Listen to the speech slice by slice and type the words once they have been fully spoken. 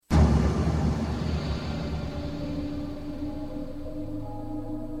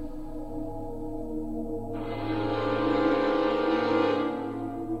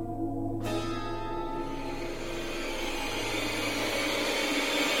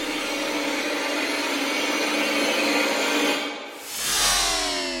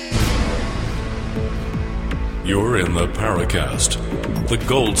You're in the Paracast, the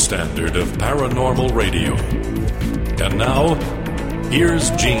gold standard of paranormal radio. And now, here's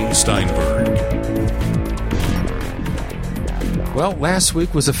Gene Steinberg. Well, last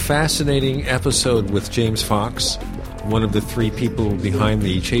week was a fascinating episode with James Fox, one of the three people behind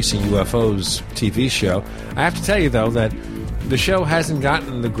the Chasing UFOs TV show. I have to tell you, though, that the show hasn't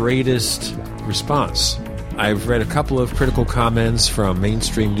gotten the greatest response. I've read a couple of critical comments from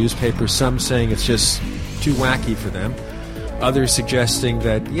mainstream newspapers, some saying it's just too wacky for them, others suggesting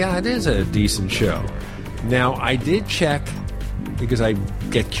that, yeah, it is a decent show. Now, I did check, because I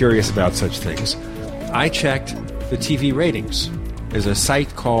get curious about such things, I checked the TV ratings. There's a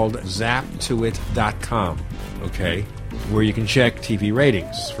site called zaptoit.com, okay, where you can check TV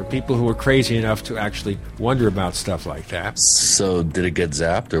ratings for people who are crazy enough to actually wonder about stuff like that. So did it get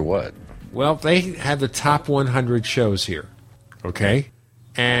zapped or what? Well, they have the top 100 shows here, okay?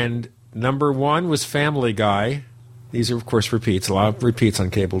 And number one was Family Guy. These are, of course, repeats. A lot of repeats on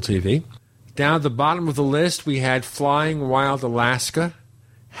cable TV. Down at the bottom of the list, we had Flying Wild Alaska,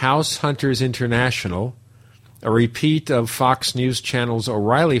 House Hunters International, a repeat of Fox News Channel's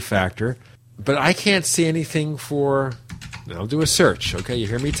O'Reilly Factor. But I can't see anything for... I'll do a search, okay? You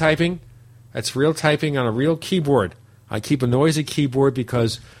hear me typing? That's real typing on a real keyboard. I keep a noisy keyboard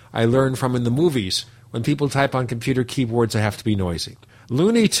because I learned from in the movies, when people type on computer keyboards, they have to be noisy.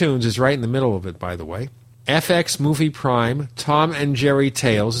 Looney Tunes is right in the middle of it, by the way. FX Movie Prime, Tom and Jerry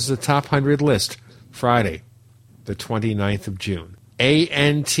Tales is the top 100 list. Friday, the 29th of June.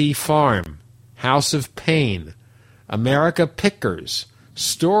 A&T Farm, House of Pain, America Pickers,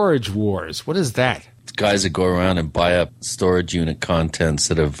 Storage Wars. What is that? It's guys that go around and buy up storage unit contents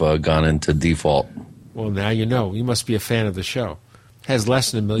that have gone into default. Well, now you know. You must be a fan of the show. Has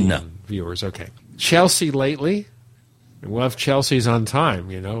less than 1 million viewers. Okay. Chelsea Lately. Well, if Chelsea's on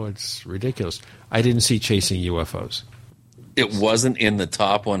time, you know, it's ridiculous. I didn't see Chasing UFOs. It wasn't in the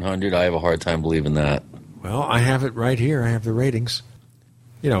top 100. I have a hard time believing that. Well, I have it right here. I have the ratings.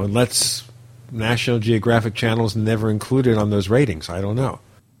 You know, unless National Geographic Channel's never included on those ratings. I don't know.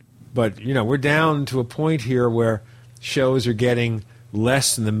 But, you know, we're down to a point here where shows are getting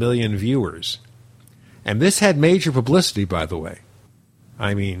less than 1 million viewers. And this had major publicity, by the way.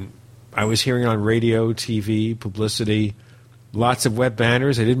 I mean, I was hearing on radio, TV, publicity, lots of web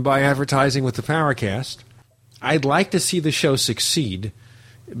banners. I didn't buy advertising with the Paracast. I'd like to see the show succeed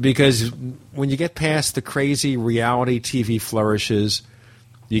because when you get past the crazy reality TV flourishes,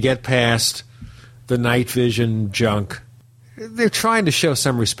 you get past the night vision junk, they're trying to show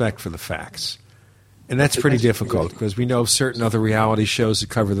some respect for the facts. And that's pretty difficult because we know certain other reality shows that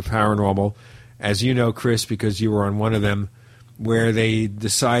cover the paranormal, as you know, Chris, because you were on one of them, where they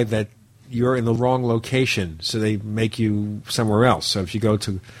decide that you're in the wrong location, so they make you somewhere else. So if you go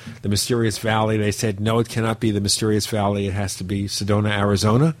to the Mysterious Valley, they said, no, it cannot be the Mysterious Valley. It has to be Sedona,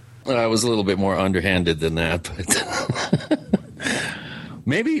 Arizona. Well, I was a little bit more underhanded than that, but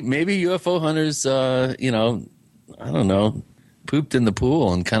maybe UFO hunters, I don't know, pooped in the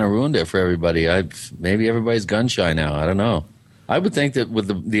pool and kind of ruined it for everybody. Maybe everybody's gun shy now. I don't know. I would think that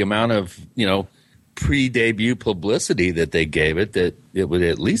with the amount of, pre-debut publicity that they gave it, that it would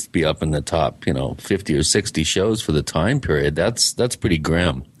at least be up in the top, 50 or 60 shows for the time period. That's pretty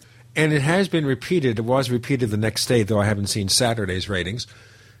grim. And it has been repeated. It was repeated the next day, though I haven't seen Saturday's ratings.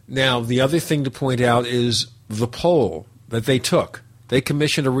 Now, the other thing to point out is the poll that they took. They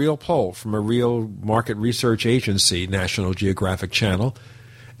commissioned a real poll from a real market research agency, National Geographic Channel,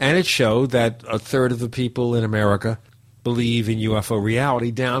 and it showed that a third of the people in America believe in UFO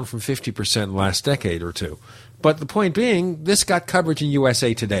reality, down from 50% in the last decade or two. But the point being, this got coverage in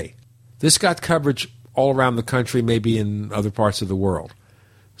USA Today. This got coverage all around the country, maybe in other parts of the world.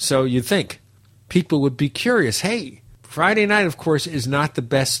 So you'd think people would be curious. Hey, Friday night, of course, is not the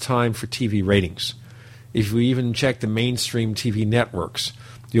best time for TV ratings. If we even check the mainstream TV networks,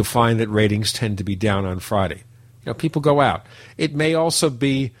 you'll find that ratings tend to be down on Friday. People go out. It may also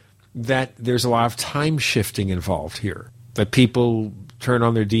be that there's a lot of time shifting involved here, that people turn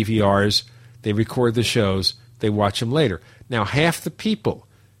on their DVRs, they record the shows, they watch them later. Now, half the people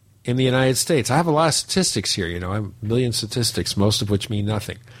in the United States, I have a lot of statistics here, I have 1 million statistics, most of which mean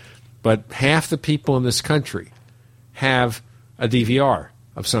nothing, but half the people in this country have a DVR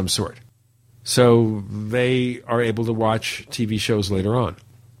of some sort. So they are able to watch TV shows later on.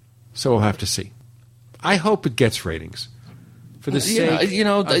 So we'll have to see. I hope it gets ratings. For the sake of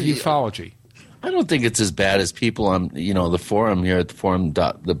ufology. I don't think it's as bad as people on, the forum here at the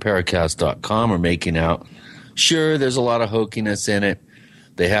forum.theparacast.com are making out. Sure, there's a lot of hokiness in it.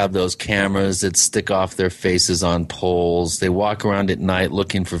 They have those cameras that stick off their faces on poles. They walk around at night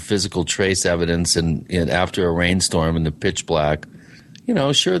looking for physical trace evidence and after a rainstorm in the pitch black.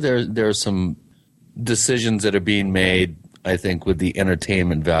 Sure, there are some decisions that are being made, I think, with the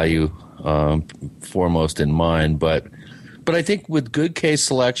entertainment value foremost in mind. But I think with good case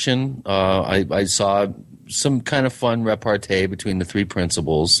selection, I saw some kind of fun repartee between the three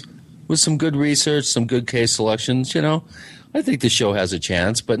principals with some good research, some good case selections. I think the show has a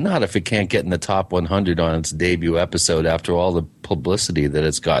chance, but not if it can't get in the top 100 on its debut episode after all the publicity that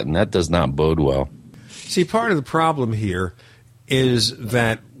it's gotten. That does not bode well. See, part of the problem here is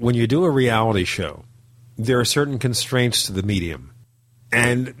that when you do a reality show, there are certain constraints to the medium.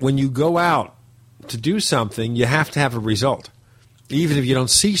 And when you go out to do something, you have to have a result. Even if you don't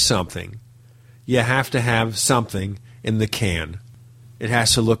see something, you have to have something in the can. It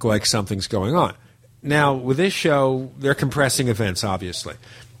has to look like something's going on. Now, with this show, they're compressing events, obviously.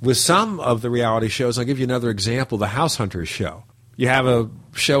 With some of the reality shows, I'll give you another example, the House Hunters show. You have a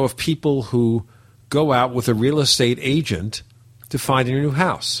show of people who go out with a real estate agent to find a new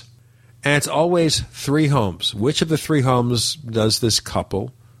house. And it's always 3 homes. Which of the 3 homes does this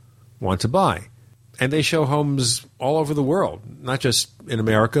couple want to buy? And they show homes all over the world, not just in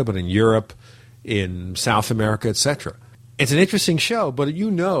America, but in Europe, in South America, etc. It's an interesting show, but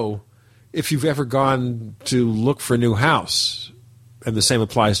if you've ever gone to look for a new house, and the same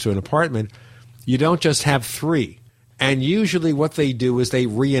applies to an apartment, you don't just have 3. And usually what they do is they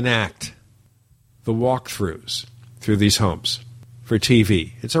reenact the walkthroughs through these homes for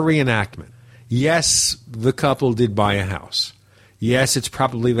TV. It's a reenactment. Yes, the couple did buy a house. Yes, it's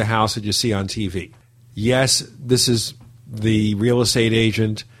probably the house that you see on TV. Yes, this is the real estate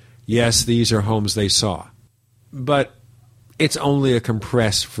agent. Yes, these are homes they saw. But it's only a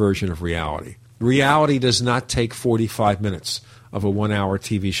compressed version of reality. Reality does not take 45 minutes of a 1-hour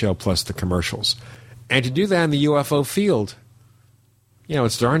TV show plus the commercials. And to do that in the UFO field,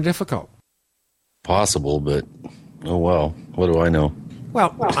 it's darn difficult. Possible, but oh well, what do I know?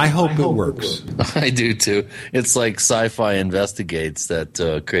 Well, I hope it works. I do too. It's like Sci-Fi Investigates,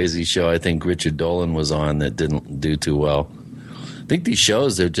 that crazy show I think Richard Dolan was on that didn't do too well. I think these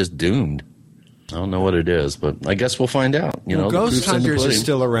shows, they're just doomed. I don't know what it is, but I guess we'll find out. Ghost Hunters is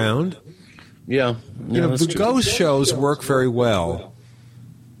still around. Yeah. The true. Ghost shows work very well.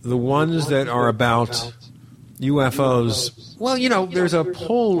 The ones that are about UFOs, well, there's a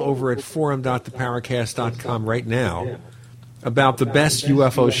poll over at forum.theparacast.com right now about the best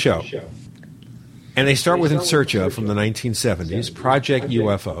UFO show. And they start with In Search Of from the 1970s, Project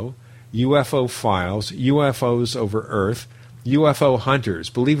UFO, UFO Files, UFOs Over Earth, UFO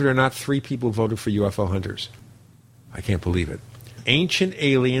Hunters. Believe it or not, 3 people voted for UFO Hunters. I can't believe it. Ancient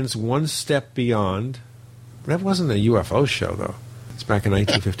Aliens, One Step Beyond. That wasn't a UFO show, though. It's back in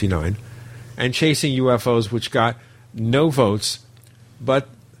 1959. And Chasing UFOs, which got no votes, but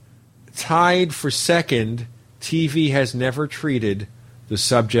tied for second, TV Has Never Treated the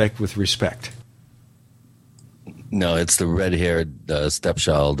Subject with Respect. No, it's the red-haired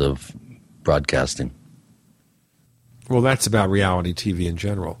stepchild of broadcasting. Well, that's about reality TV in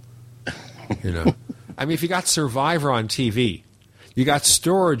general. I mean, if you got Survivor on TV, you got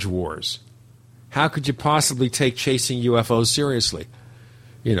Storage Wars, how could you possibly take Chasing UFOs seriously?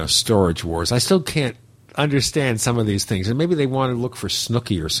 Storage Wars. I still can't understand some of these things. And maybe they want to look for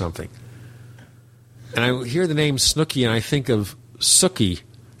Snooki or something. And I hear the name Snooki and I think of Sookie,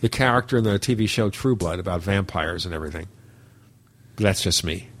 the character in the TV show True Blood about vampires and everything. But that's just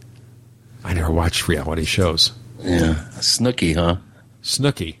me. I never watched reality shows. Yeah. Snooki, huh?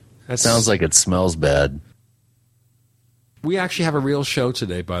 Snooki. That sounds like it smells bad. We actually have a real show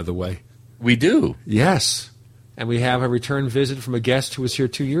today, by the way. We do? Yes. And we have a return visit from a guest who was here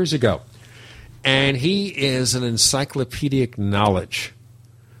 2 years ago. And he is an encyclopedic knowledge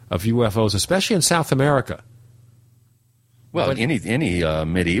of UFOs, especially in South America. Well, but any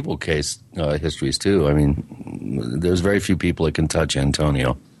medieval case histories, too. I mean, there's very few people that can touch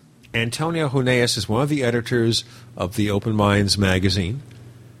Antonio. Antonio Huneeus is one of the editors of the Open Minds magazine.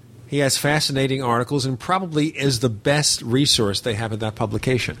 He has fascinating articles and probably is the best resource they have in that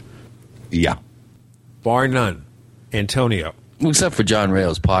publication. Yeah. Bar none. Antonio. Except for John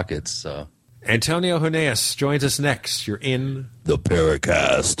Rayo's pockets. Antonio Huneeus joins us next. You're in the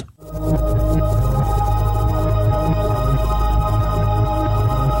Paracast.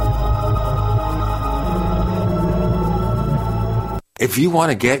 If you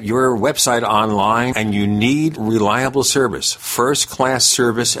want to get your website online and you need reliable service, first-class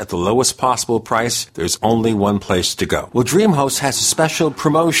service at the lowest possible price, there's only one place to go. Well, DreamHost has a special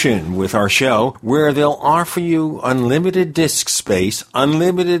promotion with our show where they'll offer you unlimited disk space,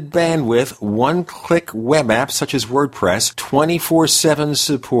 unlimited bandwidth, one-click web apps such as WordPress, 24/7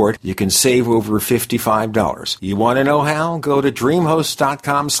 support. You can save over $55. You want to know how? Go to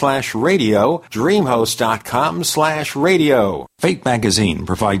dreamhost.com/radio, dreamhost.com/radio. Fate Magazine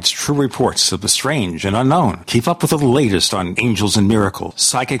provides true reports of the strange and unknown. Keep up with the latest on angels and miracles,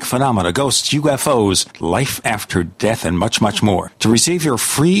 psychic phenomena, ghosts, UFOs, life after death, and much, much more. To receive your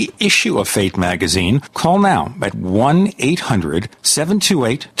free issue of Fate Magazine, call now at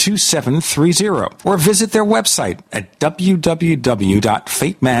 1-800-728-2730 or visit their website at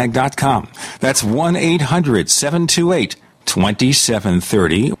www.fatemag.com. That's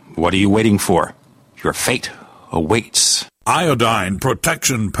 1-800-728-2730. What are you waiting for? Your fate awaits. Iodine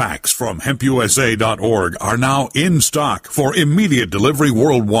protection packs from hempusa.org are now in stock for immediate delivery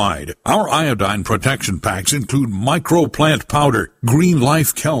worldwide. Our iodine protection packs include microplant powder, green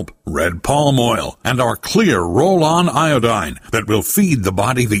life kelp, red palm oil, and our clear roll-on iodine that will feed the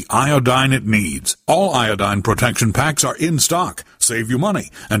body the iodine it needs. All iodine protection packs are in stock, save you money,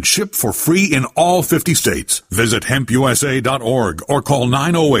 and ship for free in all 50 states. Visit hempusa.org or call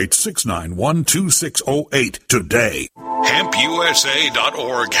 908-691-2608 today.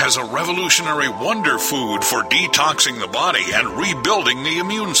 HempUSA.org has a revolutionary wonder food for detoxing the body and rebuilding the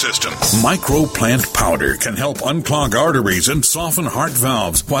immune system. Microplant powder can help unclog arteries and soften heart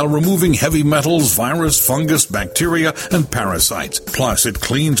valves while removing heavy metals, virus, fungus, bacteria, and parasites. Plus, it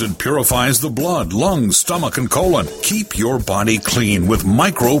cleans and purifies the blood, lungs, stomach, and colon. Keep your body clean with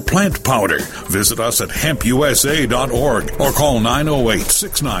microplant powder. Visit us at HempUSA.org or call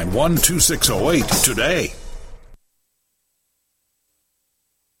 908-691-2608 today.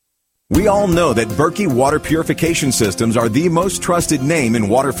 We all know that Berkey Water Purification Systems are the most trusted name in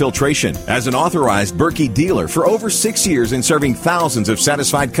water filtration. As an authorized Berkey dealer for over 6 years and serving thousands of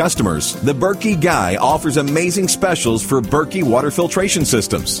satisfied customers, the Berkey Guy offers amazing specials for Berkey Water Filtration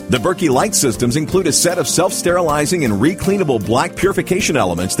Systems. The Berkey Light Systems include a set of self-sterilizing and recleanable black purification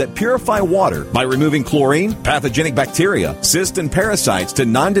elements that purify water by removing chlorine, pathogenic bacteria, cysts, and parasites to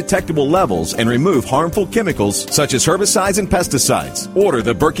non-detectable levels and remove harmful chemicals such as herbicides and pesticides. Order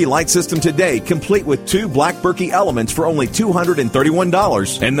the Berkey Light System today, complete with 2 black Berkey elements for only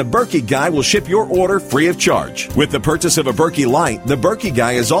 $231, and the Berkey Guy will ship your order free of charge. With the purchase of a Berkey Light, the Berkey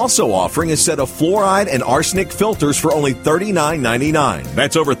Guy is also offering a set of fluoride and arsenic filters for only $39.99.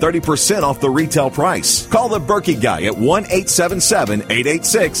 That's over 30% off the retail price. Call the Berkey Guy at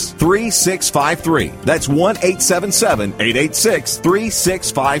 1-877-886-3653. That's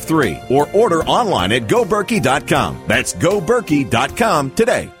 1-877-886-3653. Or order online at goberkey.com. That's goberkey.com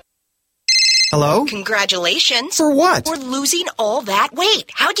today. Hello? Congratulations. For what? For losing all that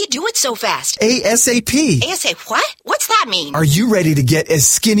weight. How'd you do it so fast? ASAP. ASAP what? What's that mean? Are you ready to get as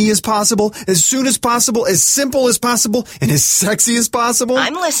skinny as possible, as soon as possible, as simple as possible, and as sexy as possible?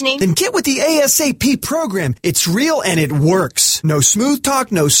 I'm listening. Then get with the ASAP program. It's real and it works. No smooth talk,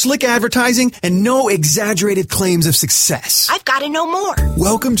 no slick advertising, and no exaggerated claims of success. I've got to know more.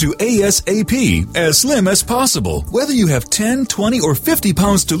 Welcome to ASAP, as slim as possible. Whether you have 10, 20, or 50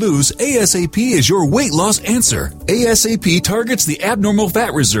 pounds to lose, ASAP is your weight loss answer. ASAP targets the abnormal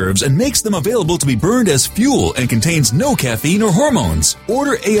fat reserves and makes them available to be burned as fuel and contains no caffeine or hormones.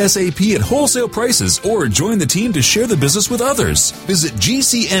 Order ASAP at wholesale prices or join the team to share the business with others. Visit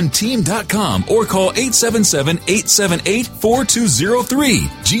GCNteam.com or call 877-878-4203.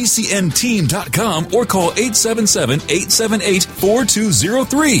 GCNteam.com or call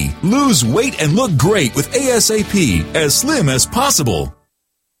 877-878-4203. Lose weight and look great with ASAP, as slim as possible.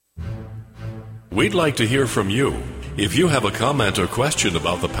 We'd like to hear from you. If you have a comment or question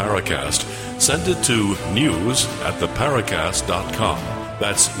about the Paracast, send it to news@theparacast.com.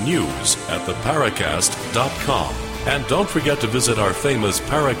 That's news@theparacast.com. And don't forget to visit our famous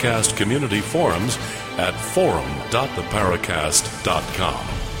Paracast community forums at forum.theparacast.com.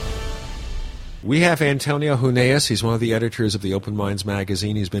 We have Antonio Huneeus. He's one of the editors of the Open Minds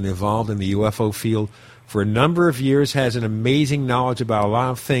magazine. He's been involved in the UFO field for a number of years, has an amazing knowledge about a lot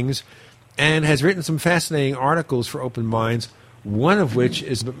of things, and has written some fascinating articles for Open Minds, one of which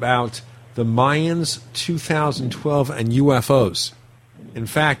is about the Mayans 2012 and UFOs. In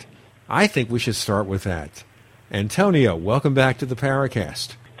fact, I think we should start with that. Antonio, welcome back to the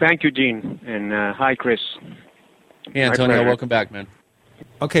Paracast. Thank you, Gene, and hi, Chris. Hey, Antonio, welcome back, man.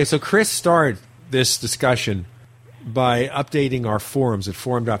 Okay, so Chris started this discussion by updating our forums at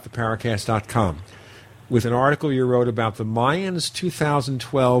forum.theparacast.com. with an article you wrote about the Mayans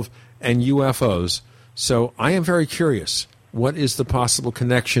 2012 and UFOs. So I am very curious. What is the possible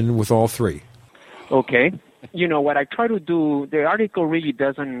connection with all three? Okay. What I try to do, the article really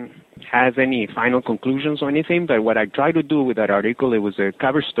doesn't have any final conclusions or anything, but what I try to do with that article, it was a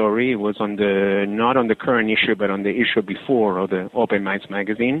cover story. It was not on the current issue, but on the issue before of the Open Minds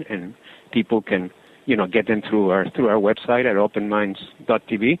magazine, and people can, get them through our website at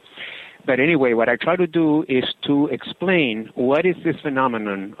openminds.tv. But anyway, what I try to do is to explain what is this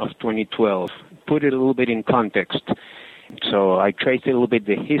phenomenon of 2012, put it a little bit in context. So I traced a little bit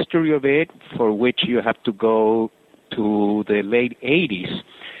the history of it, for which you have to go to the late 80s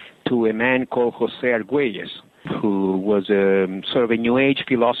to a man called Jose Argüelles, who was sort of a New Age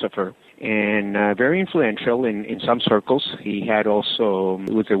philosopher and very influential in some circles. He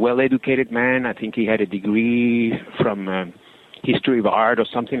was a well-educated man. I think he had a degree from history of art or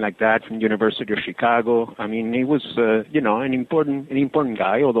something like that from the University of Chicago. I mean, he was, an important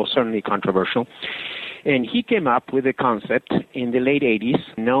guy, although certainly controversial. And he came up with a concept in the late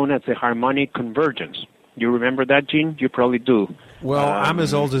 80s known as the harmonic convergence. You remember that, Gene? You probably do. Well, I'm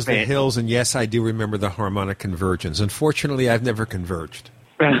as old as the hills, and yes, I do remember the harmonic convergence. Unfortunately, I've never converged.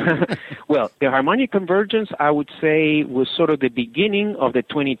 Well, the harmonic convergence, I would say, was sort of the beginning of the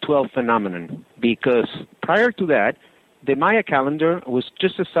 2012 phenomenon, because prior to that, the Maya calendar was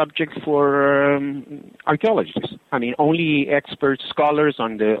just a subject for archaeologists. I mean, only expert scholars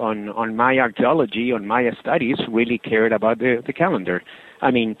on Maya archaeology, on Maya studies, really cared about the calendar.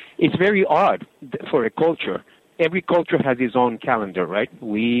 I mean, it's very odd for a culture. Every culture has its own calendar, right?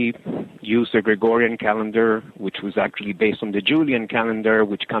 We use the Gregorian calendar, which was actually based on the Julian calendar,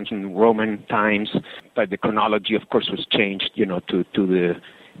 which comes from Roman times. But the chronology, of course, was changed, to the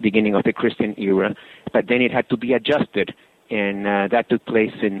beginning of the Christian era. But then it had to be adjusted, and that took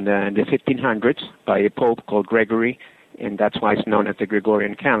place in the 1500s by a pope called Gregory, and that's why it's known as the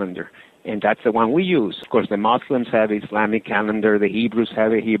Gregorian calendar. And that's the one we use. Of course, the Muslims have an Islamic calendar, the Hebrews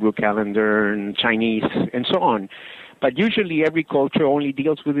have a Hebrew calendar, and Chinese, and so on. But usually every culture only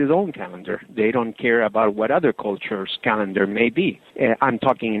deals with its own calendar. They don't care about what other cultures' calendar may be. I'm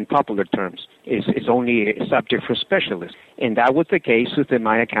talking in popular terms. It's only a subject for specialists. And that was the case with the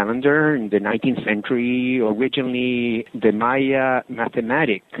Maya calendar in the 19th century. Originally, the Maya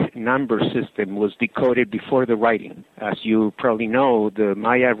mathematic number system was decoded before the writing. As you probably know, the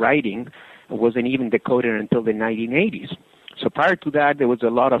Maya writing wasn't even decoded until the 1980s. So prior to that, there was a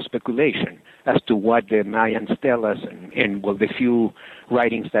lot of speculation as to what the Mayans tell us, and the few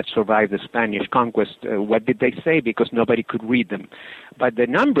writings that survived the Spanish conquest, what did they say? Because nobody could read them. But the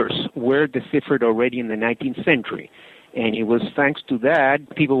numbers were deciphered already in the 19th century, and it was thanks to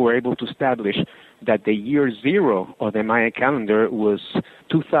that people were able to establish that the year zero of the Maya calendar was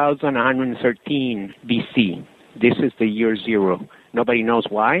 2113 BC. This is the year zero. Nobody knows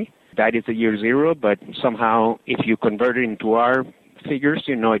why. That is the year zero, but somehow if you convert it into our figures,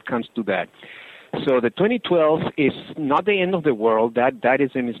 it comes to that. So the 2012 is not the end of the world. That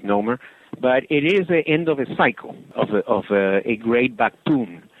is a misnomer, but it is the end of a cycle, of a great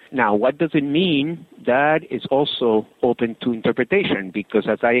Baktun. Now, what does it mean? That is also open to interpretation, because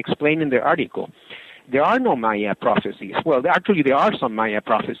as I explained in the article, there are no Maya prophecies. Well, actually, there are some Maya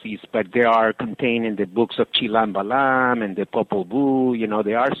prophecies, but they are contained in the books of Chilam Balam and the Popol Vuh.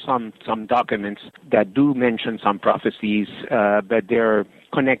 There are some documents that do mention some prophecies, but they're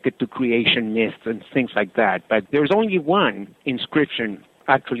connected to creation myths and things like that. But there's only one inscription,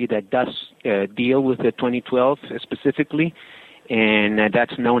 actually, that does deal with the 2012 specifically, and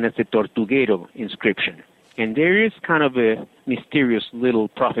that's known as the Tortuguero inscription. And there is kind of a mysterious little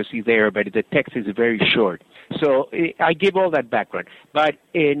prophecy there, but the text is very short. So I give all that background. But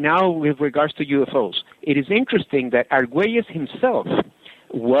now with regards to UFOs, it is interesting that Argüelles himself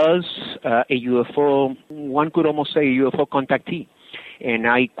was a UFO, one could almost say a UFO contactee. And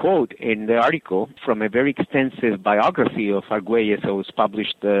I quote in the article from a very extensive biography of Argüelles that was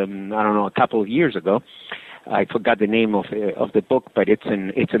published, a couple of years ago. I forgot the name of the book, but it's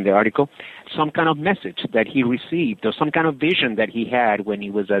in the article. Some kind of message that he received, or some kind of vision that he had when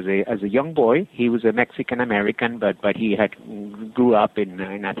he was as a young boy. He was a Mexican American, but he had grew up in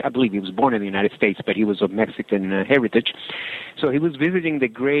I believe he was born in the United States, but he was of Mexican heritage. So he was visiting the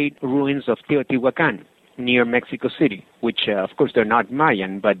great ruins of Teotihuacan near Mexico City, which of course they're not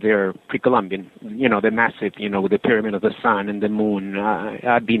Mayan, but they're pre-Columbian. They're massive. With the Pyramid of the Sun and the Moon.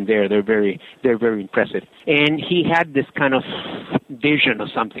 I've been there. They're very impressive. And he had this kind of vision of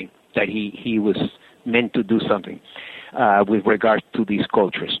something, that he was meant to do something with regard to these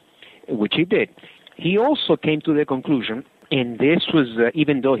cultures, which he did. He also came to the conclusion And this was,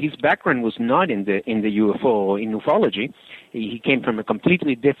 even though his background was not in the UFO, in ufology, he came from a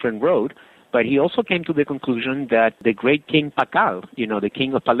completely different road. But he also came to the conclusion that the great King Pacal, the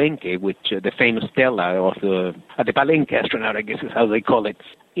king of Palenque, which the famous stela of the Palenque astronaut, I guess is how they call it,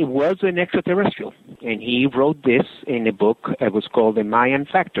 it was an extraterrestrial. And he wrote this in a book that was called The Mayan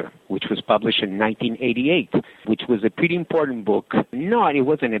Factor, which was published in 1988, which was a pretty important book. No, it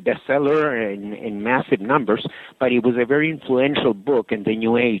wasn't a bestseller in massive numbers, but it was a very influential book in the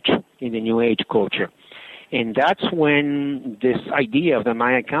New Age culture. And that's when this idea of the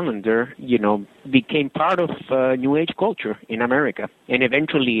Maya calendar, became part of New Age culture in America, and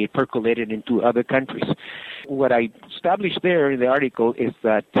eventually it percolated into other countries. What I established there in the article is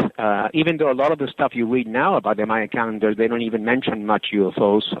that even though a lot of the stuff you read now about the Maya calendar, they don't even mention much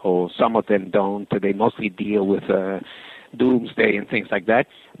UFOs, or some of them don't. They mostly deal with doomsday and things like that.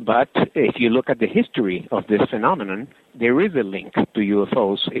 But if you look at the history of this phenomenon, there is a link to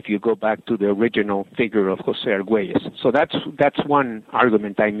UFOs if you go back to the original figure of Jose Argüelles. So that's one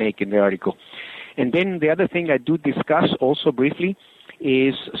argument I make in the article. And then the other thing I do discuss also briefly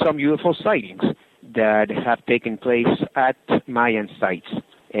is some UFO sightings that have taken place at Mayan sites.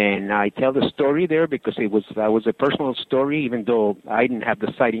 And I tell the story there because that was a personal story, even though I didn't have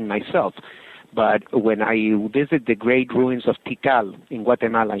the sighting myself. But when I visit the great ruins of Tikal in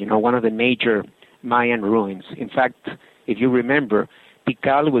Guatemala, one of the major Mayan ruins. In fact, if you remember,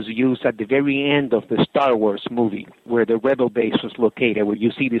 Tikal was used at the very end of the Star Wars movie, where the rebel base was located, where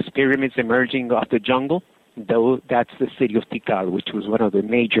you see these pyramids emerging off the jungle. Though that's the city of Tikal, which was one of the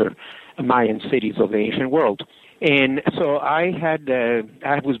major Mayan cities of the ancient world. And so I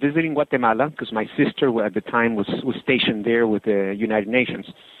was visiting Guatemala because my sister at the time was stationed there with the United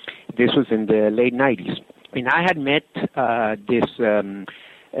Nations. This was in the late 90s. And I had met this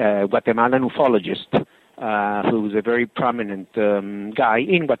Guatemalan ufologist who was a very prominent guy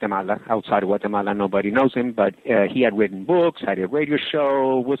in Guatemala. Outside of Guatemala, nobody knows him, but he had written books, had a radio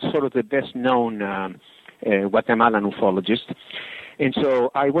show, was sort of the best-known Guatemalan ufologist. And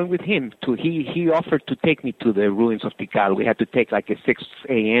so I went with him he offered to take me to the ruins of Tikal. We had to take like a 6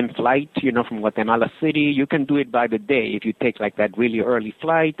 a.m. flight, from Guatemala City. You can do it by the day if you take like that really early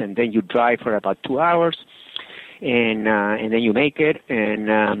flight, and then you drive for about 2 hours, and then you make it.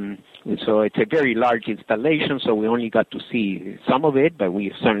 And so it's a very large installation, so we only got to see some of it, but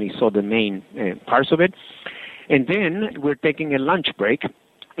we certainly saw the main parts of it. And then we're taking a lunch break,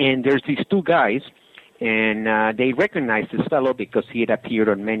 and there's these two guys, and they recognized this fellow because he had appeared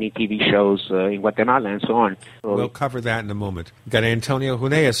on many TV shows in Guatemala and so on. So we'll cover that in a moment. We've got Antonio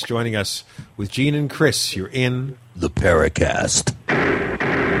Huneeus joining us with Gene and Chris. You're in the Paracast.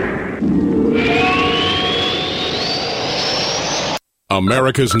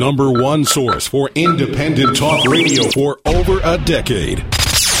 America's #1 source for independent talk radio for over a decade.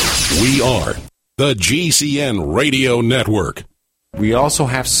 We are the GCN Radio Network. We also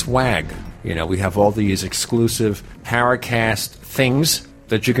have swag. We have all these exclusive Paracast things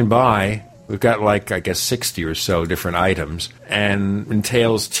that you can buy. We've got 60 or so different items, and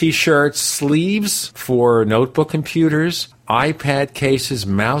entails T-shirts, sleeves for notebook computers, iPad cases,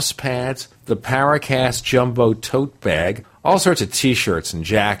 mouse pads, the Paracast Jumbo tote bag, all sorts of T-shirts and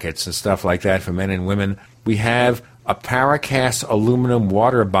jackets and stuff like that for men and women. We have a Paracast aluminum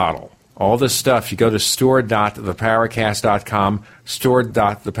water bottle. All this stuff, you go to store.theparacast.com,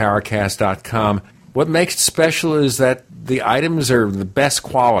 store.theparacast.com. What makes it special is that the items are the best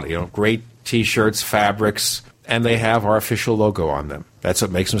quality, great T-shirts, fabrics, and they have our official logo on them. That's what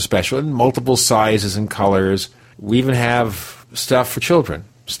makes them special, in multiple sizes and colors. We even have stuff for children,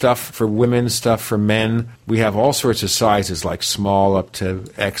 stuff for women, stuff for men. We have all sorts of sizes, like small up to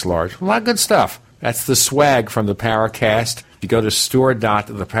X large. A lot of good stuff. That's the swag from the Paracast. You go to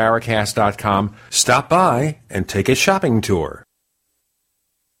store.theparacast.com, stop by, and take a shopping tour.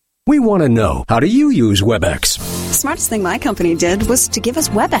 We want to know, how do you use WebEx? The smartest thing my company did was to give us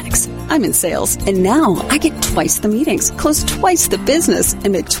WebEx. I'm in sales, and now I get twice the meetings, close twice the business,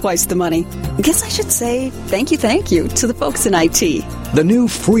 and make twice the money. I guess I should say thank you to the folks in IT. The new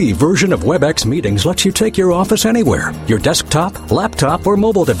free version of WebEx Meetings lets you take your office anywhere, your desktop, laptop, or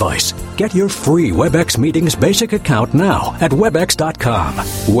mobile device. Get your free WebEx Meetings basic account now at Webex.com.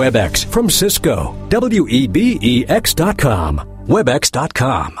 WebEx from Cisco. WEBEX.com.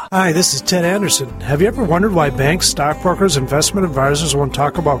 WebEx.com. Hi, this is Ted Anderson. Have you ever wondered why banks, stockbrokers, investment advisors won't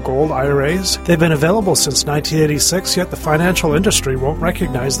talk about gold IRAs? They've been available since 1986, yet the financial industry won't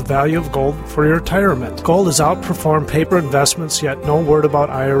recognize the value of gold for your retirement. Gold has outperformed paper investments, yet no word about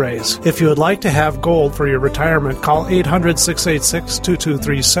IRAs. If you would like to have gold for your retirement, call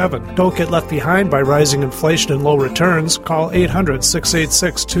 800-686-2237. Don't get left behind by rising inflation and low returns. Call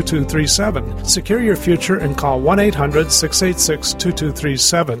 800-686-2237. Secure your future and call 1-800-686-2237.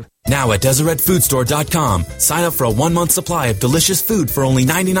 Now at DeseretFoodStore.com, sign up for a 1-month supply of delicious food for only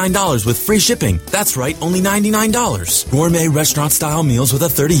 $99 with free shipping. That's right, only $99. Gourmet restaurant-style meals with a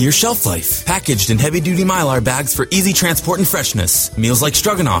 30-year shelf life. Packaged in heavy-duty Mylar bags for easy transport and freshness. Meals like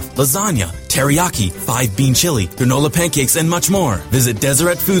stroganoff, lasagna, teriyaki, 5-bean chili, granola pancakes, and much more. Visit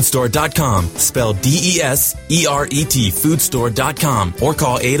DeseretFoodStore.com, spelled D-E-S-E-R-E-T, foodstore.com, or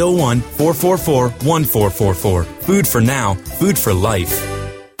call 801-444-1444. Food for now, food for life.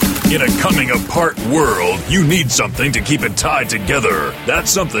 In a coming-apart world, you need something to keep it tied together. That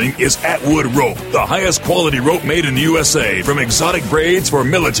something is Atwood Rope, the highest quality rope made in the USA, from exotic braids for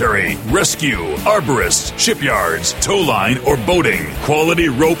military, rescue, arborists, shipyards, tow line, or boating. Quality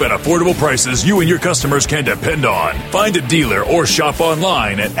rope at affordable prices you and your customers can depend on. Find a dealer or shop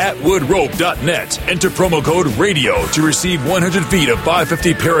online at atwoodrope.net. Enter promo code RADIO to receive 100 feet of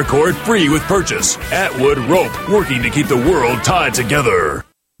 550 paracord free with purchase. Atwood Rope, working to keep the world tied together.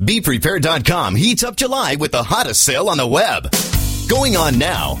 BePrepared.com heats up July with the hottest sale on the web. Going on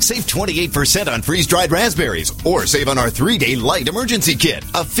now. Save 28% on freeze-dried raspberries, or save on our 3-day light emergency kit,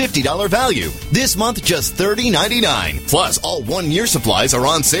 a $50 value. This month, just $30.99. Plus, all 1-year supplies are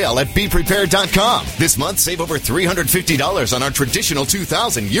on sale at BePrepared.com. This month, save over $350 on our traditional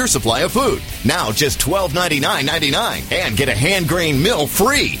 2,000-year supply of food. Now, just $12.99.99. And get a hand-grained mill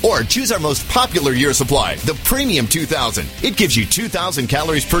free. Or choose our most popular year supply, the Premium 2000. It gives you 2,000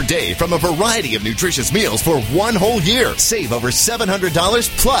 calories per day from a variety of nutritious meals for 1 whole year. Save over $700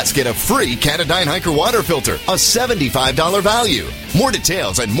 plus get a free Canadyne Hiker water filter, a $75 value. More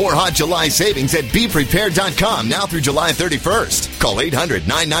details and more hot July savings at BePrepared.com now through July 31st. Call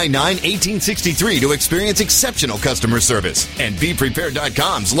 800-999-1863 to experience exceptional customer service and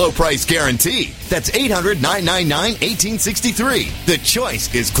BePrepared.com's low price guarantee. That's 800-999-1863. The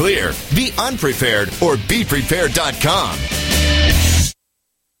choice is clear. Be unprepared or BePrepared.com.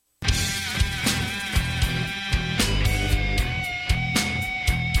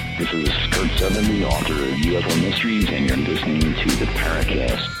 This is Kurt Sutherland, the author of UFO Mysteries, and you're listening to the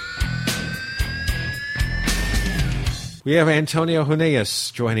Paracast. We have Antonio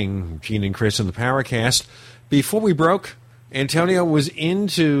Huneeus joining Gene and Chris in the Paracast. Before we broke, Antonio was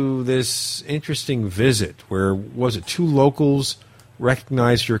into this interesting visit where, was it 2 locals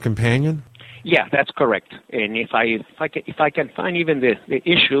recognized your companion? Yeah, that's correct. And if I can find even the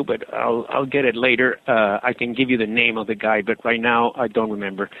issue, but I'll get it later. I can give you the name of the guy, but right now I don't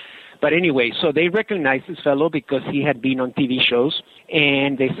remember. But anyway, so they recognized this fellow because he had been on TV shows,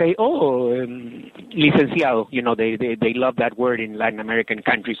 and they say, licenciado. You know, they love that word in Latin American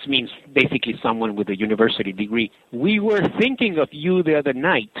countries. Means basically someone with a university degree. We were thinking of you the other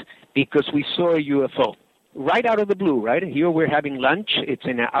night because we saw a UFO. Right out of the blue, right? Here we're having lunch. It's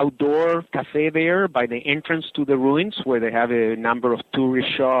in an outdoor cafe there by the entrance to the ruins where they have a number of tourist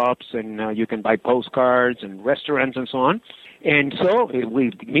shops and you can buy postcards and restaurants and so on. And so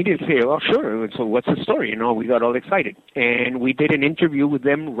we immediately say, oh, sure. So what's the story? You know, we got all excited. And we did an interview with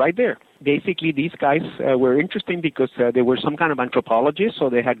them right there. Basically, these guys were interesting because they were some kind of anthropologists, so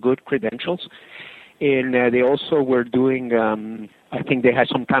they had good credentials. And they also were doing, I think they had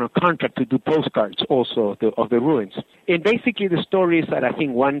some kind of contract to do postcards also of the ruins. And basically the story is that I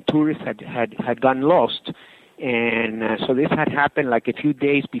think one tourist had gotten lost. And so this had happened like a few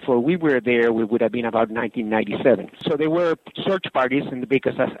days before we were there. We would have been about 1997. So there were search parties, and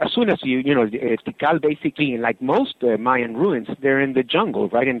because as soon as Tikal basically, like most Mayan ruins, they're in the jungle,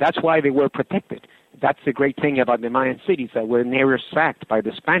 right? And that's why they were protected. That's the great thing about the Mayan cities, that were never sacked by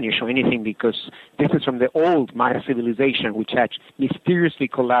the Spanish or anything, because this is from the old Maya civilization, which had mysteriously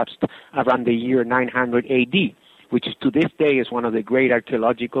collapsed around the year 900 A.D., which to this day is one of the great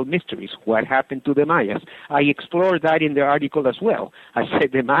archaeological mysteries. What happened to the Mayas? I explored that in the article as well. I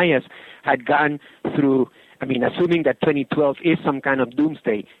said the Mayas had gone through, assuming that 2012 is some kind of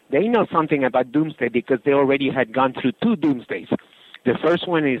doomsday, they know something about doomsday because they already had gone through 2 doomsdays. The first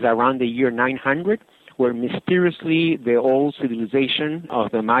one is around the year 900, where mysteriously the old civilization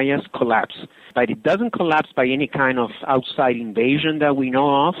of the Mayas collapsed. But it doesn't collapse by any kind of outside invasion that we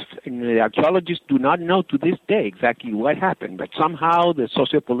know of. And the archaeologists do not know to this day exactly what happened. But somehow the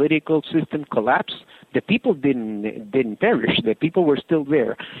socio-political system collapsed. The people didn't perish. The people were still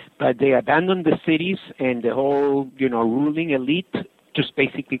there, but they abandoned the cities, and the whole ruling elite just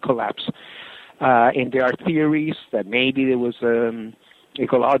basically collapsed. And there are theories that maybe there was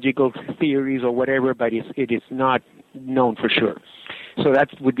ecological theories or whatever, but it is not known for sure. So that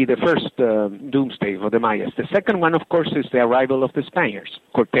would be the first doomsday for the Mayas. The second one, of course, is the arrival of the Spaniards,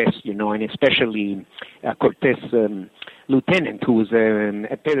 Cortés, and especially Cortés' lieutenant, who was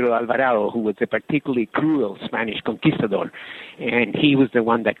Pedro Alvarado, who was a particularly cruel Spanish conquistador, and he was the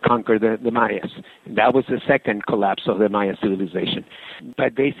one that conquered the Mayas. That was the second collapse of the Maya civilization.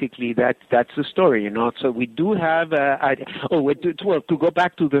 But basically, that's the story, So we do have. To go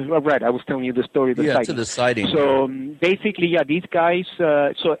back to I was telling you the story of the sighting. To the sighting. So basically, these guys.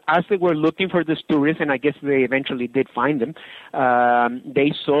 So as they were looking for this tourist, and I guess they eventually did find them,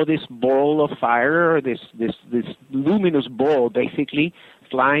 they saw this ball of fire, this luminous ball, basically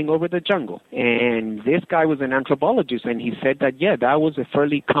flying over the jungle. And this guy was an anthropologist, and he said that that was a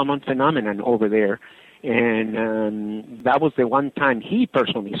fairly common phenomenon over there. And that was the one time he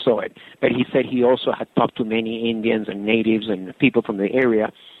personally saw it. But he said he also had talked to many Indians and natives and people from the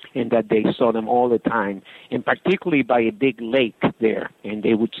area, and that they saw them all the time, and particularly by a big lake there, and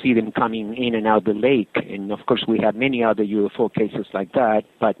they would see them coming in and out the lake. And, of course, we have many other UFO cases like that,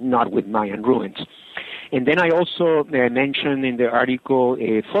 but not with Mayan ruins. And then I also mentioned in the article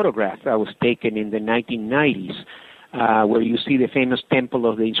a photograph that was taken in the 1990s where you see the famous Temple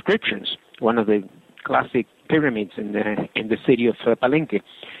of the Inscriptions, one of the classic pyramids in the city of Palenque.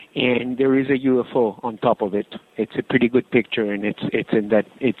 And there is a UFO on top of it. It's a pretty good picture, and it's in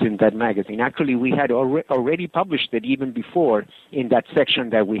that magazine. Actually, we had already published it even before in that section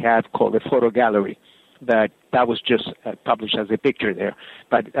that we have called the photo gallery. That was just published as a picture there.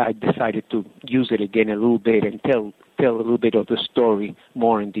 But I decided to use it again a little bit and tell a little bit of the story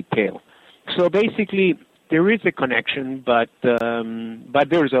more in detail. So basically, there is a connection, but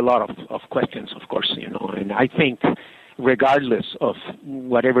there's a lot of questions, of course, And I think, regardless of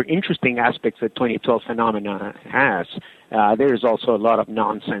whatever interesting aspects the 2012 phenomena has, there is also a lot of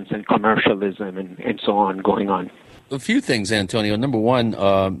nonsense and commercialism and so on going on. A few things, Antonio. Number one,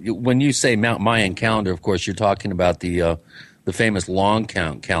 when you say Mayan calendar, of course, you're talking about the famous long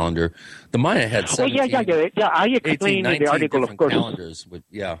count calendar. The Maya had 17, I explained in the article, of course. Calendars with,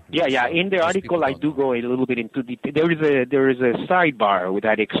 In the article, I do go a little bit into detail. There is a sidebar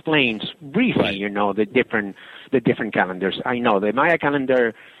that explains briefly, the different calendars. I know the Maya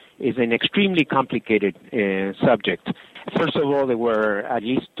calendar is an extremely complicated subject. First of all, there were at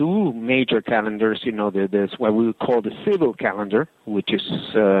least two major calendars. There's what we would call the civil calendar, which is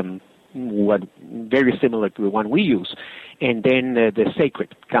very similar to the one we use, and then the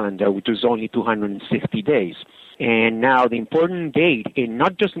sacred calendar, which is only 260 days. And now the important date,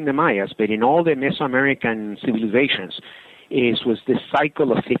 not just in the Mayas, but in all the Mesoamerican civilizations, was the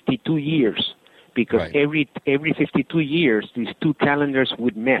cycle of 52 years. Because every 52 years, these two calendars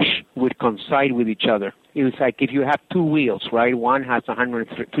would mesh, would coincide with each other. It was like if you have two wheels, right? One has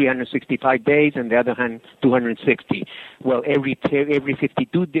 365 days, and the other hand 260. Well, every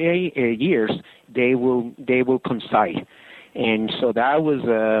 52 years, they will coincide, and so that was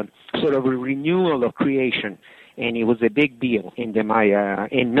sort of a renewal of creation. And it was a big deal in the Maya,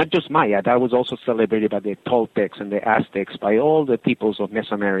 and not just Maya, that was also celebrated by the Toltecs and the Aztecs, by all the peoples of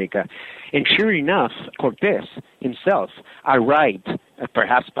Mesoamerica. And sure enough, Cortés himself arrived,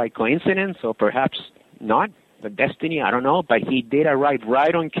 perhaps by coincidence or perhaps not, the destiny, I don't know, but he did arrive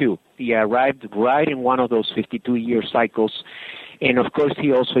right on cue. He arrived right in one of those 52-year cycles. And, of course,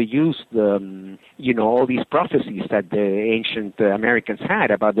 he also used, all these prophecies that the ancient Americans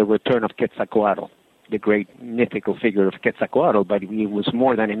had about the return of Quetzalcoatl, the great mythical figure of Quetzalcoatl, but he was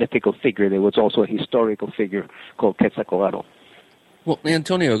more than a mythical figure. There was also a historical figure called Quetzalcoatl. Well,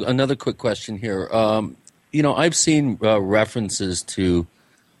 Antonio, another quick question here. I've seen references to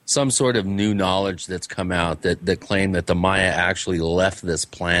some sort of new knowledge that's come out that claim that the Maya actually left this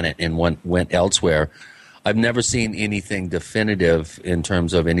planet and went elsewhere. I've never seen anything definitive in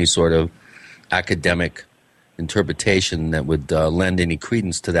terms of any sort of academic interpretation that would lend any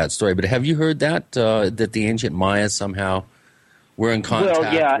credence to that story. But have you heard that the ancient Mayas somehow were in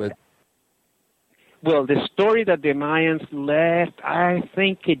contact with? Well, the story that the Mayans left, I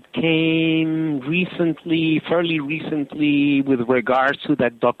think it came fairly recently, with regards to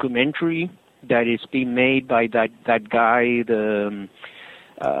that documentary that is being made by that guy, the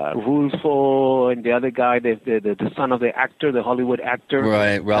Rulfo, and the other guy, the son of the actor, the Hollywood actor.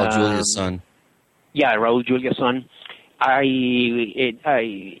 Right, Raul Julia's son. Yeah, Raul Julia's son. in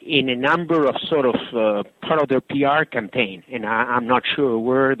a number of sort of part of their PR campaign, and I'm not sure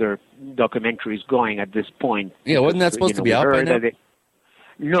where their documentary is going at this point. Yeah, wasn't that supposed to be out by now?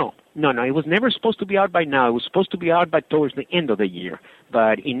 No. It was never supposed to be out by now. It was supposed to be out by towards the end of the year.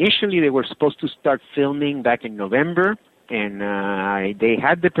 But initially, they were supposed to start filming back in November. And they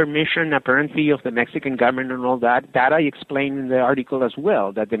had the permission, apparently, of the Mexican government and all that. That I explained in the article as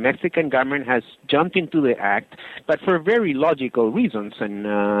well, that the Mexican government has jumped into the act, but for very logical reasons, and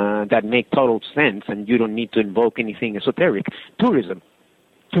that make total sense, and you don't need to invoke anything esoteric. Tourism,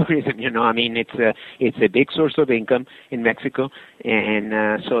 it's a big source of income in Mexico,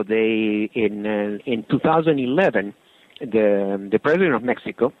 and so they, in 2011, the president of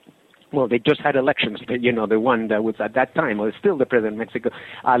Mexico, well, they just had elections, but, the one that was at that time, was still the president of Mexico,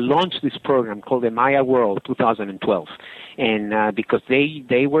 launched this program called the Maya World 2012. And because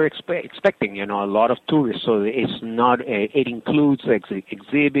they were expecting, a lot of tourists, so it's not, it includes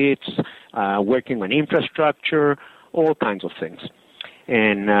exhibits, working on infrastructure, all kinds of things.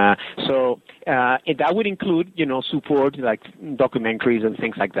 And so that would include, support like documentaries and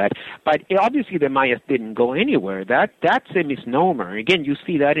things like that. But obviously the Mayas didn't go anywhere. That's a misnomer. Again, you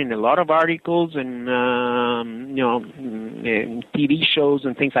see that in a lot of articles and, TV shows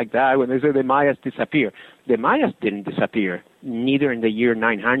and things like that when they say the Mayas disappear. The Mayas didn't disappear, neither in the year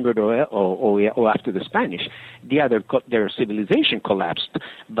 900 or after the Spanish. Yeah, their civilization collapsed,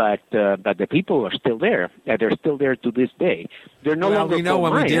 but the people are still there. They're still there to this day. They're no longer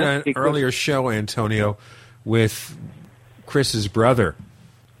when Mayas, we did an earlier show, Antonio, with Chris's brother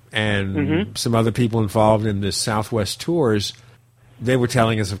and some other people involved in the Southwest tours, they were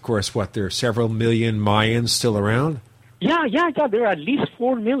telling us, of course, there are several million Mayans still around? Yeah. There are at least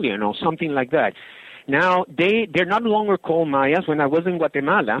 4 million or something like that. Now, they're no longer called Mayas. When I was in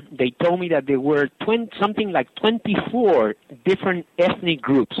Guatemala, they told me that there were something like 24 different ethnic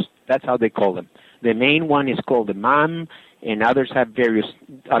groups. That's how they call them. The main one is called the Mam, and others have various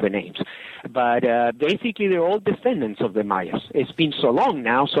other names. But basically, they're all descendants of the Mayas. It's been so long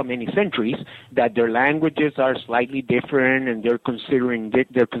now, so many centuries, that their languages are slightly different, and they're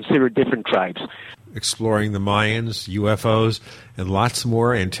considered different tribes. Exploring the Mayans, UFOs, and lots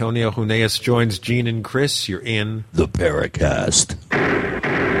more. Antonio Huneeus joins Gene and Chris. You're in the Paracast.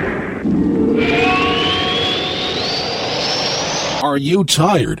 Are you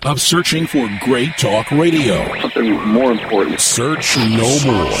tired of searching for great talk radio? Something more important. Search no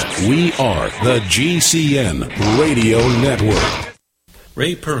more. We are the GCN Radio Network.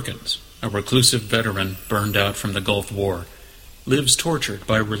 Ray Perkins, a reclusive veteran burned out from the Gulf War, lives tortured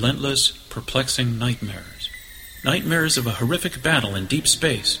by relentless, perplexing nightmares. Nightmares of a horrific battle in deep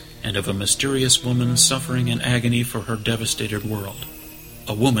space and of a mysterious woman suffering in agony for her devastated world.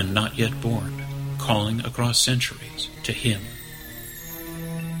 A woman not yet born, calling across centuries to him.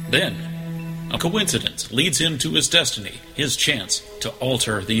 Then, a coincidence leads him to his destiny, his chance to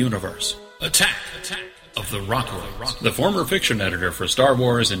alter the universe. Attack of the Rockoids. The former fiction editor for Star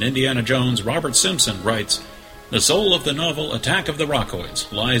Wars and Indiana Jones, Robert Simpson, writes, "The soul of the novel Attack of the Rockoids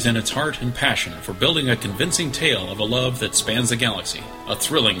lies in its heart and passion for building a convincing tale of a love that spans the galaxy. A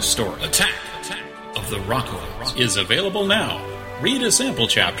thrilling story. Attack of the Rockoids is available now. Read a sample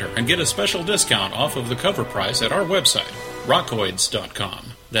chapter and get a special discount off of the cover price at our website, rockoids.com.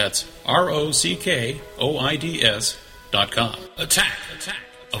 That's ROCKOIDS.com. Attack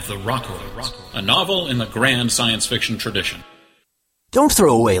of the Rockoids, a novel in the grand science fiction tradition. Don't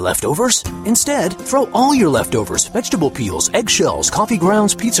throw away leftovers. Instead, throw all your leftovers, vegetable peels, eggshells, coffee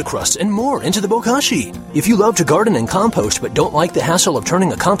grounds, pizza crusts, and more into the bokashi. If you love to garden and compost but don't like the hassle of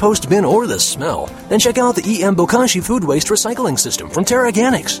turning a compost bin or the smell, then check out the EM Bokashi Food Waste Recycling System from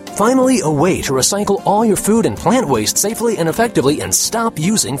Terraganics. Finally, a way to recycle all your food and plant waste safely and effectively and stop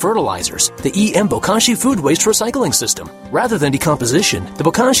using fertilizers. The EM Bokashi Food Waste Recycling System. Rather than decomposition, the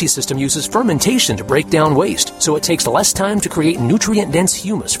Bokashi system uses fermentation to break down waste, so it takes less time to create nutrient-dense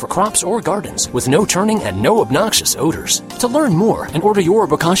humus for crops or gardens with no turning and no obnoxious odors. To learn more and order your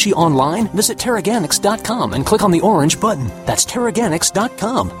Bokashi online, visit Terraganics.com and click on the orange button. That's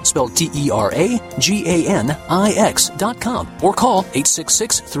Terraganics.com, spelled Terraganix.com, or call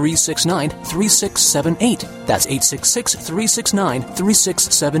 866-369-3678. That's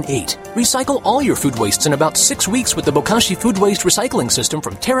 866-369-3678. Recycle all your food wastes in about 6 weeks with the Bokashi Food Waste Recycling System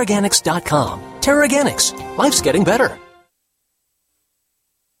from Terraganics.com. Terraganics. Life's getting better.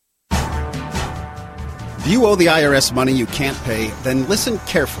 If you owe the IRS money you can't pay, then listen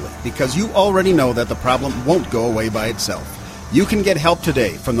carefully, because you already know that the problem won't go away by itself. You can get help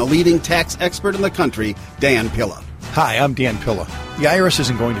today from the leading tax expert in the country, Dan Pilla. Hi, I'm Dan Pilla. The IRS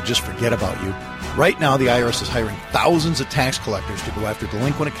isn't going to just forget about you. Right now, the IRS is hiring thousands of tax collectors to go after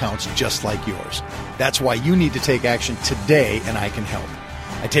delinquent accounts just like yours. That's why you need to take action today, and I can help.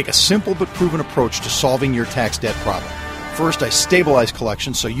 I take a simple but proven approach to solving your tax debt problem. First, I stabilize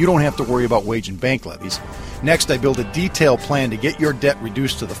collections so you don't have to worry about wage and bank levies. Next, I build a detailed plan to get your debt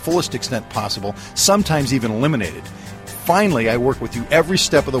reduced to the fullest extent possible, sometimes even eliminated. Finally, I work with you every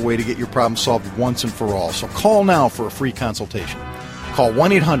step of the way to get your problem solved once and for all. So call now for a free consultation. Call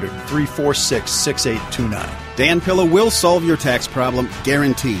 1-800-346-6829. Dan Pilla will solve your tax problem,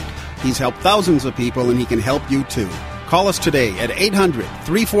 guaranteed. He's helped thousands of people, and he can help you too. Call us today at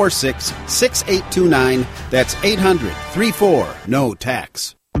 800-346-6829. That's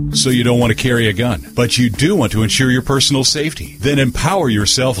 800-34-NO-TAX. So you don't want to carry a gun, but you do want to ensure your personal safety. Then empower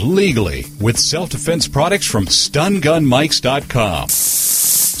yourself legally with self-defense products from StunGunMikes.com.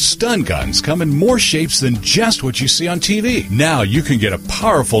 Stun guns come in more shapes than just what you see on TV. Now you can get a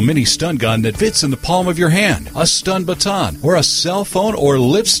powerful mini stun gun that fits in the palm of your hand, a stun baton, or a cell phone or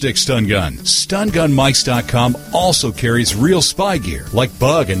lipstick stun gun. StunGunMikes.com also carries real spy gear like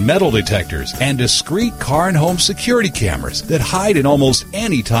bug and metal detectors and discreet car and home security cameras that hide in almost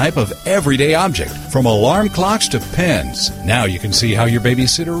any type of everyday object, from alarm clocks to pens. Now you can see how your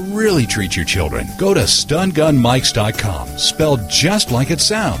babysitter really treats your children. Go to StunGunMikes.com, spelled just like it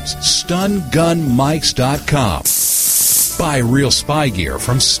sounds. StunGunMikes.com. Buy real spy gear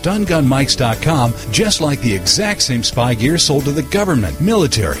from StunGunMikes.com, just like the exact same spy gear sold to the government,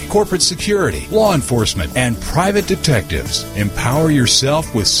 military, corporate security, law enforcement, and private detectives. Empower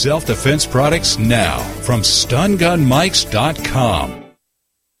yourself with self-defense products now from StunGunMikes.com.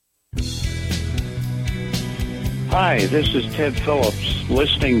 Hi, this is Ted Phillips,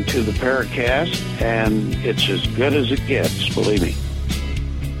 listening to the Paracast, and it's as good as it gets, believe me.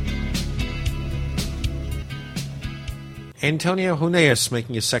 Antonio Huneeus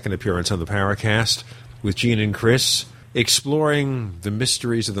making his second appearance on the Paracast with Gene and Chris, exploring the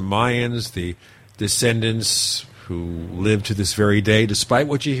mysteries of the Mayans, the descendants who live to this very day. Despite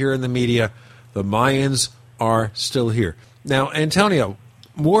what you hear in the media, the Mayans are still here. Now, Antonio,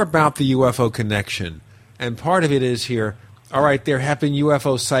 more about the UFO connection. And part of it is here, all right, there have been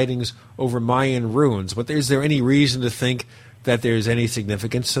UFO sightings over Mayan ruins, but is there any reason to think that there's any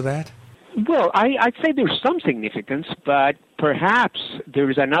significance to that? Well, I'd say there's some significance, but perhaps there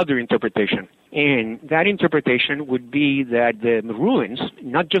is another interpretation. And that interpretation would be that the ruins,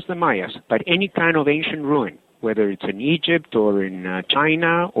 not just the Mayas, but any kind of ancient ruin, whether it's in Egypt or in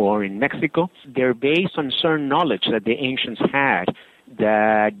China or in Mexico, they're based on certain knowledge that the ancients had,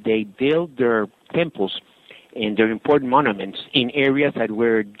 that they built their temples and their important monuments in areas that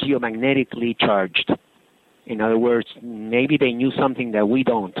were geomagnetically charged. In other words, maybe they knew something that we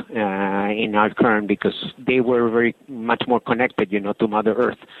don't in our current, because they were very much more connected, to Mother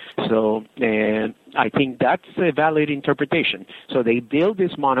Earth. So I think that's a valid interpretation. So they build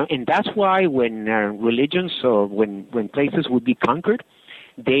this monument, and that's why when religions or when places would be conquered,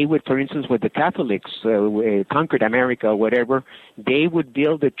 they would, for instance, when the Catholics conquered America or whatever, they would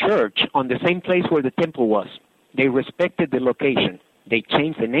build a church on the same place where the temple was. They respected the location. They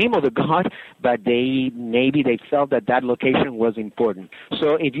changed the name of the god, but maybe they felt that location was important.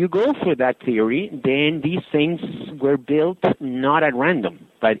 So if you go for that theory, then these things were built not at random,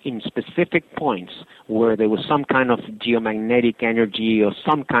 but in specific points where there was some kind of geomagnetic energy or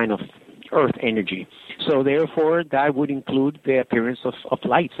some kind of earth energy. So therefore, that would include the appearance of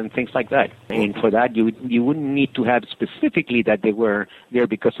lights and things like that. And for that, you wouldn't need to have specifically that they were there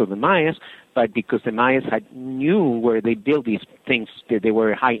because of the Mayas, but because the Mayas knew where they built these things, that they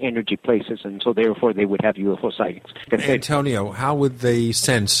were high-energy places, and so therefore they would have UFO sightings. Antonio, how would they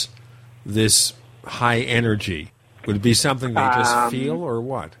sense this high energy? Would it be something they just feel, or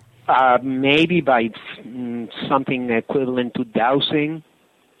what? Maybe by something equivalent to dowsing.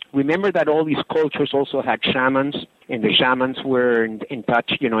 Remember that all these cultures also had shamans, and the shamans were in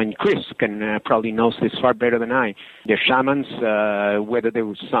touch, and Chris can probably knows this far better than I. The shamans, whether there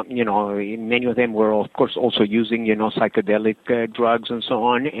was some, many of them were, of course, also using, psychedelic drugs and so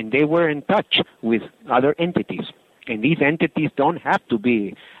on, and they were in touch with other entities. And these entities don't have to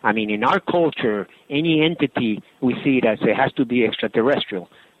be, in our culture, any entity, we see it as it has to be extraterrestrial,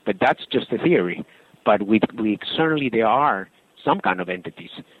 but that's just a theory. But we certainly there are some kind of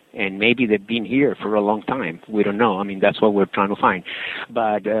entities. And maybe they've been here for a long time. We don't know. That's what we're trying to find.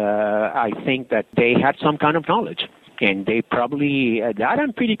 But I think that they had some kind of knowledge. And they probably, that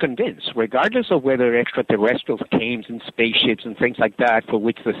I'm pretty convinced, regardless of whether extraterrestrials came in spaceships and things like that, for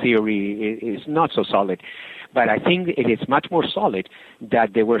which the theory is not so solid. But I think it is much more solid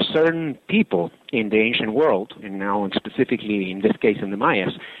that there were certain people in the ancient world, and now specifically in this case in the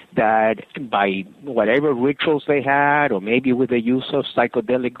Mayas, that by whatever rituals they had, or maybe with the use of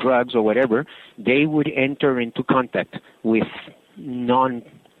psychedelic drugs or whatever, they would enter into contact with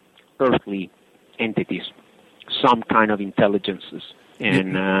non-earthly entities, some kind of intelligences,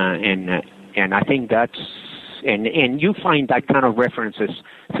 and I think that's and you find that kind of references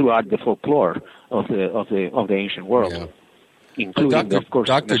throughout the folklore of the ancient world, including of course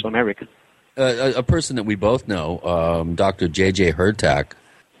Mesoamerica. A person that we both know, Dr. J.J. Hurtak,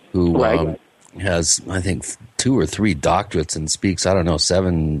 who has, I think, 2 or 3 doctorates and speaks,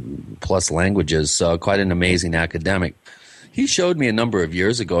 7+ languages, quite an amazing academic. He showed me a number of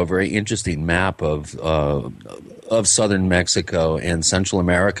years ago a very interesting map of southern Mexico and Central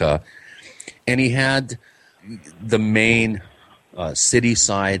America, and he had the main city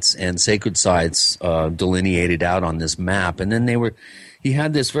sites and sacred sites delineated out on this map, and then he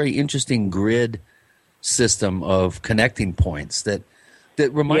had this very interesting grid system of connecting points that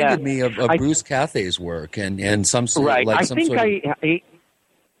reminded me of Bruce Cathay's work and some right. like I some think sort of.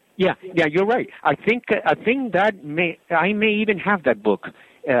 Yeah, you're right. I think that I may even have that book.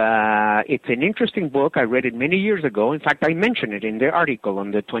 It's an interesting book. I read it many years ago. In fact, I mentioned it in the article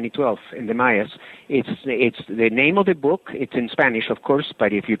on the 2012 in the Mayas. It's the name of the book. It's in Spanish, of course,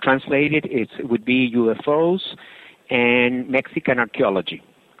 but if you translate it, it would be UFOs and Mexican Archaeology.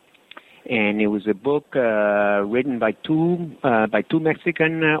 And it was a book written by two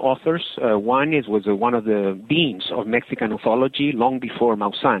Mexican authors. One was one of the deans of Mexican ufology long before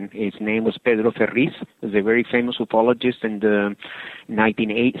Maussan. His name was Pedro Ferriz. He was a very famous ufologist in the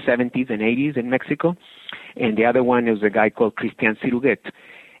 1970s and 80s in Mexico. And the other one is a guy called Christian Ciruguet.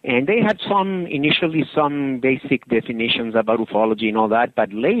 And they had initially some basic definitions about ufology and all that,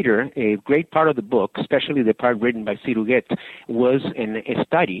 but later, a great part of the book, especially the part written by Ciruguet, was a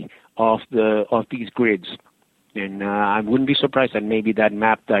study of these grids. And I wouldn't be surprised that maybe that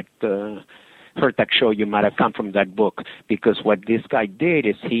map that Hurtak showed you might have come from that book, because what this guy did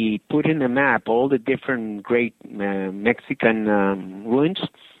is he put in the map all the different great Mexican ruins,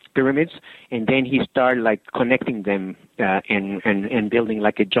 pyramids, and then he started connecting them and building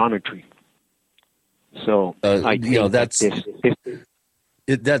like a geometry. So I think that's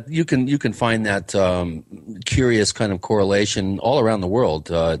that you can find that curious kind of correlation all around the world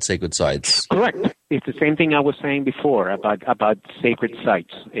at sacred sites. Correct. It's the same thing I was saying before about sacred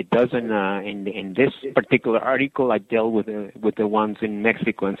sites. It doesn't. In this particular article, I dealt with the ones in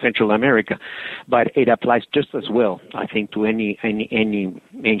Mexico and Central America, but it applies just as well, I think, to any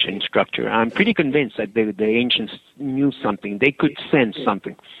ancient structure. I'm pretty convinced that the ancients knew something. They could sense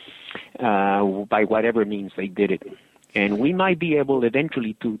something by whatever means they did it. And we might be able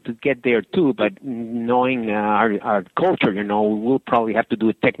eventually to get there too, but knowing our culture, we'll probably have to do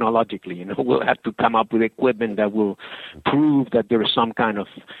it technologically. We'll have to come up with equipment that will prove that there is some kind of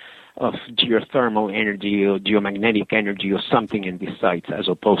geothermal energy or geomagnetic energy or something in these sites as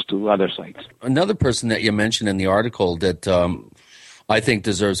opposed to other sites. Another person that you mentioned in the article that I think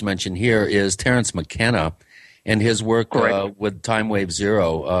deserves mention here is Terence McKenna and his work with Time Wave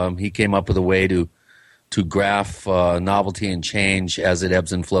Zero. He came up with a way to graph novelty and change as it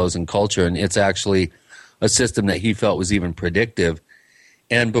ebbs and flows in culture, and it's actually a system that he felt was even predictive.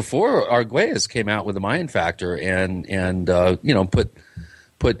 And before Arguelles came out with the Mayan factor and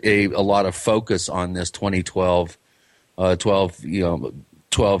put a lot of focus on this 2012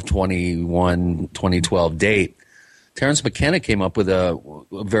 date, Terence McKenna came up with a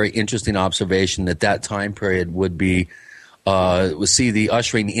very interesting observation that time period would be see the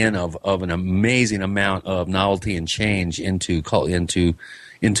ushering in of an amazing amount of novelty and change into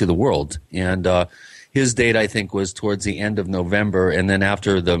the world. And his date, I think, was towards the end of November, and then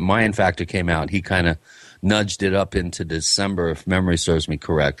after the Mayan factor came out, he kind of nudged it up into December, if memory serves me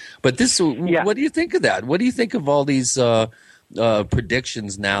correct. But what do you think of that? What do you think of all these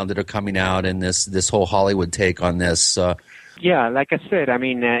predictions now that are coming out, and this whole Hollywood take on this? Yeah, like I said,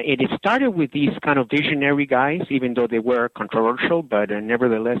 it started with these kind of visionary guys, even though they were controversial, but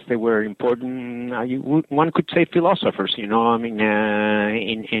nevertheless they were important. One could say philosophers, certainly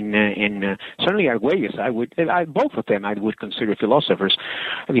Arguelles, both of them I would consider philosophers,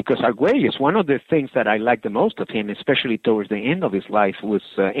 because Arguelles, one of the things that I liked the most of him, especially towards the end of his life, was,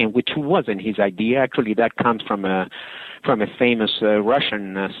 and which wasn't his idea, actually that comes from a famous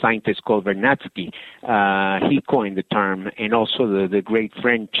Russian scientist called Vernadsky. He coined the term, and also the great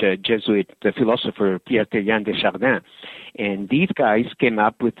French Jesuit philosopher Pierre Théian de Chardin. And these guys came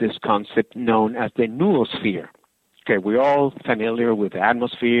up with this concept known as the noosphere. Okay, we're all familiar with the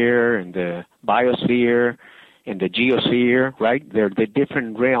atmosphere and the biosphere and the geosphere, right? They're the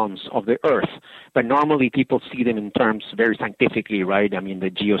different realms of the Earth. But normally people see them in terms very scientifically, right? I mean, the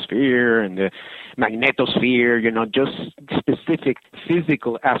geosphere and the magnetosphere, just specific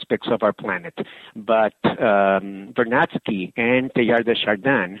physical aspects of our planet. But Vernadsky and Teilhard de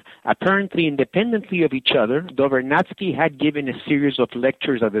Chardin, apparently independently of each other, though Vernadsky had given a series of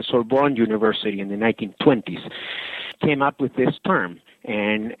lectures at the Sorbonne University in the 1920s, came up with this term,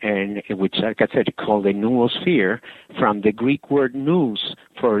 and which, like I said, called a noosphere, from the Greek word nous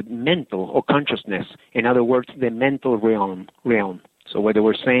for mental or consciousness. In other words, the mental realm. So what they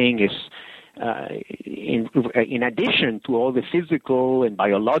were saying is, in addition to all the physical and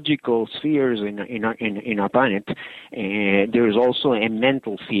biological spheres in our planet, there is also a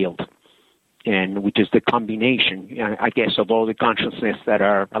mental field, and which is the combination, I guess, of all the consciousness that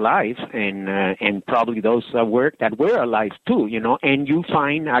are alive, and probably those that were alive too, And you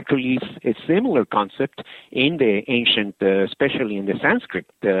find actually a similar concept in the ancient, especially in the Sanskrit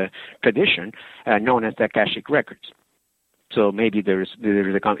tradition, known as the Akashic records. So maybe there's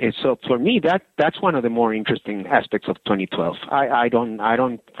so for me that's one of the more interesting aspects of 2012. I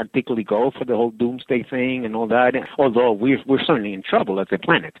don't particularly go for the whole doomsday thing and all that, although we're certainly in trouble as a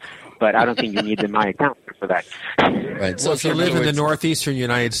planet. But I don't think you need the Maya calendar for that. Right. So if you live in the northeastern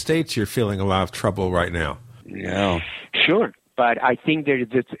United States, you're feeling a lot of trouble right now. Yeah. Sure, but I think there is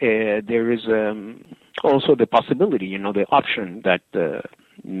also the possibility, the option that.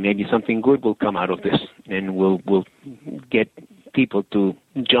 Maybe something good will come out of this, and we'll get people to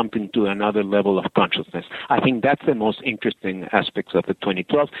jump into another level of consciousness. I think that's the most interesting aspects of the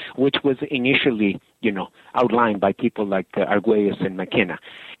 2012, which was initially, outlined by people like Arguelles and McKenna.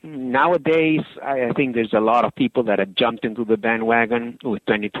 Nowadays, I think there's a lot of people that have jumped into the bandwagon with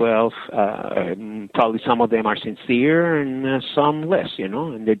 2012. Probably some of them are sincere and some less,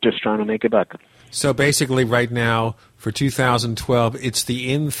 and they're just trying to make a buck. So basically right now, for 2012, it's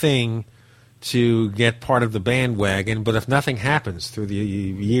the in thing to get part of the bandwagon, but if nothing happens through the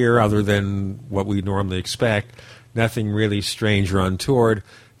year other than what we normally expect, nothing really strange or untoward,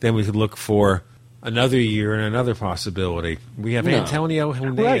 then we could look for another year and another possibility. We have Antonio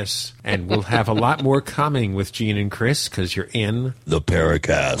Huneeus, and we'll have a lot more coming with Gene and Chris because you're in the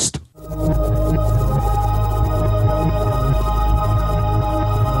Paracast.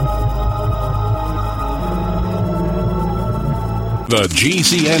 The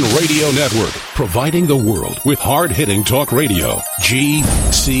GCN Radio Network, providing the world with hard-hitting talk radio.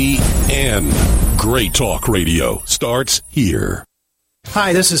 GCN. Great talk radio starts here.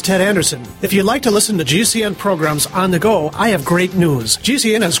 Hi, this is Ted Anderson. If you'd like to listen to GCN programs on the go, I have great news.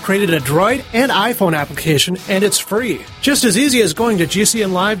 GCN has created a Droid and iPhone application, and it's free. Just as easy as going to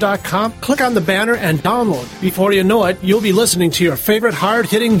GCNlive.com, click on the banner, and download. Before you know it, you'll be listening to your favorite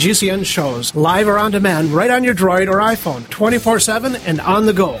hard-hitting GCN shows, live or on demand, right on your Droid or iPhone, 24/7 and on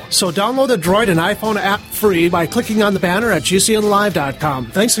the go. So download the Droid and iPhone app free by clicking on the banner at GCNlive.com.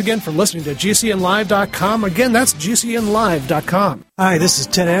 Thanks again for listening to GCNlive.com. Again, that's GCNlive.com. Hi, this is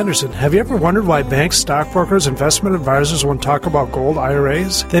Ted Anderson. Have you ever wondered why banks, stockbrokers, investment advisors won't talk about gold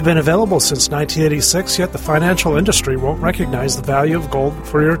IRAs? They've been available since 1986, yet the financial industry won't recognize the value of gold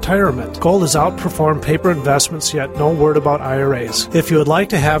for your retirement. Gold has outperformed paper investments, yet no word about IRAs. If you would like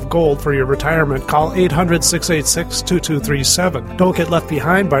to have gold for your retirement, call 800-686-2237. Don't get left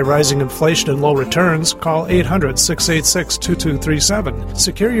behind by rising inflation and low returns. Call 800-686-2237.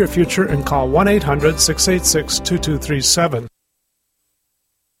 Secure your future and call 1-800-686-2237.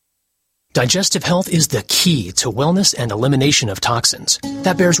 Digestive health is the key to wellness and elimination of toxins.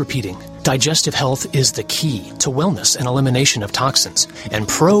 That bears repeating. Digestive health is the key to wellness and elimination of toxins. And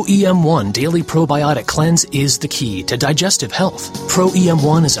Pro EM1 Daily Probiotic Cleanse is the key to digestive health. Pro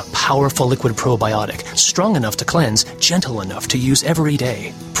EM1 is a powerful liquid probiotic, strong enough to cleanse, gentle enough to use every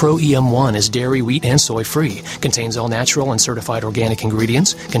day. Pro EM1 is dairy, wheat, and soy-free, contains all natural and certified organic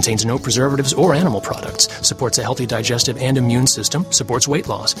ingredients, contains no preservatives or animal products, supports a healthy digestive and immune system, supports weight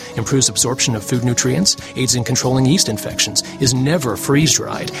loss, improves absorption of food nutrients, aids in controlling yeast infections, is never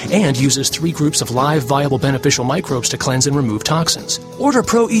freeze-dried, and uses 3 groups of live, viable, beneficial microbes to cleanse and remove toxins. Order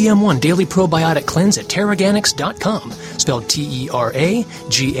Pro EM1 Daily Probiotic Cleanse at Terraganics.com, spelled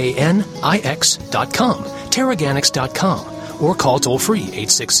TerraGanix.com, Terraganics.com, or call toll-free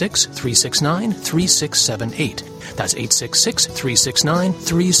 866-369-3678. That's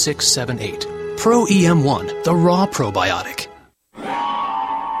 866-369-3678. Pro EM1, the raw probiotic.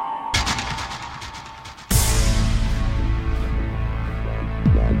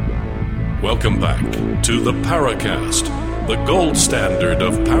 Welcome back to the Paracast, the gold standard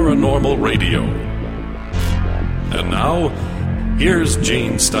of paranormal radio. And now, here's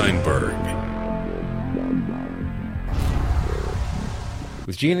Gene Steinberg.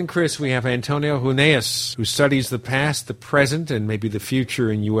 Gene and Chris, we have Antonio Huneeus, who studies the past, the present, and maybe the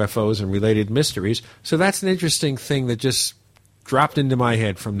future in UFOs and related mysteries. So that's an interesting thing that just dropped into my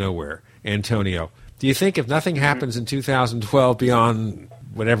head from nowhere. Antonio, do you think if nothing happens in 2012 beyond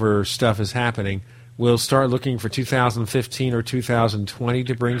whatever stuff is happening, we'll start looking for 2015 or 2020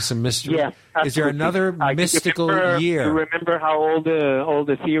 to bring some mystery? Yeah, is there another mystical year? You remember how all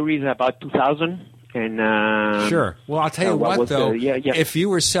the theories about 2000? And sure. Well, I'll tell you what though. If you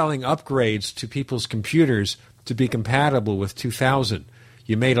were selling upgrades to people's computers to be compatible with 2000,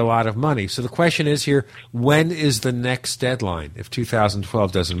 you made a lot of money. So the question is here: when is the next deadline if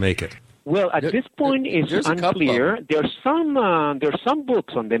 2012 doesn't make it? Well, at this point, it's unclear. There's some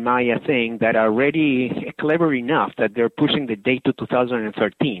books on the Maya thing that are already clever enough that they're pushing the date to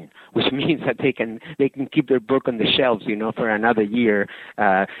 2013, which means that they can keep their book on the shelves, for another year.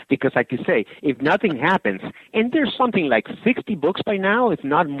 Because, like you say, if nothing happens, and there's something like 60 books by now, if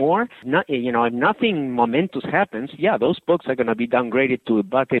not more, if nothing momentous happens, those books are going to be downgraded to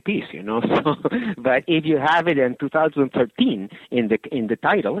 $1 a piece, So, but if you have it in 2013 in the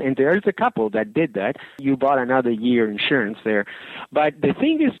title, and there's a couple that did that, you bought another year insurance there. But the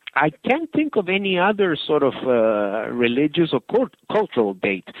thing is, I can't think of any other sort of religious or cultural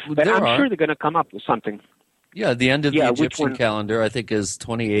date. But I'm sure they're going to come up with something. Yeah, the end of the Egyptian calendar, I think, is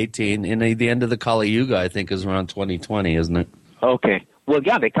 2018. And the end of the Kali Yuga, I think, is around 2020, isn't it? Okay. Well,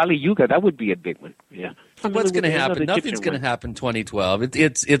 the Kali Yuga, that would be a big one. Yeah. What's going to happen? Nothing's going to happen 2012.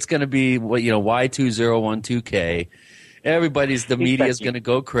 It's going to be Y2012K. The media is going to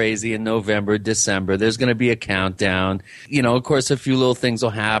go crazy in November, December. There's going to be a countdown. Of course, a few little things will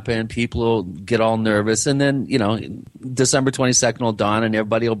happen. People will get all nervous. And then, December 22nd will dawn and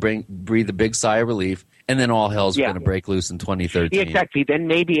everybody will breathe a big sigh of relief. And then all hell's going to break loose in 2013. Exactly. Then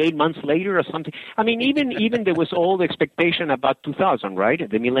maybe 8 months later or something. I mean, even there was all the expectation about 2000, right?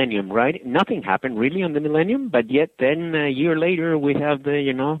 The millennium, right? Nothing happened really on the millennium. But yet then a year later we have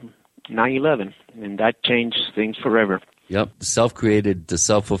the, 9/11. And that changed things forever. Yep, self-created, the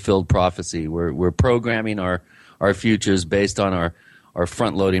self-fulfilled prophecy. We're programming our futures based on our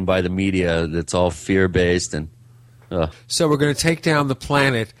front-loading by the media that's all fear-based. And So we're going to take down the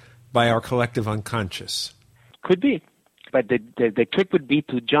planet by our collective unconscious. Could be. But the trick would be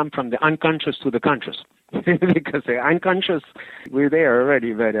to jump from the unconscious to the conscious. Because the unconscious, we're there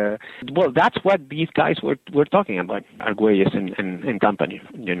already. But that's what these guys were talking about, Arguelles and company.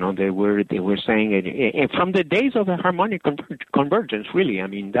 They were saying it from the days of the harmonic convergence. Really, I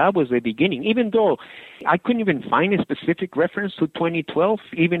mean, that was the beginning. Even though I couldn't even find a specific reference to 2012,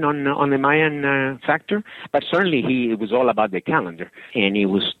 even on the Mayan factor. But certainly, it was all about the calendar, and it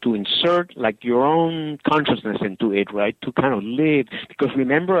was to insert like your own consciousness into it, right? To kind of live. Because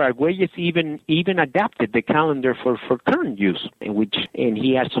remember, Arguelles even adapted the calendar for current use, and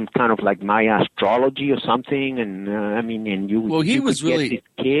he had some kind of like Maya astrology or something, and he was really get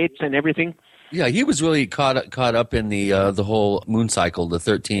his kids and everything. Yeah, he was really caught up in the whole moon cycle, the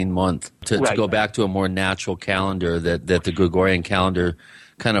 13-month, to go back to a more natural calendar that the Gregorian calendar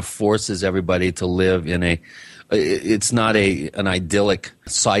kind of forces everybody to live in it's not an idyllic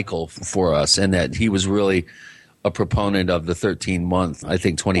cycle for us, and that he was really a proponent of the 13-month, I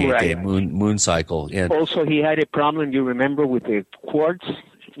think 28-day moon cycle. And also, he had a problem, you remember, with the quartz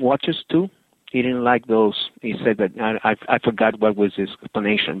watches too. He didn't like those. He said that, I forgot what was his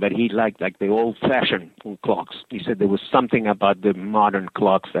explanation, but he liked like the old-fashioned clocks. He said there was something about the modern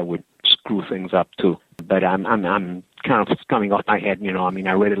clocks that would screw things up too. But I'm kind of coming off my head,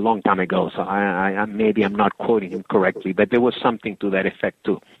 I read it a long time ago, so I maybe I'm not quoting him correctly, but there was something to that effect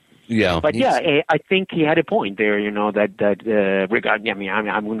too. Yeah, but I think he had a point there. That regarding. I mean,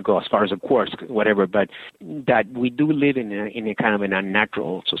 I wouldn't go as far as a quartz, whatever, but that we do live in a kind of an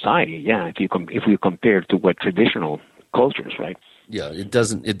unnatural society. Yeah, if we compare to what traditional cultures, right? Yeah, it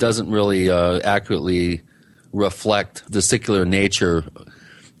doesn't really accurately reflect the secular nature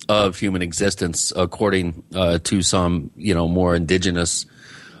of human existence, according to some more indigenous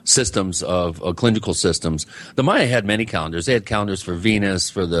systems of clinical systems. The Maya had many calendars. They had calendars for Venus,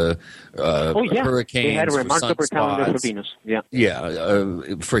 for the hurricanes, they had a remarkable calendar for Venus.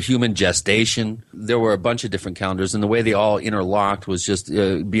 For human gestation. There were a bunch of different calendars, and the way they all interlocked was just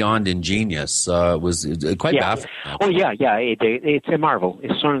beyond ingenious. It was quite baffling. It's a marvel.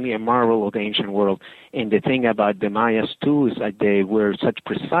 It's certainly a marvel of the ancient world. And the thing about the Mayas, too, is that they were such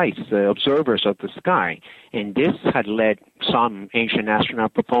precise observers of the sky. And this had led some ancient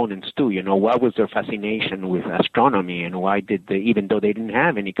astronaut opponents too. What was their fascination with astronomy, and why did they, even though they didn't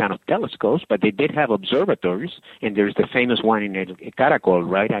have any kind of telescopes, but they did have observatories, and there's the famous one in El Caracol,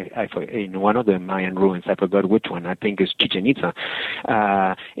 right? In one of the Mayan ruins, I forgot which one. I think it's Chichen Itza,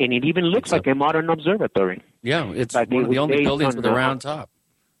 and it even looks like a modern observatory. Yeah, it's one of the only buildings with a round top.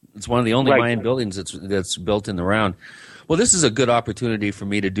 It's one of the only Mayan buildings that's built in the round. Well, this is a good opportunity for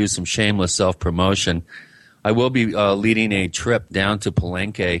me to do some shameless self-promotion. I will be leading a trip down to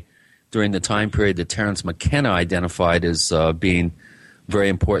Palenque during the time period that Terence McKenna identified as being very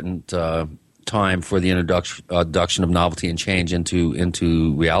important time for the introduction of novelty and change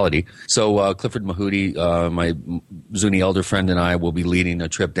into reality. So Clifford Mahudi, my Zuni elder friend, and I will be leading a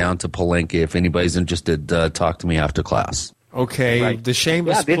trip down to Palenque. If anybody's interested, talk to me after class. Okay, the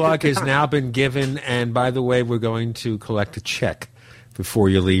shameless plug has now been given, and by the way, we're going to collect a check before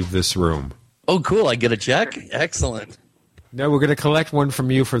you leave this room. Oh, cool. I get a check? Excellent. No, we're going to collect one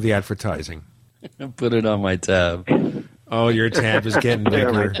from you for the advertising. Put it on my tab. Oh, your tab is getting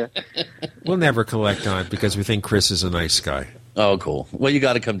bigger. We'll never collect on it because we think Chris is a nice guy. Oh, cool. Well, you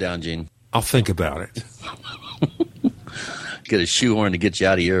got to come down, Gene. I'll think about it. Get a shoehorn to get you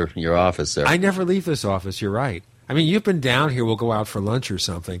out of your office there. I never leave this office. You're right. I mean, you've been down here. We'll go out for lunch or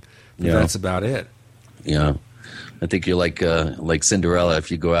something. But that's about it. Yeah. I think you're like Cinderella.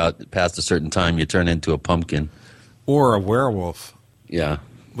 If you go out past a certain time, you turn into a pumpkin. Or a werewolf. Yeah.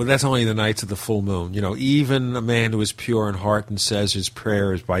 But that's only the nights of the full moon. Even a man who is pure in heart and says his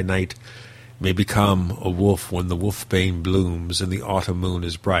prayers by night may become a wolf when the wolfbane blooms and the autumn moon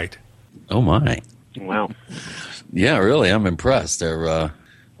is bright. Oh, my. Wow. Yeah, really. I'm impressed. What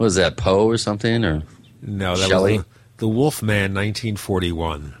was that, Poe or something? Or no, that Shelley? was the Wolfman,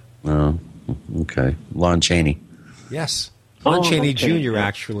 1941. Oh, okay. Lon Chaney. Yes. Lon Chaney Jr.,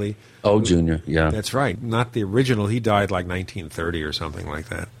 actually. Oh, Jr., yeah. That's right. Not the original. He died like 1930 or something like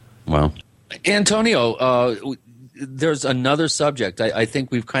that. Wow. Antonio, there's another subject. I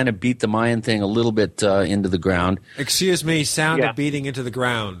think we've kind of beat the Mayan thing a little bit into the ground. Excuse me, sound of beating into the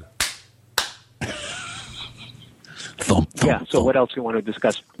ground. Thump, thump, yeah, so thump. What else you want to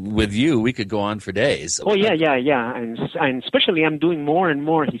discuss? With you, we could go on for days. Oh, yeah. And especially I'm doing more and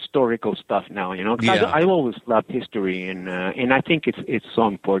more historical stuff now, 'cause I've always loved history, and I think it's so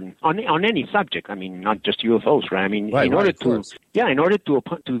important on any subject. I mean, not just UFOs, right? I mean, in order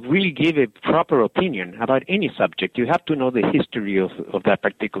to really give a proper opinion about any subject, you have to know the history of that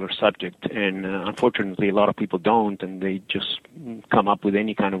particular subject. And unfortunately, a lot of people don't, and they just come up with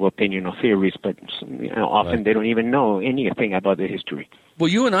any kind of opinion or theories, but often they don't even know anything about the history. Well,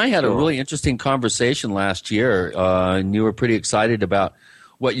 you and I had a really interesting conversation last year, and you were pretty excited about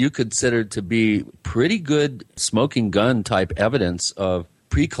what you considered to be pretty good smoking gun type evidence of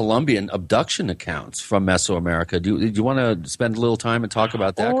pre-Columbian abduction accounts from Mesoamerica. Do you want to spend a little time and talk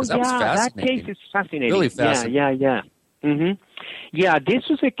about that? Because that was fascinating. That case is fascinating. Really fascinating. Yeah. Mm-hmm. Yeah, this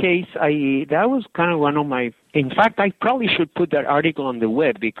was a case, that was kind of one of my, in fact, I probably should put that article on the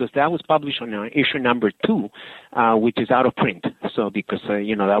web because that was published on issue number 2, which is out of print. So because,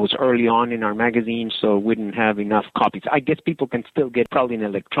 that was early on in our magazine, so we didn't have enough copies. I guess people can still get probably an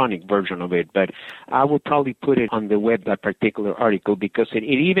electronic version of it, but I would probably put it on the web, that particular article, because it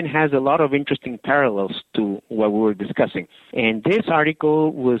even has a lot of interesting parallels to what we were discussing. And this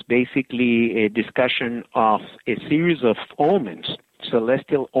article was basically a discussion of a series of omens,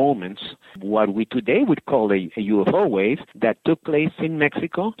 celestial omens, what we today would call a UFO wave, that took place in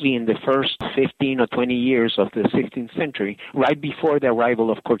Mexico in the first 15 or 20 years of the 16th century, right before the arrival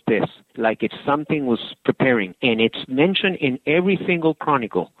of Cortez, like if something was preparing. And it's mentioned in every single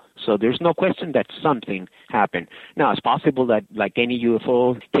chronicle. So there's no question that something happened. Now, it's possible that, like any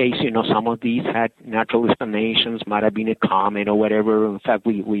UFO case, some of these had natural explanations, might have been a comet or whatever. In fact,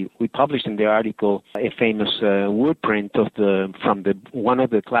 we published in the article a famous wood print from one of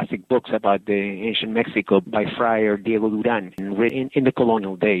the classic books about the ancient Mexico by Friar Diego Duran, written in the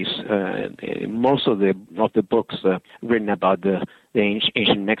colonial days. Most of the books written about the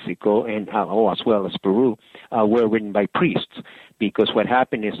ancient Mexico and as well as Peru were written by priests. Because what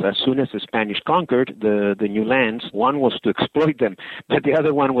happened is, as soon as the Spanish conquered the new lands, one was to exploit them, but the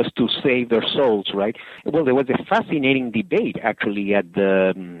other one was to save their souls, right? Well, there was a fascinating debate, actually, at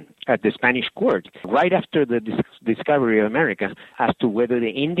the Spanish court, right after the discovery of America, as to whether the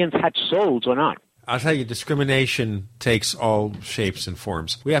Indians had souls or not. I'll tell you, discrimination takes all shapes and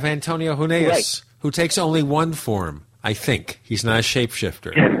forms. We have Antonio Huneeus, who takes only one form, I think. He's not a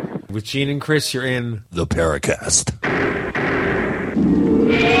shapeshifter. With Gene and Chris, you're in the Paracast.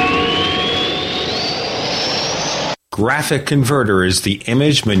 Graphic Converter is the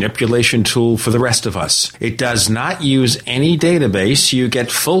image manipulation tool for the rest of us. It does not use any database. You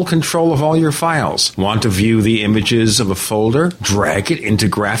get full control of all your files. Want to view the images of a folder? Drag it into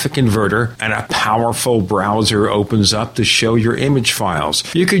Graphic Converter and a powerful browser opens up to show your image files.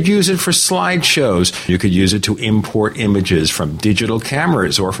 You could use it for slideshows. You could use it to import images from digital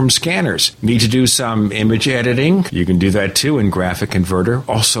cameras or from scanners. Need to do some image editing? You can do that too in Graphic Converter.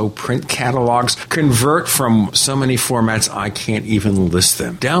 Also print catalogs. Convert from so many formats I can't even list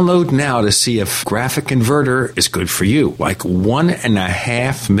them. Download now to see if Graphic Converter is good for you, like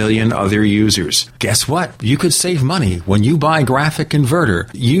 1.5 million other users. Guess what? You could save money when you buy Graphic Converter.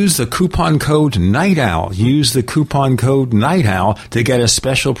 Use the coupon code Night Owl. Use the coupon code Night Owl to get a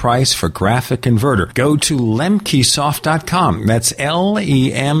special price for Graphic Converter. Go to lemkesoft.com. That's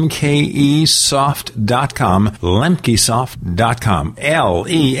Lemke soft.com. Lemkesoft.com.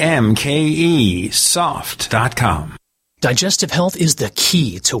 Lemke soft.com. Digestive health is the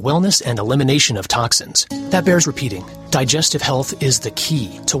key to wellness and elimination of toxins. That bears repeating. Digestive health is the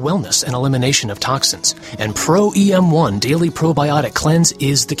key to wellness and elimination of toxins. And Pro EM1 Daily Probiotic Cleanse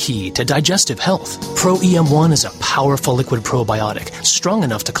is the key to digestive health. Pro EM1 is a powerful liquid probiotic, strong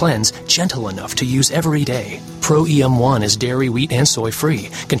enough to cleanse, gentle enough to use every day. Pro EM1 is dairy, wheat, and soy free,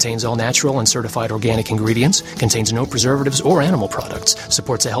 contains all natural and certified organic ingredients, contains no preservatives or animal products,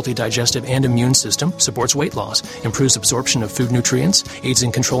 supports a healthy digestive and immune system, supports weight loss, improves absorption of food nutrients, aids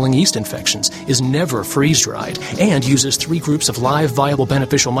in controlling yeast infections, is never freeze-dried, and uses 3 groups of live, viable,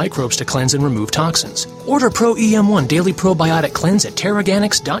 beneficial microbes to cleanse and remove toxins. Order Pro EM1 Daily Probiotic Cleanse at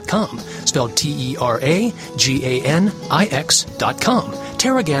Terraganix.com, spelled Terraganix.com,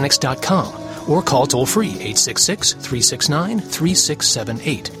 Terraganix.com, or call toll-free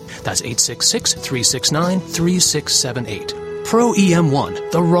 866-369-3678. That's 866-369-3678. Pro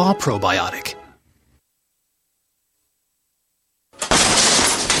EM1, the raw probiotic.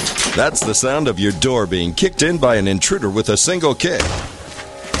 That's the sound of your door being kicked in by an intruder with a single kick.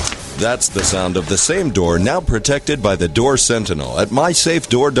 That's the sound of the same door now protected by the Door Sentinel at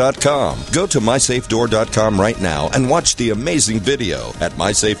MySafeDoor.com. Go to MySafeDoor.com right now and watch the amazing video. At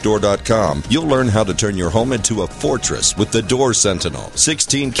MySafeDoor.com, you'll learn how to turn your home into a fortress with the Door Sentinel.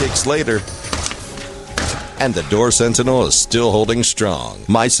 16 kicks later, and the Door Sentinel is still holding strong.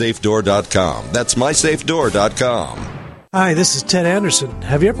 MySafeDoor.com. That's MySafeDoor.com. Hi, this is Ted Anderson.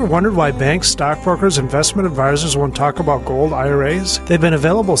 Have you ever wondered why banks, stockbrokers, investment advisors won't talk about gold IRAs? They've been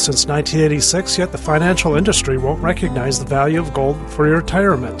available since 1986, yet the financial industry won't recognize the value of gold for your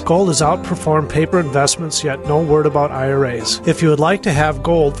retirement. Gold has outperformed paper investments, yet no word about IRAs. If you would like to have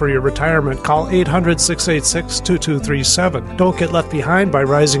gold for your retirement, call 800-686-2237. Don't get left behind by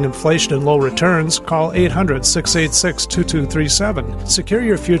rising inflation and low returns. Call 800-686-2237. Secure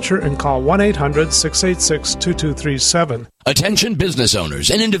your future and call 1-800-686-2237. Attention business owners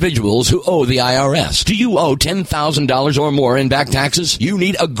and individuals who owe the IRS. Do you owe $10,000 or more in back taxes? You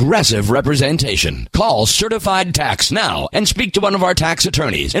need aggressive representation. Call Certified Tax now and speak to one of our tax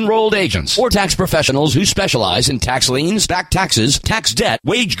attorneys, enrolled agents, or tax professionals who specialize in tax liens, back taxes, tax debt,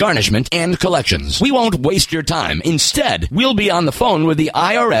 wage garnishment, and collections. We won't waste your time. Instead, we'll be on the phone with the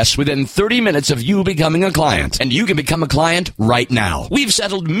IRS within 30 minutes of you becoming a client. And you can become a client right now. We've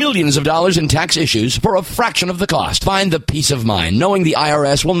settled millions of dollars in tax issues for a fraction of the cost. Find the peace of mind knowing the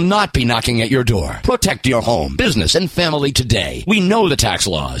IRS will not be knocking at your door. Protect your home, business, and family today. We know the tax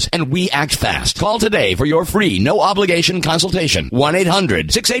laws, and we act fast. Call today for your free, no-obligation consultation.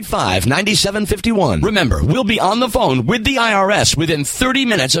 1-800-685-9751. Remember, we'll be on the phone with the IRS within 30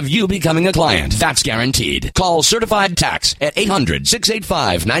 minutes of you becoming a client. That's guaranteed. Call Certified Tax at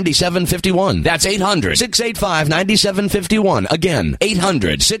 800-685-9751. That's 800-685-9751. Again,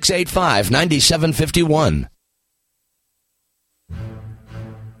 800-685-9751.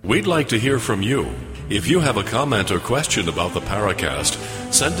 We'd like to hear from you. If you have a comment or question about the Paracast,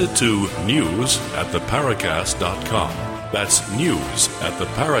 send it to news@theparacast.com. That's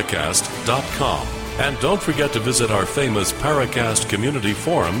news@theparacast.com. And don't forget to visit our famous Paracast community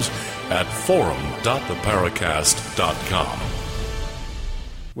forums at forum.theparacast.com.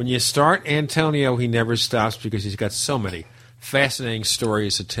 When you start Antonio, he never stops because he's got so many fascinating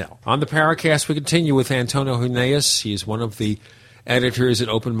stories to tell. On the Paracast, we continue with Antonio Huneeus. He's one of the editors at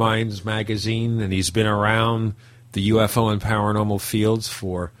Open Minds magazine, and he's been around the UFO and paranormal fields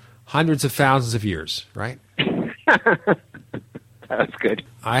for hundreds of thousands of years, right? That's good.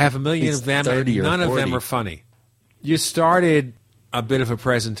 I have a million of them, and none of them are funny. You started a bit of a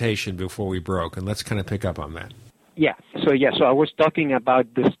presentation before we broke, and let's kind of pick up on that. Yeah. So I was talking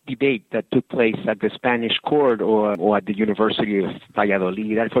about this debate that took place at the Spanish court or at the University of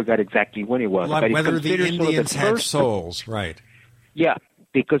Valladolid. I forgot exactly when it was. Well, but whether the Indians had first souls, right. Yeah,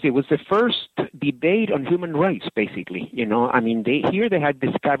 because it was the first debate on human rights, basically. I mean, they had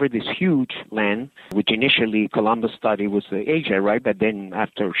discovered this huge land, which initially Columbus thought it was Asia, right? But then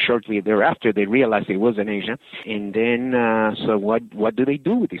shortly thereafter, they realized it wasn't Asia. And then, so what do they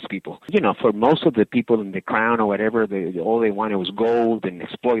do with these people? For most of the people in the crown or whatever, all they wanted was gold and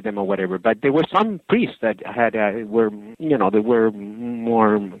exploit them or whatever. But there were some priests that they were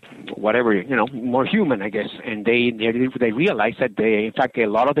more, whatever, more human, I guess. And they realized that in fact, a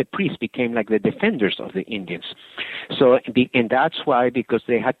lot of the priests became like the defenders of the Indians. And that's why, because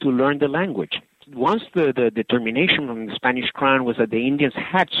they had to learn the language. Once the determination from the Spanish crown was that the Indians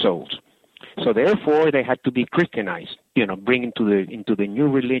had souls, so therefore they had to be Christianized, bring into the new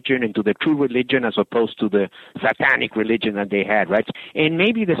religion, into the true religion, as opposed to the satanic religion that they had, right? And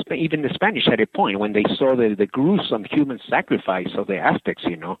maybe even the Spanish had a point when they saw the gruesome human sacrifice of the Aztecs.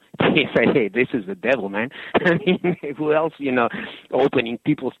 They said, "Hey, this is the devil, man." I mean, who else? Opening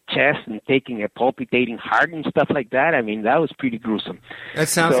people's chests and taking a palpitating heart and stuff like that. I mean, that was pretty gruesome. That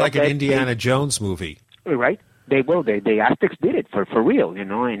sounds like an Indiana Jones movie, right? The Aztecs did it for real,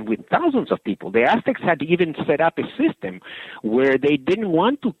 and with thousands of people. The Aztecs had even set up a system where they didn't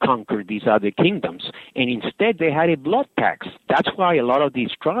want to conquer these other kingdoms, and instead they had a blood tax. That's why a lot of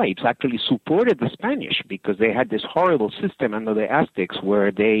these tribes actually supported the Spanish, because they had this horrible system under the Aztecs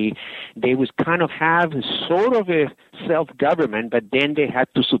where they would kind of have sort of a self-government, but then they had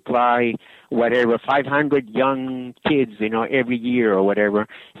to supply 500 young kids, every year or whatever,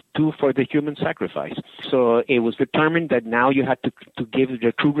 for the human sacrifice. So it was determined that now you had to give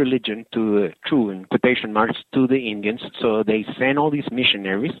the true religion true in quotation marks, to the Indians. So they sent all these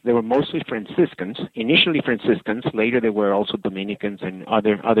missionaries. They were mostly Franciscans, initially Franciscans, later they were also Dominicans and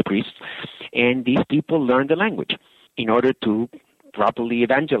other priests. And these people learned the language in order to properly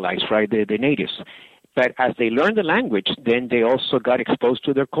evangelize, right, the natives. But as they learned the language, then they also got exposed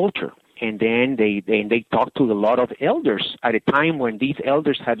to their culture. And then they talked to a lot of elders at a time when these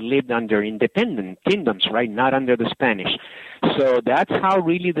elders had lived under independent kingdoms, right, not under the Spanish. So that's how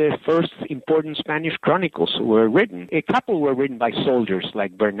really the first important Spanish chronicles were written. A couple were written by soldiers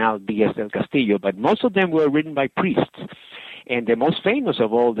like Bernal Díaz del Castillo, but most of them were written by priests. And the most famous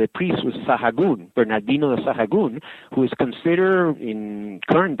of all the priests was Sahagún, Bernardino de Sahagún, who is considered in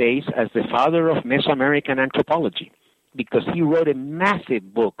current days as the father of Mesoamerican anthropology, because he wrote a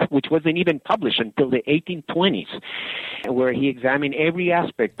massive book, which wasn't even published until the 1820s, where he examined every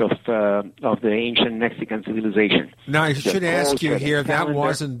aspect of the ancient Mexican civilization. Now, I should ask you here, that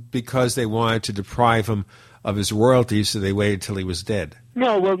wasn't because they wanted to deprive him of his royalties, so they waited till he was dead.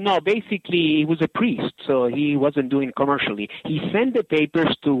 No, basically he was a priest, so he wasn't doing it commercially. He sent the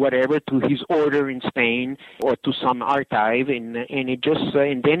papers to his order in Spain or to some archive, and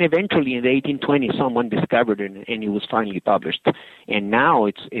then eventually in the 1820s someone discovered it, and it was finally published. And now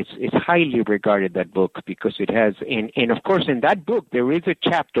it's highly regarded, that book, because it has, and of course in that book there is a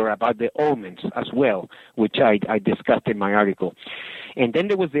chapter about the omens as well, which I discussed in my article. And then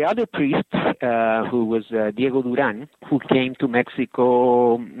there was the other priest, who was Diego Duran, who came to Mexico.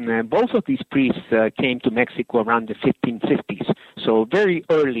 Both of these priests came to Mexico around the 1550s, so very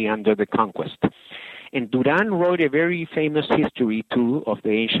early under the conquest. And Duran wrote a very famous history, too, of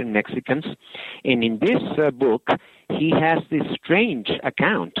the ancient Mexicans. And in this book, he has this strange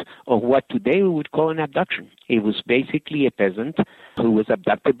account of what today we would call an abduction. It was basically a peasant who was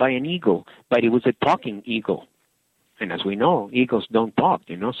abducted by an eagle, but it was a talking eagle. And as we know, eagles don't talk,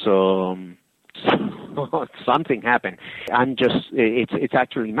 so something happened. It's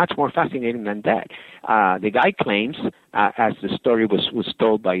actually much more fascinating than that. The guy claims, as the story was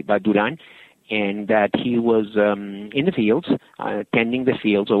told by Duran, and that he was in the fields, tending the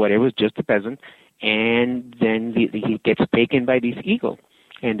fields or whatever, just a peasant, and then he gets taken by this eagle.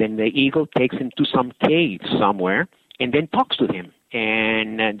 And then the eagle takes him to some cave somewhere and then talks to him.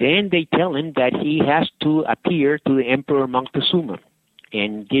 And then they tell him that he has to appear to the Emperor Moctezuma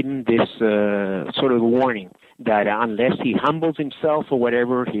and give him this sort of warning that unless he humbles himself or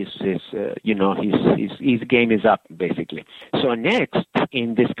whatever, his game is up, basically. So next,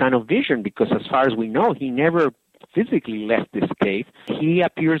 in this kind of vision, because as far as we know, he never physically left this cave, he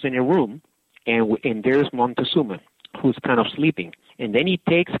appears in a room, and there's Montezuma, who's kind of sleeping. And then he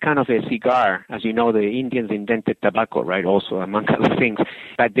takes kind of a cigar. As you know, the Indians invented tobacco, right, also, among other things,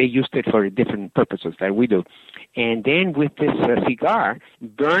 but they used it for different purposes that we do. And then with this cigar,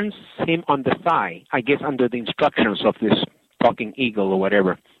 burns him on the thigh, I guess under the instructions of this talking eagle or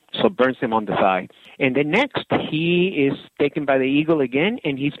whatever. So burns him on the thigh. And then next, he is taken by the eagle again,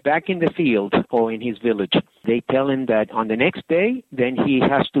 and he's back in the field or in his village. They tell him that on the next day, then he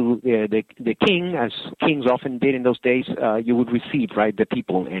has to, the king, as kings often did in those days, you would receive, right, the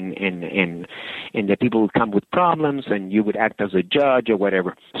people, and the people would come with problems, and you would act as a judge or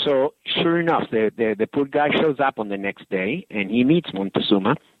whatever. So sure enough, the poor guy shows up on the next day, and he meets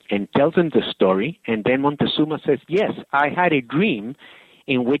Montezuma and tells him the story, and then Montezuma says, yes, I had a dream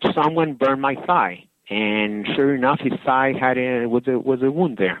in which someone burned my thigh. And sure enough, his thigh was a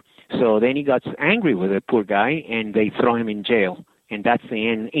wound there. So then he got angry with the poor guy, and they throw him in jail. And that's the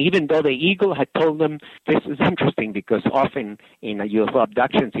end. Even though the eagle had told them, this is interesting because often in UFO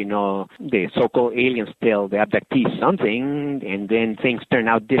abductions, the so-called aliens tell the abductees something, and then things turn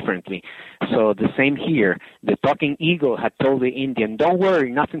out differently. So the same here. The talking eagle had told the Indian, don't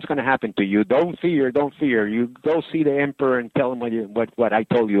worry, nothing's going to happen to you. Don't fear. You go see the emperor and tell him what I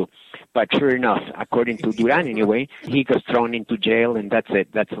told you. But sure enough, according to Duran anyway, he gets thrown into jail, and that's it.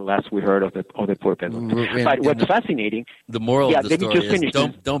 That's the last we heard of the poor peasant. But what's fascinating... The moral of the story is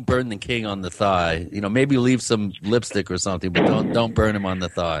don't burn the king on the thigh. Maybe leave some lipstick or something, but don't burn him on the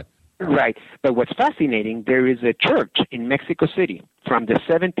thigh. Right. But what's fascinating, there is a church in Mexico City from the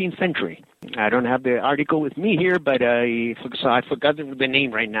 17th century. I don't have the article with me here, but I forgot the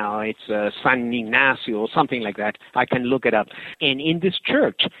name right now. It's San Ignacio or something like that. I can look it up. And in this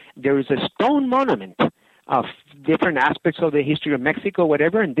church, there is a stone monument of different aspects of the history of Mexico,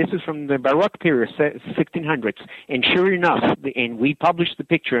 whatever, and this is from the Baroque period, 1600s. And sure enough, and we published the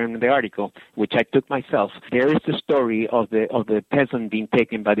picture in the article, which I took myself, there is the story of the peasant being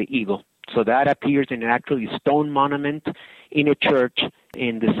taken by the eagle. So that appears in an actually stone monument in a church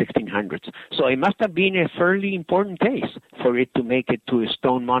in the 1600s. So it must have been a fairly important case for it to make it to a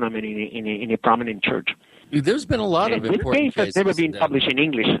stone monument in a prominent church. There's been a lot of important cases. This case has never been published in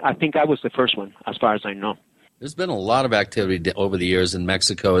English. I think I was the first one, as far as I know. There's been a lot of activity over the years in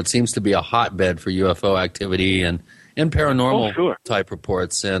Mexico. It seems to be a hotbed for UFO activity and paranormal type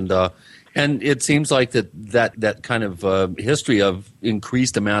reports. And it seems like that kind of history of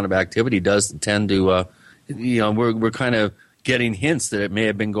increased amount of activity does tend to, we're kind of getting hints that it may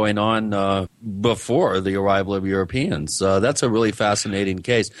have been going on before the arrival of Europeans. That's a really fascinating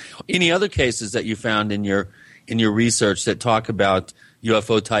case. Any other cases that you found in your research that talk about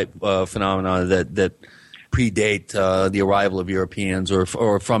UFO type phenomena that predate the arrival of Europeans or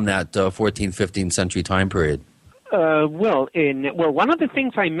from that 14th, 15th century time period? One of the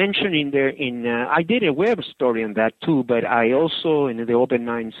things I mentioned I did a web story on that too, but I also in the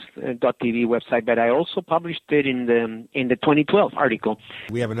openminds.tv website, but I also published it in the 2012 article.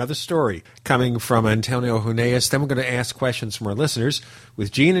 We have another story coming from Antonio Huneeus. Then we're going to ask questions from our listeners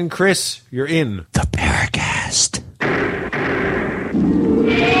with Gene and Chris. You're in the Paracast.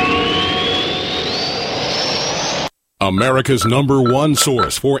 America's #1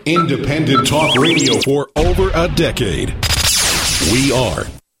 source for independent talk radio for over a decade. We are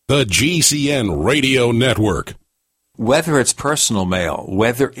the GCN Radio Network. Whether it's personal mail,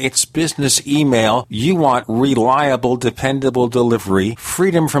 whether it's business email, you want reliable, dependable delivery,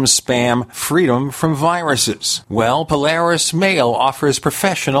 freedom from spam, freedom from viruses. Well, Polaris Mail offers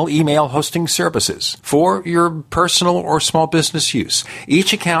professional email hosting services for your personal or small business use.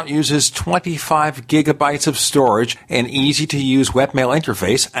 Each account uses 25 gigabytes of storage, an easy-to-use webmail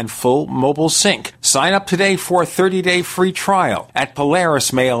interface, and full mobile sync. Sign up today for a 30-day free trial at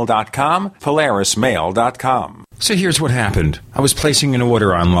polarismail.com, polarismail.com. So here's what happened. I was placing an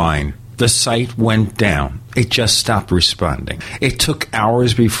order online. The site went down. It just stopped responding. It took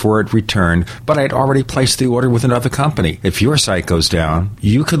hours before it returned, but I'd already placed the order with another company. If your site goes down,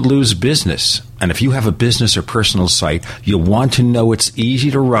 you could lose business. And if you have a business or personal site, you'll want to know it's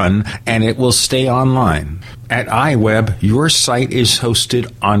easy to run and it will stay online. At iWeb, your site is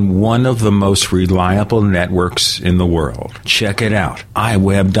hosted on one of the most reliable networks in the world. Check it out.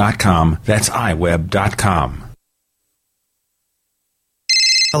 iWeb.com. That's iWeb.com.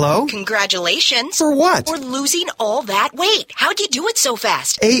 Hello? Congratulations. For what? For losing all that weight. How'd you do it so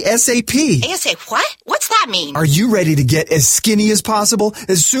fast? ASAP. What? What's that mean? Are you ready to get as skinny as possible,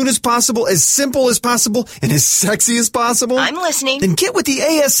 as soon as possible, as simple as possible, and as sexy as possible? I'm listening. Then get with the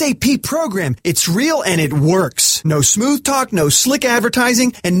ASAP program. It's real and it works. No smooth talk, no slick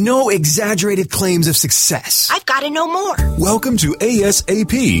advertising, and no exaggerated claims of success. I've got to know more. Welcome to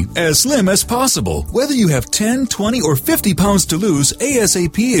ASAP, as slim as possible. Whether you have 10, 20, or 50 pounds to lose,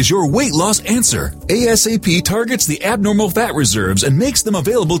 ASAP ASAP is your weight loss answer. ASAP targets the abnormal fat reserves and makes them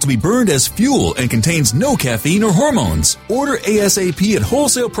available to be burned as fuel and contains no caffeine or hormones. Order ASAP at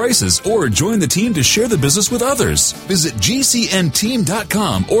wholesale prices or join the team to share the business with others. Visit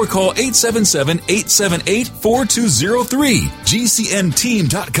GCNteam.com or call 877-878-4203.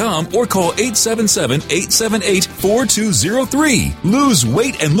 GCNteam.com or call 877-878-4203. Lose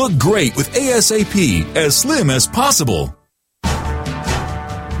weight and look great with ASAP, as slim as possible.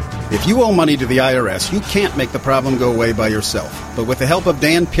 If you owe money to the IRS, you can't make the problem go away by yourself. But with the help of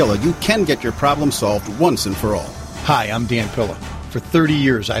Dan Pilla, you can get your problem solved once and for all. Hi, I'm Dan Pilla. For 30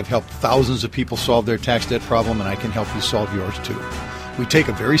 years, I've helped thousands of people solve their tax debt problem, and I can help you solve yours too. We take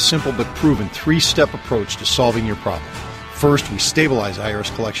a very simple but proven 3-step approach to solving your problem. First, we stabilize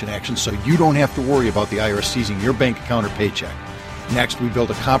IRS collection actions so you don't have to worry about the IRS seizing your bank account or paycheck. Next, we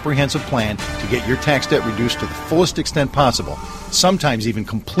build a comprehensive plan to get your tax debt reduced to the fullest extent possible, sometimes even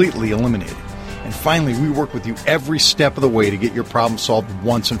completely eliminated. And finally, we work with you every step of the way to get your problem solved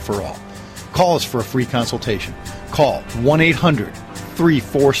once and for all. Call us for a free consultation. Call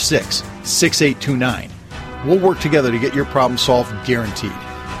 1-800-346-6829. We'll work together to get your problem solved, guaranteed.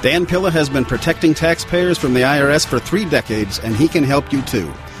 Dan Pilla has been protecting taxpayers from the IRS for 3 decades, and he can help you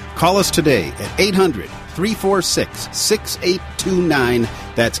too. Call us today at 800-346-6829.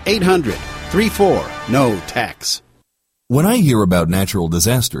 That's 800-34-NO-TAX. When I hear about natural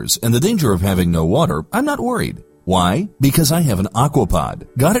disasters and the danger of having no water, I'm not worried. Why? Because I have an Aquapod.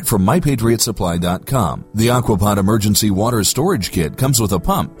 Got it from MyPatriotSupply.com. The Aquapod Emergency Water Storage Kit comes with a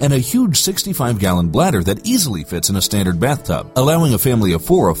pump and a huge 65-gallon bladder that easily fits in a standard bathtub, allowing a family of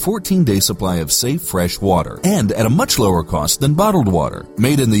 4 a 14-day supply of safe, fresh water, and at a much lower cost than bottled water.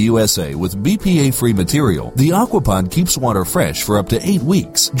 Made in the USA with BPA-free material, the Aquapod keeps water fresh for up to 8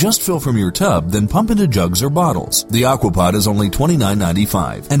 weeks. Just fill from your tub, then pump into jugs or bottles. The Aquapod is only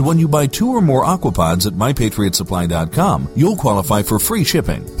 $29.95, and when you buy 2 or more Aquapods at MyPatriotSupply.com, you'll qualify for free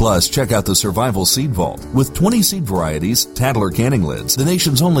shipping. Plus, check out the Survival Seed Vault. With 20 seed varieties, Tadler canning lids, the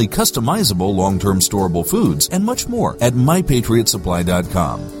nation's only customizable long-term storable foods, and much more at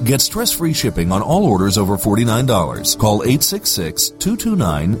MyPatriotSupply.com. Get stress-free shipping on all orders over $49. Call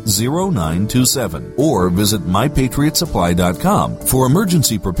 866-229-0927 or visit MyPatriotSupply.com for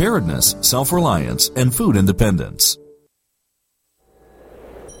emergency preparedness, self-reliance, and food independence.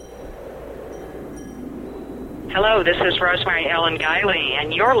 Hello, this is Rosemary Ellen Guiley,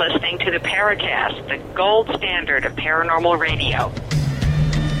 and you're listening to the Paracast, the gold standard of paranormal radio.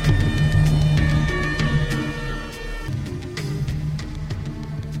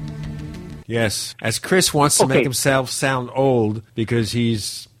 Yes, as Chris wants to make himself sound old because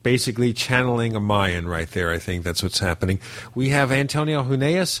he's basically channeling a Mayan right there. I think that's what's happening. We have Antonio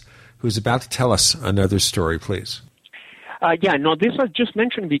Huneeus, who's about to tell us another story, please. This was just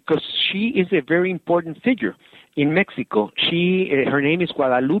mentioned because she is a very important figure in Mexico. Her name is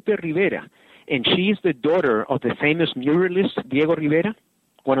Guadalupe Rivera, and she is the daughter of the famous muralist Diego Rivera,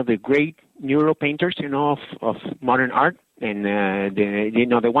 one of the great mural painters, of modern art, and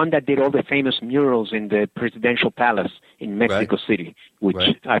the one that did all the famous murals in the presidential palace in Mexico City, which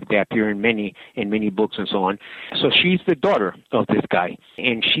they appear in many books and so on. So she's the daughter of this guy,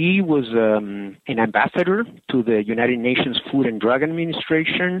 and she was an ambassador to the United Nations Food and Drug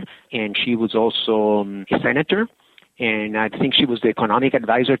Administration, and she was also a senator. And I think she was the economic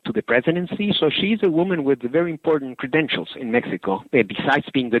advisor to the presidency. So she's a woman with very important credentials in Mexico, besides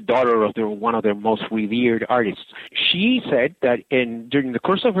being the daughter of one of their most revered artists. She said that during the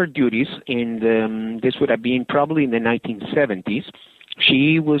course of her duties, this would have been probably in the 1970s,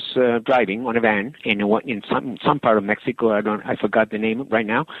 she was driving on a van in some part of Mexico. I forgot the name right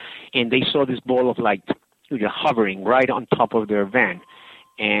now, and they saw this ball of light hovering right on top of their van.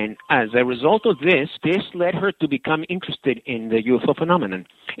 And as a result of this led her to become interested in the UFO phenomenon.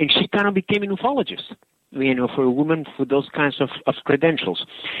 And she kind of became an ufologist, for a woman with those kinds of credentials.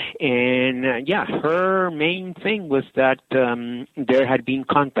 And, her main thing was that there had been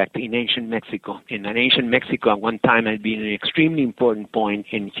contact in ancient Mexico. And ancient Mexico at one time had been an extremely important point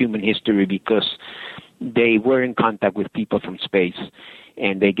in human history because they were in contact with people from space.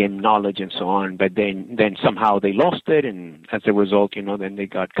 And they gained knowledge and so on, but then somehow they lost it, and as a result, then they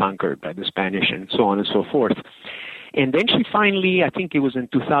got conquered by the Spanish and so on and so forth. And then she finally, I think it was in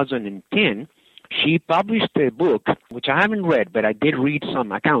 2010, she published a book, which I haven't read, but I did read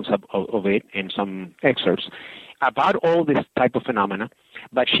some accounts of it and some excerpts about all this type of phenomena,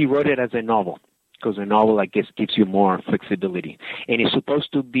 but she wrote it as a novel, because a novel, I guess, gives you more flexibility. And it's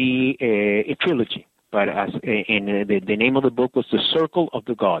supposed to be a trilogy. But the name of the book was The Circle of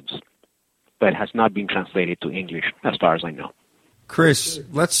the Gods, but has not been translated to English, as far as I know. Chris,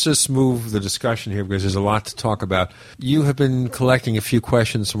 let's just move the discussion here because there's a lot to talk about. You have been collecting a few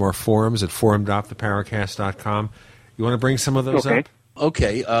questions from our forums at forum.theparacast.com. You want to bring some of those up?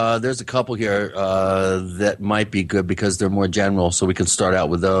 Okay, there's a couple here that might be good because they're more general, so we can start out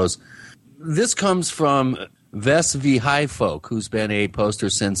with those. This comes from Ves V. Highfolk, who's been a poster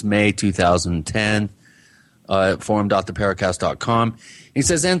since May 2010 at forum.theparacast.com. He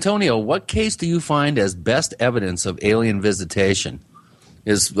says, Antonio, what case do you find as best evidence of alien visitation?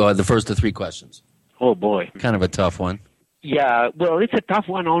 Is the first of three questions. Oh, boy. Kind of a tough one. Yeah, well, it's a tough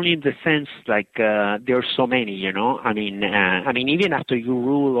one only in the sense, like, there are so many, you know. I mean, even after you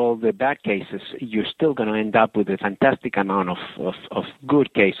rule all the bad cases, you're still going to end up with a fantastic amount of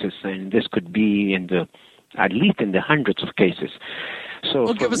good cases, and this could be at least in the hundreds of cases. So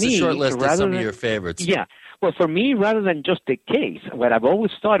well, give us a short list of some of your favorites. Yeah. Well, for me, rather than just the case, what I've always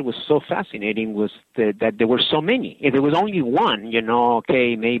thought was so fascinating was that there were so many. If there was only one, you know,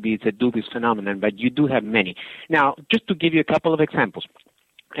 okay, maybe it's a dubious phenomenon, but you do have many. Now, just to give you a couple of examples,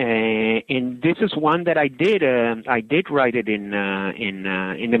 and this is one that I did write it in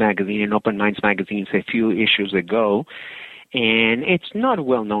the magazine, in Open Minds magazines, a few issues ago, and it's not a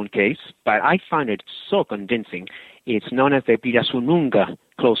well-known case, but I find it so convincing. It's known as the Pirassununga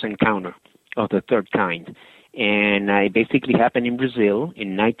close encounter of the third kind. And it basically happened in Brazil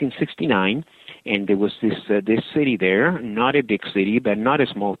in 1969, and there was this city there, not a big city, but not a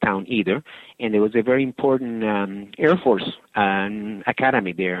small town either, and there was a very important Air Force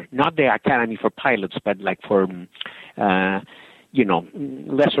academy there, not the academy for pilots, but like for, lesser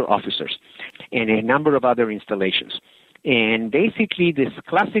officers, and a number of other installations. And basically this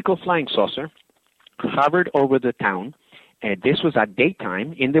classical flying saucer hovered over the town. This was at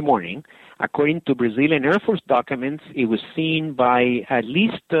daytime, in the morning. According to Brazilian Air Force documents, it was seen by at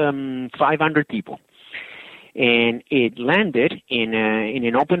least 500 people. And it landed in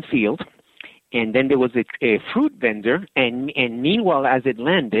an open field, and then there was a fruit vendor, and meanwhile, as it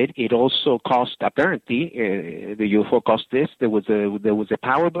landed, it also caused, apparently, the UFO caused this, there was a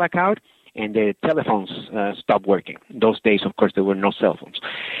power blackout, and the telephones stopped working. Those days, of course, there were no cell phones.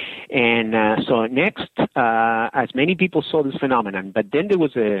 And so next, as many people saw this phenomenon, but then there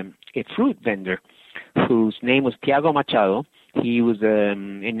was a fruit vendor whose name was Tiago Machado. He was a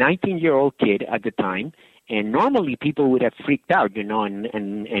 19-year-old kid at the time, and normally people would have freaked out, you know, and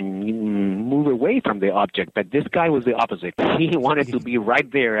move away from the object. But this guy was the opposite. He wanted to be right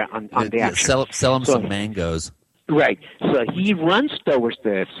there on the action. Sell him some mangoes. Right. So he runs towards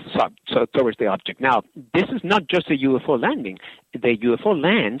the object. Now, this is not just a UFO landing. The UFO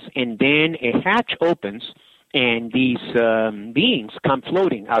lands, and then a hatch opens, and these beings come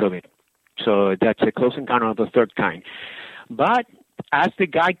floating out of it. So that's a close encounter of the third kind. But as the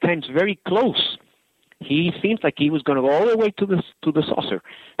guy comes very close, he seems like he was going to go all the way to the saucer.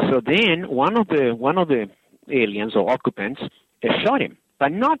 So then one of the aliens or occupants shot him.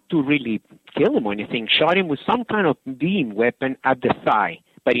 But not to really kill him or anything, shot him with some kind of beam weapon at the thigh,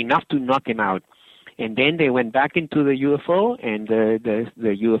 but enough to knock him out. And then they went back into the UFO, and the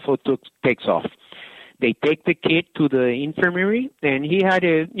UFO takes off. They take the kid to the infirmary, and he had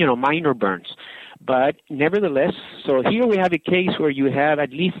minor burns. But nevertheless, so here we have a case where you have at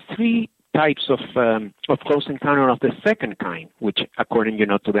least three types of close encounter of the second kind, which, according to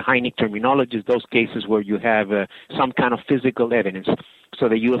the Hynek terminology, is those cases where you have some kind of physical evidence. So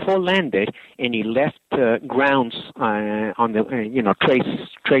the UFO landed, and he left grounds on the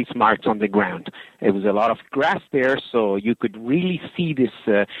trace marks on the ground. There was a lot of grass there, so you could really see this.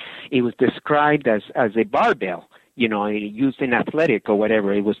 It was described as a barbell. Used in athletic or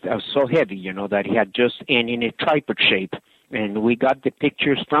whatever. It was so heavy, that he had and in a tripod shape. And we got the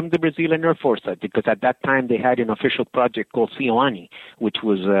pictures from the Brazilian Air Force, because at that time they had an official project called Sioani, which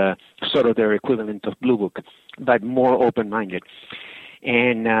was sort of their equivalent of Blue Book, but more open-minded.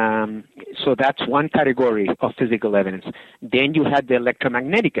 And so that's one category of physical evidence. Then you had the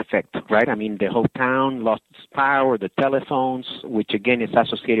electromagnetic effect, right? I mean, the whole town lost its power, the telephones, which again is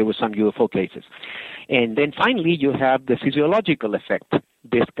associated with some UFO cases. And then finally you have the physiological effect.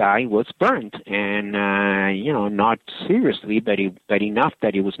 This guy was burned, and not seriously, but enough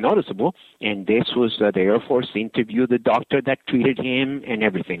that it was noticeable. And this was the Air Force interviewed the doctor that treated him and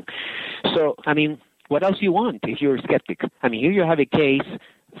everything. So, I mean, what else you want if you're a skeptic? I mean, here you have a case,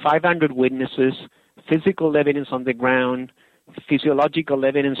 500 witnesses, physical evidence on the ground, physiological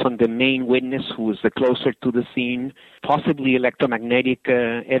evidence on the main witness who was the closer to the scene, possibly electromagnetic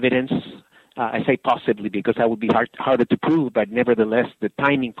evidence. I say possibly because that would be harder to prove, but nevertheless, the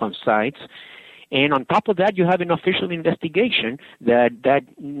timing coincides. And on top of that, you have an official investigation that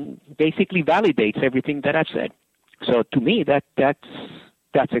basically validates everything that I've said. So to me, that's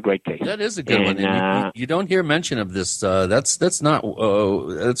a great case. That is a good one. And you don't hear mention of this. That's not.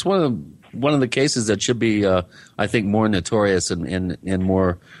 That's one of the cases that should be, I think, more notorious and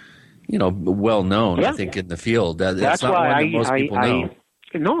more, well known. I think in the field. That's not why one that most people know.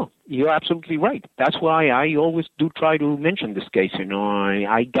 No, you're absolutely right. That's why I always do try to mention this case.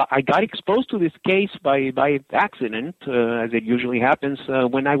 I got exposed to this case by accident, as it usually happens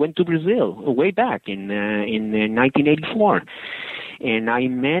when I went to Brazil way back in 1984. And I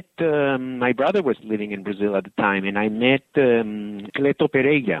met, my brother was living in Brazil at the time, and I met Cleto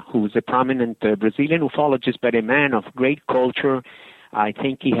Pereira, who was a prominent Brazilian ufologist, but a man of great culture. I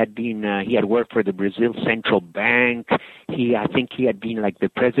think he had worked for the Brazil Central Bank. I think he had been like the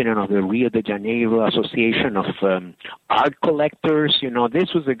president of the Rio de Janeiro Association of Art Collectors.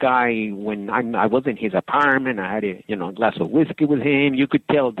 This was a guy, when I was in his apartment, I had a glass of whiskey with him. You could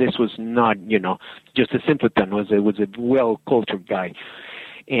tell this was not, just a simpleton. It was a well-cultured guy.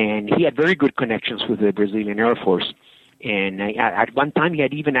 And he had very good connections with the Brazilian Air Force. And at one time, he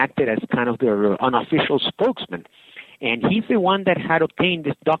had even acted as kind of their unofficial spokesman. And he's the one that had obtained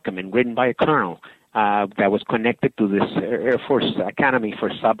this document written by a colonel that was connected to this Air Force Academy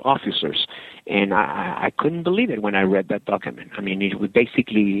for sub-officers. And I couldn't believe it when I read that document. I mean, it was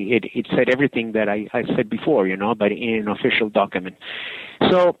basically, it said everything that I said before, but in an official document.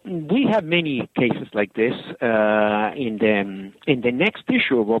 So we have many cases like this in the next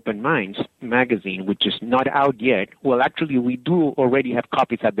issue of Open Minds magazine, which is not out yet. Well, actually, we do already have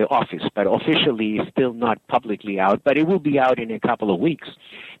copies at the office, but officially it's still not publicly out. But it will be out in a couple of weeks.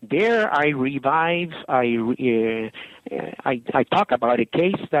 There, I revive. I talk about a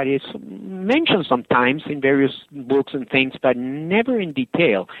case that is mentioned sometimes in various books and things, but never in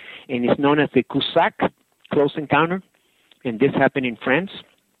detail, and it's known as the Cusack Close Encounter. And this happened in France.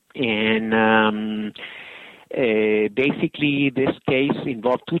 And basically, this case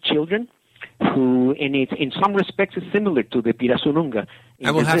involved two children who, in some respects, is similar to the Pirassununga.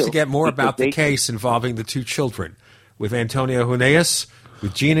 And we'll have to get more about the case involving the two children with Antonio Huneeus,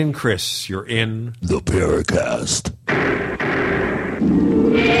 with Gene and Chris. You're in the Paracast.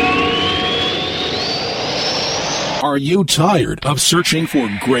 Are you tired of searching for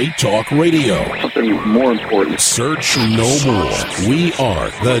great talk radio? Something more important. Search no more. We are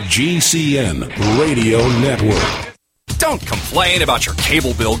the GCN Radio Network. Don't complain about your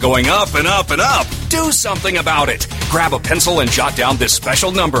cable bill going up and up and up. Do something about it. Grab a pencil and jot down this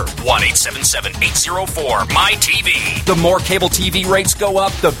special number, 1-877-804-MY-TV. The more cable TV rates go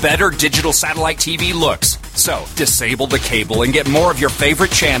up, the better digital satellite TV looks. So, disable the cable and get more of your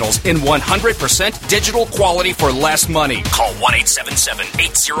favorite channels in 100% digital quality for less money. Call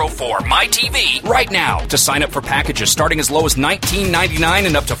 1-877-804-MY-TV right now to sign up for packages starting as low as $19.99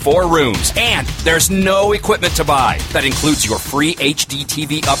 and up to 4 rooms. And there's no equipment to buy. That includes your free HD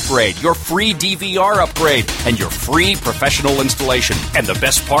TV upgrade, your free DVR upgrade, and your free professional installation. And the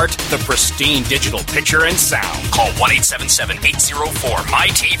best part, the pristine digital picture and sound. Call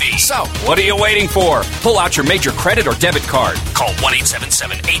 1-877-804-MY-TV. So, what are you waiting for? Pull out your major credit or debit card. Call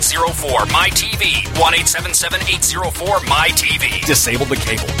 1-877-804-MY-TV. 1-877-804-MY-TV. Disable the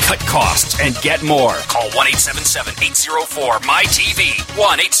cable, cut costs, and get more. Call 1-877-804-MY-TV.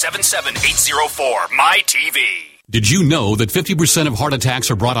 1-877-804-MY-TV. Did you know that 50% of heart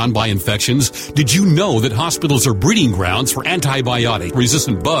attacks are brought on by infections? Did you know that hospitals are breeding grounds for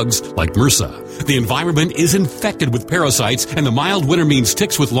antibiotic-resistant bugs like MRSA? The environment is infected with parasites, and the mild winter means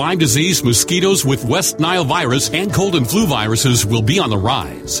ticks with Lyme disease, mosquitoes with West Nile virus, and cold and flu viruses will be on the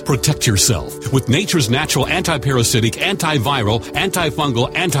rise. Protect yourself with nature's natural antiparasitic, antiviral,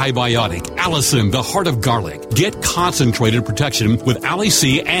 antifungal, antibiotic, Allison, the heart of garlic. Get concentrated protection with Ali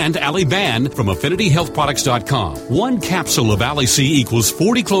C and Ali Ban from AffinityHealthProducts.com. 1 capsule of Ali C equals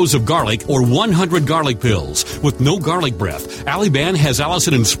 40 cloves of garlic or 100 garlic pills. With no garlic breath, Aliban has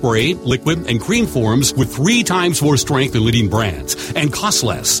Allison in spray, liquid, and cream forms with 3 times more strength than leading brands and costs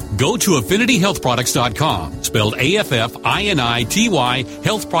less. Go to AffinityHealthProducts.com, spelled AFFINITY,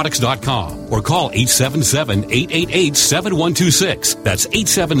 healthproducts.com, or call 877-888-7126. That's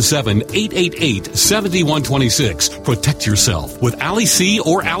 877-888-7126. Protect yourself with Ali C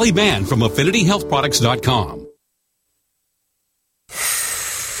or Aliban from AffinityHealthProducts.com.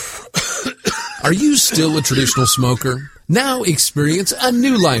 Are you still a traditional smoker? Now experience a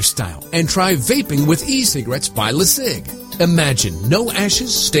new lifestyle and try vaping with e-cigarettes by LeSig. Imagine no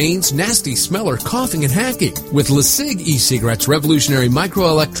ashes, stains, nasty smell, or coughing and hacking. With LeSig e-cigarettes' revolutionary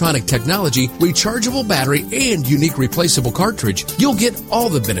microelectronic technology, rechargeable battery, and unique replaceable cartridge, you'll get all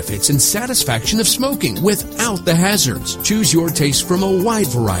the benefits and satisfaction of smoking without the hazards. Choose your taste from a wide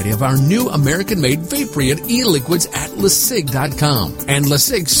variety of our new American-made vape-free e-liquids at LeSig.com. And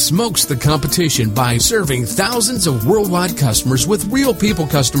LeSig smokes the competition by serving thousands of worldwide customers with real people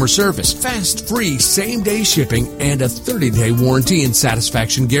customer service, fast, free, same-day shipping, and a 30-day warranty and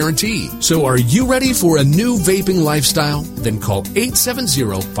satisfaction guarantee. So are you ready for a new vaping lifestyle? Then call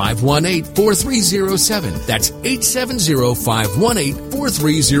 870-518-4307. That's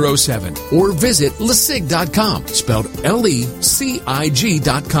 870-518-4307. Or visit LeSig.com, spelled LECIG.com.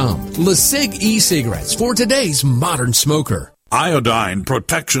 LeSig e-cigarettes for today's modern smoker. Iodine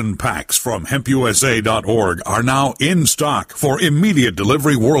protection packs from HempUSA.org are now in stock for immediate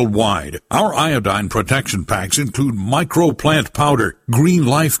delivery worldwide. Our iodine protection packs include microplant powder, green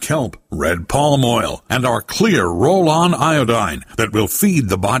life kelp, red palm oil, and our clear roll-on iodine that will feed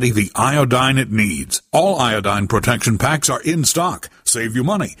the body the iodine it needs. All iodine protection packs are in stock, save you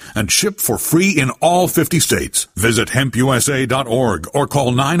money, and ship for free in all 50 states. Visit HempUSA.org or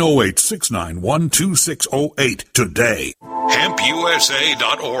call 908-691-2608 today.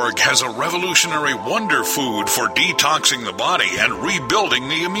 HempUSA.org has a revolutionary wonder food for detoxing the body and rebuilding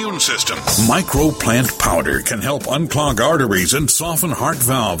the immune system. Microplant powder can help unclog arteries and soften heart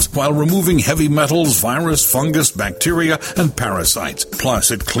valves while removing heavy metals, virus, fungus, bacteria, and parasites. Plus,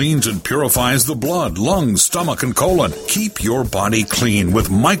 it cleans and purifies the blood, lungs, stomach, and colon. Keep your body clean with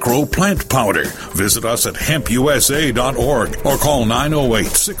microplant powder. Visit us at HempUSA.org or call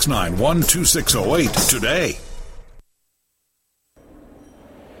 908-691-2608 today.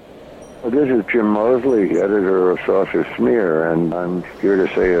 This is Jim Mosley, editor of Saucer Smear, and I'm here to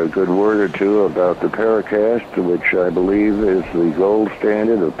say a good word or two about the Paracast, which I believe is the gold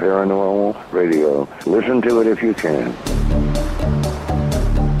standard of paranormal radio. Listen to it if you can.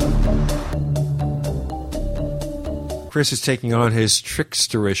 Chris is taking on his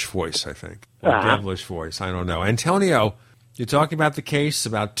tricksterish voice, I think, or devilish voice. I don't know. Antonio, you're talking about the case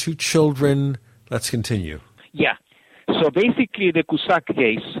about two children. Let's continue. Yeah. So basically, the Cusack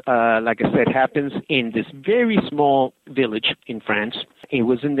case, like I said, happens in this very small village in France. It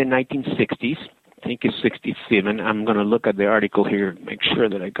was in the 1960s. I think it's 67. I'm going to look at the article here, make sure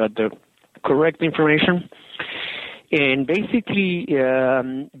that I got the correct information. And basically,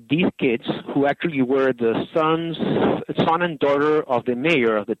 these kids, who actually were the son and daughter of the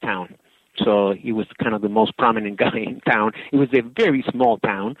mayor of the town. So he was kind of the most prominent guy in town. It was a very small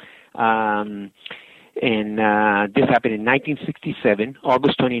town. And this happened in 1967,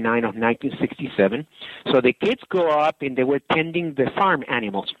 August 29 of 1967. So the kids grow up and they were tending the farm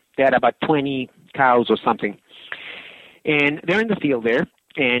animals. They had about 20 cows or something. And they're in the field there.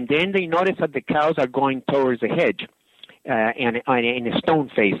 And then they notice that the cows are going towards a hedge and in a stone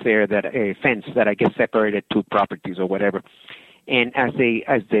face there, that a fence that I guess separated two properties or whatever. And as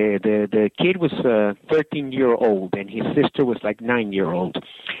the kid was 13-year-old and his sister was like 9-year-old.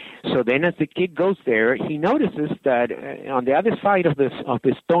 So then as the kid goes there, he notices that on the other side of the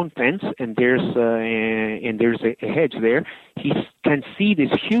stone fence, and there's a hedge there, he can see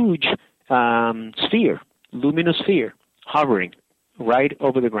this huge luminous sphere, hovering right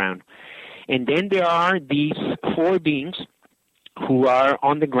over the ground. And then there are these four beings who are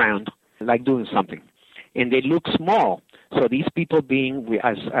on the ground, like doing something. And they look small. So these people being,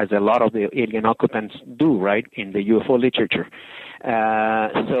 as a lot of the alien occupants do, right, in the UFO literature.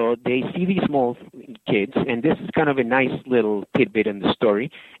 So they see these small kids, and this is kind of a nice little tidbit in the story.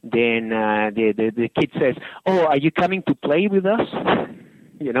 Then the kid says, "Oh, are you coming to play with us?"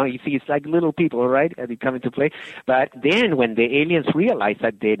 You know, you see, it's like little people, right? Are they coming to play? But then when the aliens realize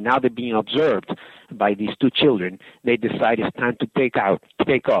that they're being observed by these two children, they decide it's time to take off.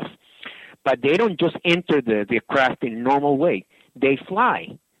 But they don't just enter the craft in a normal way. They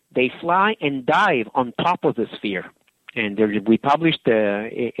fly. They fly and dive on top of the sphere. And we published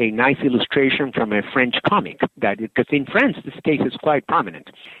a nice illustration from a French comic, because in France this case is quite prominent.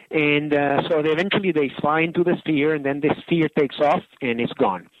 And so eventually they fly into the sphere, and then the sphere takes off and it's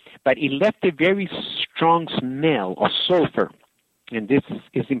gone. But it left a very strong smell of sulfur. And this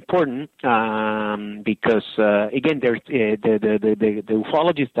is important because, again, there's the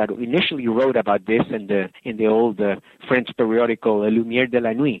ufologists that initially wrote about this in the old French periodical Lumière de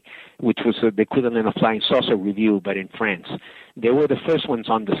la Nuit, which was the equivalent of Flying Saucer Review, but in France. They were the first ones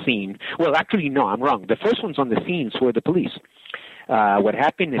on the scene. Well, actually, no, I'm wrong. The first ones on the scenes were the police. What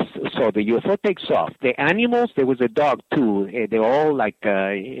happened is, so the UFO takes off. The animals, there was a dog too. They're all like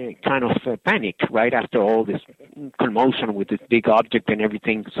kind of panic right after all this commotion with this big object and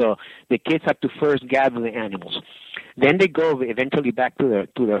everything. So the kids have to first gather the animals. Then they go eventually back to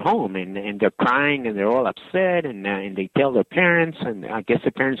their home, and they're crying and they're all upset, and they tell their parents, and I guess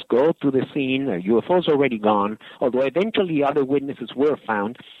the parents go to the scene. The UFO's already gone, although eventually other witnesses were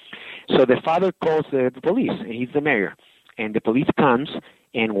found. So the father calls the police, and he's the mayor. And the police comes,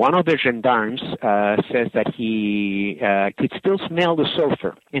 and one of the gendarmes says that he could still smell the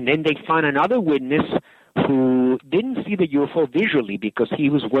sulfur. And then they find another witness who didn't see the UFO visually because he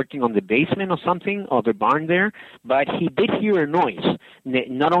was working on the basement or something, or the barn there, but he did hear a noise.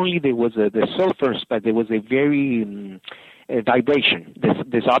 Not only there was the sulfurs, but there was a very vibration.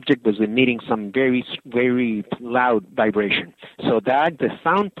 This object was emitting some very, very loud vibration. So that the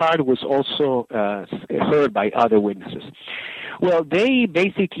sound part was also heard by other witnesses. Well, they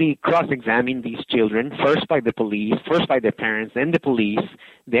basically cross-examined these children, first by the police, first by the parents, then the police,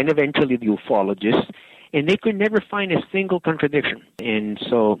 then eventually the ufologists, and they could never find a single contradiction. And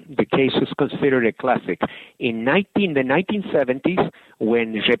so the case is considered a classic. In the 1970s,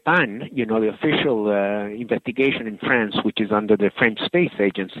 when JEPAN, the official investigation in France, which is under the French Space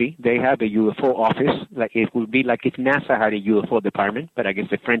Agency, they have a UFO office. Like it would be like if NASA had a UFO department, but I guess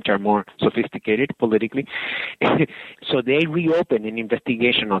the French are more sophisticated politically. So they reopened an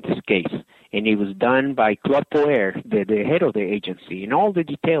investigation on this case. And it was done by Claude Poher, the head of the agency. And all the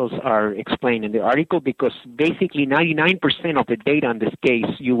details are explained in the article because basically 99% of the data on this case,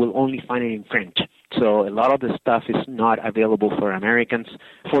 you will only find it in French. So a lot of the stuff is not available for Americans.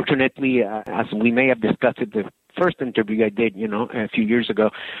 Fortunately, as we may have discussed at the first interview I did, a few years ago,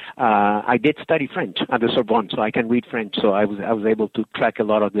 I did study French at the Sorbonne, so I can read French. So I was able to track a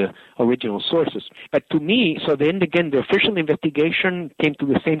lot of the original sources. But to me, so then again, the official investigation came to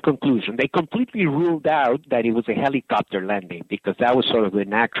the same conclusion. They completely ruled out that it was a helicopter landing because that was sort of the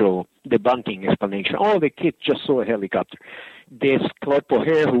natural debunking explanation. Oh, the kids just saw a helicopter. This Claude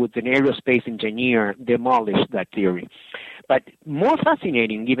Poher, who was an aerospace engineer, demolished that theory. But more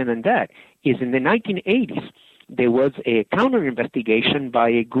fascinating even than that is in the 1980s, there was a counter-investigation by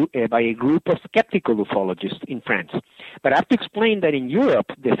a group of skeptical ufologists in France. But I have to explain that in Europe,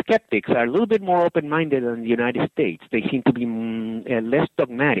 the skeptics are a little bit more open-minded than the United States. They seem to be less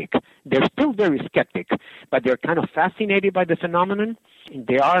dogmatic. They're still very skeptic, but they're kind of fascinated by the phenomenon.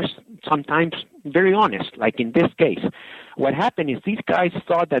 They are sometimes very honest, like in this case. What happened is these guys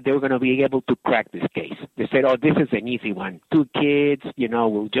thought that they were going to be able to crack this case. They said, oh, this is an easy one. 2 kids,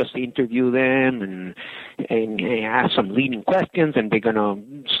 we'll just interview them and ask some leading questions, and they're going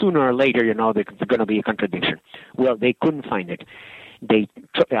to, sooner or later, there's going to be a contradiction. Well, they couldn't find it. They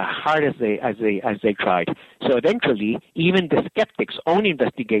hard as they tried. So eventually, even the skeptics' own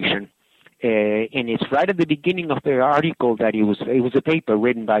investigation, and it's right at the beginning of the article that it was a paper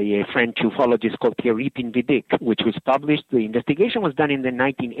written by a French ufologist called Thierry Pinvidic, which was published. The investigation was done in the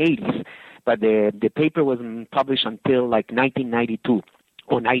 1980s, but the paper wasn't published until like 1992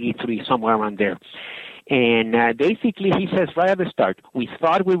 or 93, somewhere around there. And basically, he says right at the start, we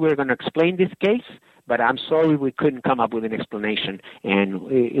thought we were going to explain this case, but I'm sorry we couldn't come up with an explanation. And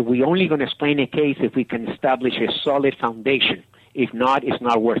we're only going to explain a case if we can establish a solid foundation. If not, it's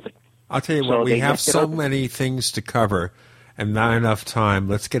not worth it. I'll tell you what, we have so many things to cover and not enough time.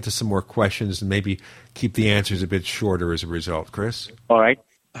 Let's get to some more questions and maybe keep the answers a bit shorter as a result. Chris? All right.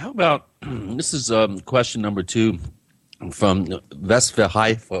 How about, this is question number 2 from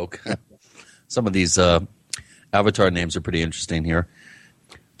Westphal folk. Some of these avatar names are pretty interesting here.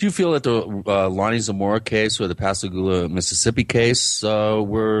 Do you feel that the Lonnie Zamora case or the Pascagoula, Mississippi case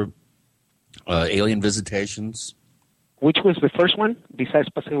were alien visitations? Which was the first one besides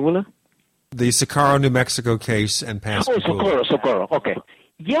Pascagoula? The Socorro, New Mexico case and Pascagoula. Oh, Socorro. Okay.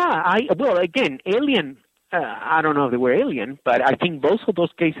 Yeah, again, alien, I don't know if they were alien, but I think both of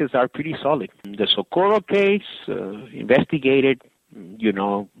those cases are pretty solid. The Socorro case, investigated,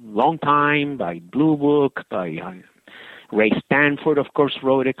 long time by Blue Book, by Ray Stanford, of course,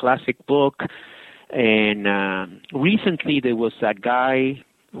 wrote a classic book. And recently there was that guy,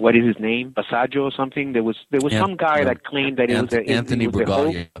 what is his name? Basaggio or something? There was some guy that claimed that it was Anthony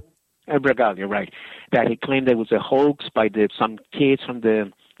Bragalia. Bragalia, right. That he claimed that it was a hoax by some kids from the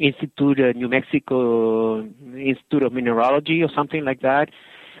New Mexico Institute of Mineralogy or something like that.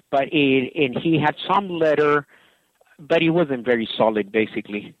 And he had some letter but it wasn't very solid,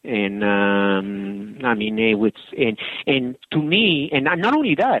 basically. And I mean, it was, and to me, and not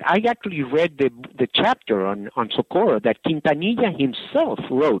only that, I actually read the chapter on Socorro that Quintanilla himself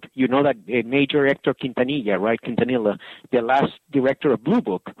wrote. You know that Major Hector Quintanilla, right? Quintanilla, the last director of Blue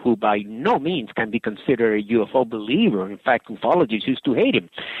Book, who by no means can be considered a UFO believer. In fact, ufologists used to hate him.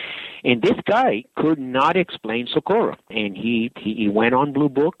 And this guy could not explain Socorro, and he went on Blue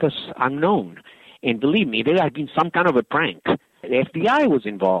Book as unknown. And believe me, there had been some kind of a prank. The FBI was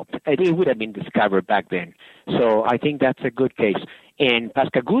involved. It would have been discovered back then. So I think that's a good case. And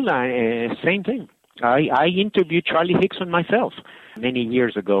Pascagoula, same thing. I interviewed Charlie Hickson myself many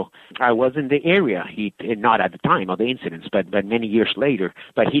years ago. I was in the area. Not at the time of the incidents, but many years later.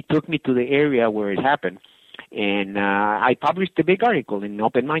 But he took me to the area where it happened. And I published a big article in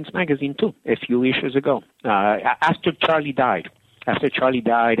Open Minds magazine, too, a few issues ago, after Charlie died. After Charlie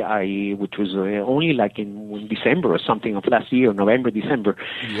died, which was only like in December or something of last year, November, December.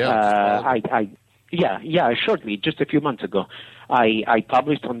 Shortly, just a few months ago, I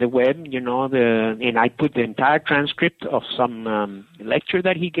published on the web, and I put the entire transcript of some lecture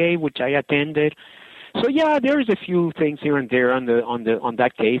that he gave, which I attended. So there's a few things here and there on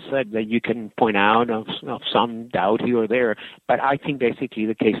that case that you can point out of some doubt here or there, but I think basically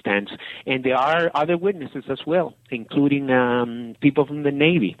the case stands. And there are other witnesses as well, including people from the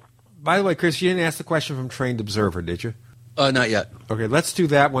Navy. By the way, Chris, you didn't ask the question from Trained Observer, did you? Not yet. Okay, let's do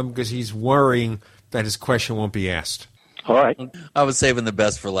that one because he's worrying that his question won't be asked. All right. I was saving the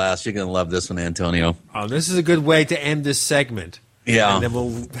best for last. You're going to love this one, Antonio. Oh, this is a good way to end this segment. Yeah. And then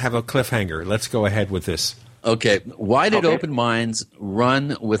we'll have a cliffhanger. Let's go ahead with this. Okay. Why did Open Minds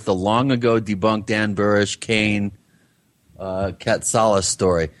run with the long ago debunked Dan Burish, Kane, Katsalas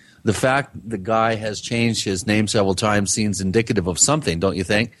story? The fact the guy has changed his name several times seems indicative of something, don't you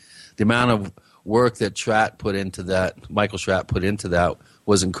think? The amount of work that Michael Schratt put into that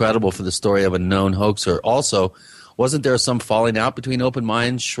was incredible for the story of a known hoaxer. Also, wasn't there some falling out between Open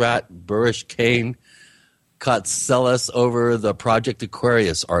Minds, Schratt, Burish, Kane, Katsalas over the Project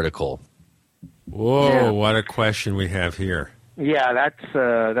Aquarius article? Whoa, what a question we have here. Yeah, that's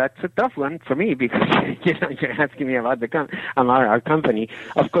a tough one for me because you're asking me about our company.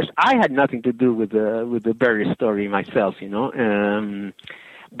 Of course, I had nothing to do with the Berry story myself,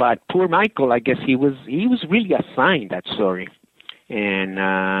 but poor Michael, I guess he was really assigned that story. And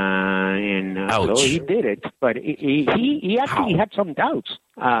so he did it, but he actually had some doubts,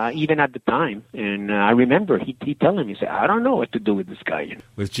 even at the time. And I remember he telling me, I don't know what to do with this guy.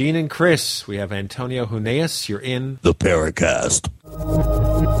 With Gene and Chris, we have Antonio Huneeus. You're in the Paracast.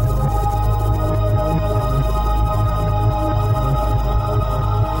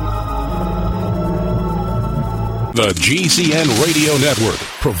 The GCN Radio Network,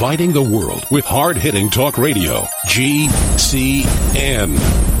 providing the world with hard-hitting talk radio. GCN.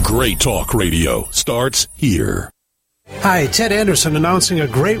 Great talk radio starts here. Hi, Ted Anderson announcing a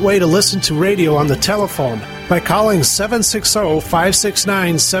great way to listen to radio on the telephone. By calling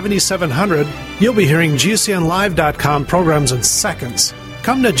 760-569-7700, you'll be hearing GCNlive.com programs in seconds.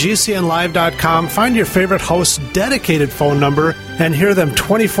 Come to GCNlive.com, find your favorite host's dedicated phone number, and hear them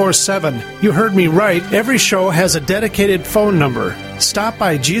 24/7. You heard me right. Every show has a dedicated phone number. Stop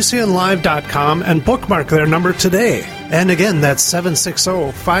by GCNlive.com and bookmark their number today. And again, that's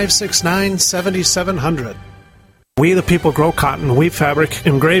 760-569-7700. We the people grow cotton, weave fabric,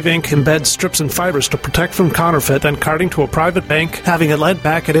 engrave ink, embed strips and fibers to protect from counterfeit, then carting to a private bank, having it lent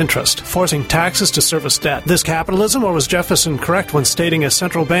back at interest, forcing taxes to service debt. This capitalism, or was Jefferson correct when stating a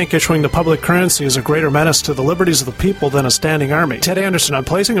central bank issuing the public currency is a greater menace to the liberties of the people than a standing army? Ted Anderson, I'm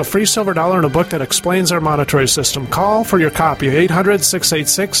placing a free silver dollar in a book that explains our monetary system. Call for your copy,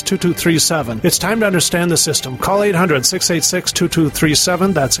 800-686-2237. It's time to understand the system. Call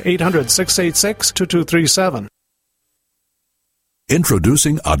 800-686-2237. That's 800-686-2237.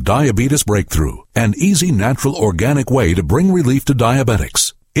 Introducing a diabetes breakthrough, an easy, natural, organic way to bring relief to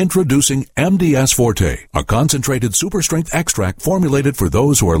diabetics. Introducing MDS Forte, a concentrated super-strength extract formulated for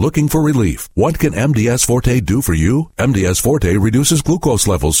those who are looking for relief. What can MDS Forte do for you? MDS Forte reduces glucose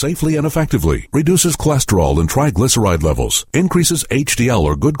levels safely and effectively, reduces cholesterol and triglyceride levels, increases HDL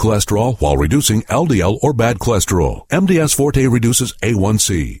or good cholesterol while reducing LDL or bad cholesterol. MDS Forte reduces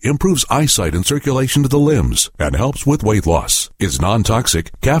A1C, improves eyesight and circulation to the limbs, and helps with weight loss. Is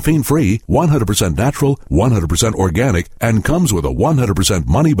non-toxic, caffeine-free, 100% natural, 100% organic, and comes with a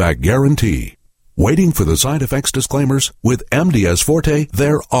 100% money-back guarantee. Waiting for the side effects disclaimers? With MDS Forte,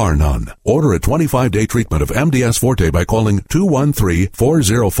 there are none. Order a 25-day treatment of MDS Forte by calling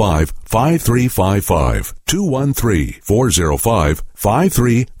 213-405-5355.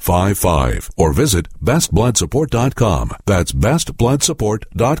 213-405-5355. Or visit bestbloodsupport.com. That's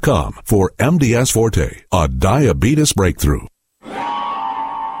bestbloodsupport.com for MDS Forte, a diabetes breakthrough.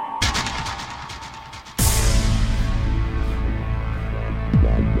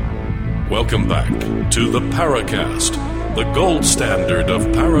 Welcome back to the Paracast, the gold standard of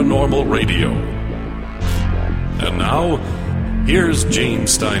paranormal radio. And now, here's Gene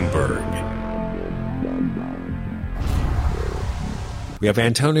Steinberg. We have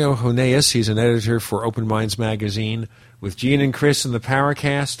Antonio Huneeus. He's an editor for Open Minds magazine, with Gene and Chris in the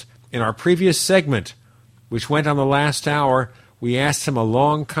Paracast. In our previous segment, which went on the last hour, we asked him a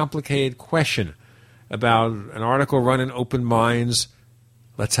long, complicated question about an article run in Open Minds.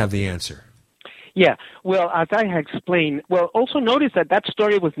 Let's have the answer. Yeah, well, as I had explained, also notice that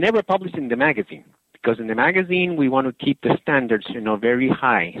story was never published in the magazine, because in the magazine we want to keep the standards, very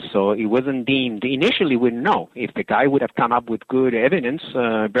high. So it wasn't deemed, initially we didn't know. If the guy would have come up with good evidence,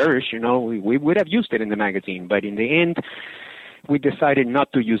 bearish, we would have used it in the magazine. But in the end, we decided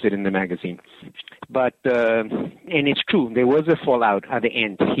not to use it in the magazine. But, and it's true, there was a fallout at the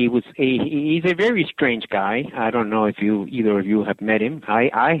end. He's a very strange guy. I don't know if either of you have met him.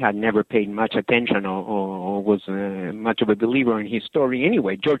 I had never paid much attention or was much of a believer in his story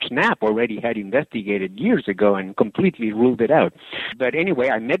anyway. George Knapp already had investigated years ago and completely ruled it out. But anyway,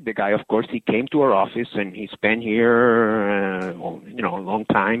 I met the guy, of course. He came to our office and he spent here, a long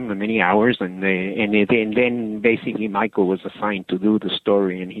time, many hours. And then basically Michael was assigned to do the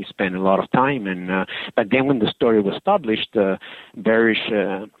story, and he spent a lot of time. But then when the story was published,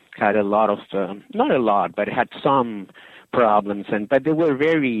 Barish had a lot of, not a lot, but had some problems, but they were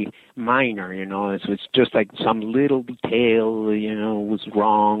very minor, So it's just like some little detail, was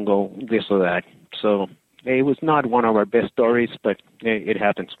wrong or this or that. So it was not one of our best stories, but it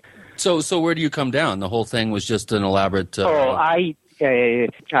happens. So where do you come down? The whole thing was just an elaborate... fairy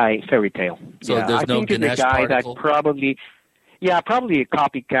tale. So there's no Ganesh particle? That probably... Yeah, probably a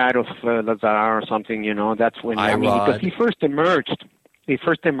copycat of Lazar or something, That's when because he first emerged.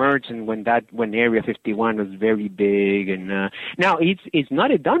 And when Area 51 was very big, and now it's not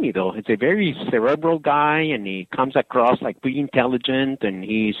a dummy though. It's a very cerebral guy, and he comes across like pretty intelligent, and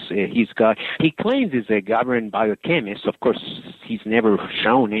he claims he's a government biochemist. Of course, he's never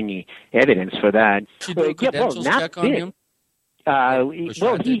shown any evidence for that. Should do a credentials check on him?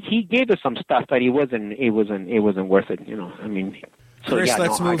 He gave us some stuff, but it wasn't worth it, Chris,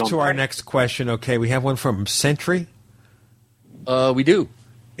 let's move to our next question. Okay, we have one from Sentry. We do.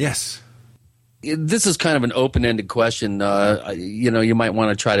 Yes. This is kind of an open-ended question. You might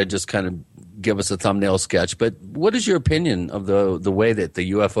want to try to just kind of give us a thumbnail sketch. But what is your opinion of the way that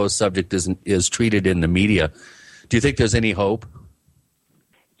the UFO subject is treated in the media? Do you think there's any hope?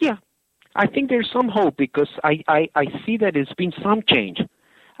 Yeah. I think there's some hope, because I see that there's been some change.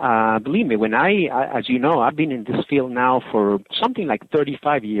 Believe me, when as you know, I've been in this field now for something like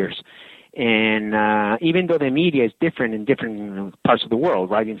 35 years. And even though the media is different in different parts of the world,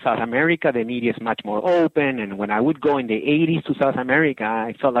 right? In South America, the media is much more open. And when I would go in the 80s to South America,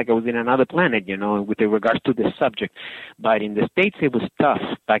 I felt like I was in another planet, with regards to the subject. But in the States, it was tough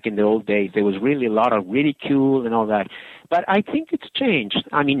back in the old days. There was really a lot of ridicule and all that. But I think it's changed.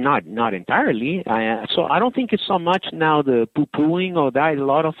 I mean, not entirely. So I don't think it's so much now the poo-pooing or that. A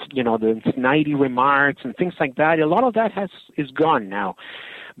lot of, the snidey remarks and things like that. A lot of that is gone now.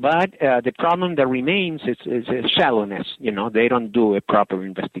 But the problem that remains is shallowness. They don't do a proper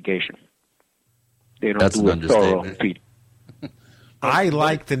investigation. They don't do a thorough treatment. I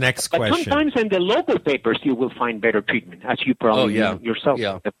like the next question. But sometimes in the local papers you will find better treatment, as you probably yourself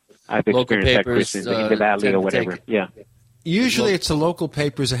have experienced that, Chris, in the Valley or whatever. Yeah. Usually it's the local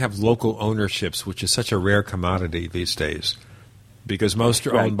papers that have local ownerships, which is such a rare commodity these days, because most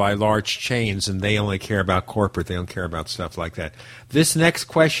are owned by large chains, and they only care about corporate. They don't care about stuff like that. This next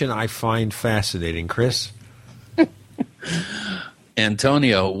question I find fascinating. Chris?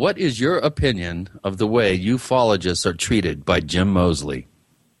 Antonio, what is your opinion of the way ufologists are treated by Jim Moseley?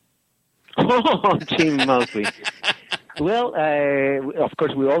 Oh, Jim Moseley. Well, of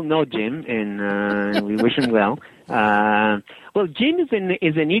course, we all know Jim, and we wish him well. Well, Jim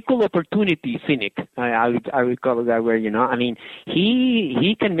is an equal opportunity cynic. I would call it that way. I mean,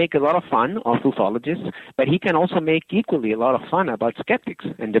 he can make a lot of fun of ufologists, but he can also make equally a lot of fun about skeptics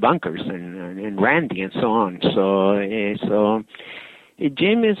and debunkers and Randy and so on. So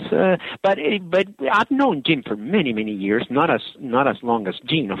Jim is, but I've known Jim for many, many years. Not as long as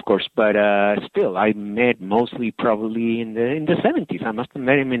Gene, of course, but still, I met Mosley probably in the 70s. I must have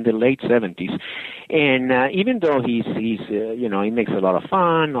met him in the late 70s, and even though he's he makes a lot of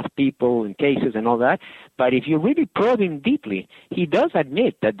fun of people and cases and all that, but if you really probe him deeply, he does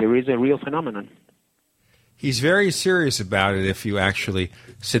admit that there is a real phenomenon. He's very serious about it if you actually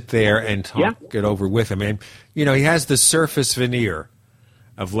sit there and talk it over with him. And, he has the surface veneer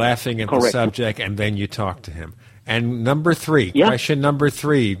of laughing at the subject, and then you talk to him. And question number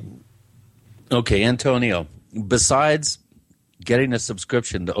 3. Okay, Antonio, besides getting a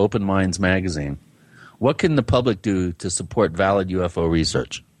subscription to Open Minds magazine, what can the public do to support valid UFO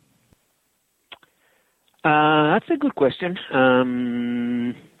research? That's a good question.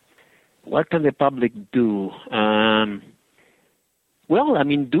 What can the public do?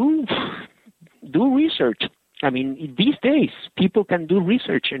 Do research. These days, people can do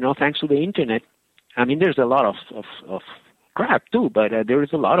research, thanks to the Internet. There's a lot of crap, too, but there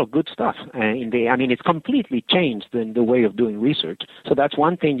is a lot of good stuff. It's completely changed the way of doing research. So that's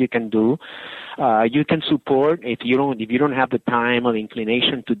one thing you can do. You can support, if you don't have the time or the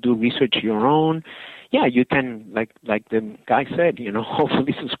inclination to do research your own, you can, like the guy said,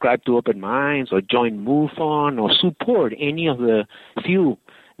 hopefully subscribe to Open Minds or join MUFON or support any of the few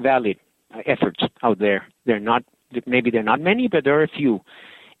valid efforts out there. Maybe they're not many, but there are a few.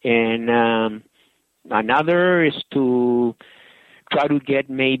 And another is to try to get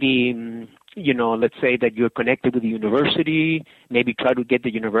maybe, let's say that you're connected with the university, maybe try to get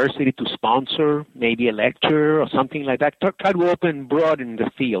the university to sponsor maybe a lecture or something like that. Try to broaden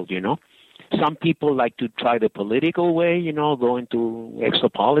the field, Some people like to try the political way, go into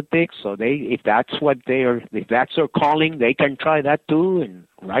exopolitics. So if that's their calling, they can try that too and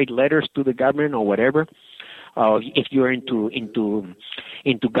write letters to the government or whatever. If you're into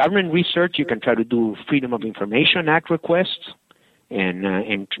government research, you can try to do Freedom of Information Act requests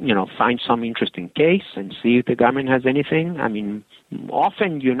and find some interesting case and see if the government has anything.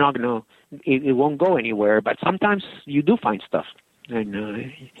 Often you're not gonna, it won't go anywhere, but sometimes you do find stuff.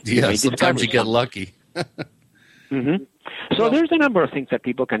 And sometimes you get lucky. Mm-hmm. So there's a number of things that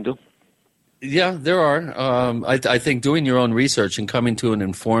people can do. Yeah, there are. I think doing your own research and coming to an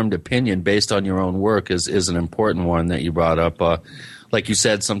informed opinion based on your own work is an important one that you brought up. Like you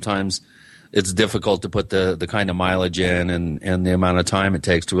said, sometimes it's difficult to put the kind of mileage in and the amount of time it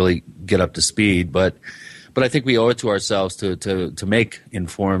takes to really get up to speed. But I think we owe it to ourselves to make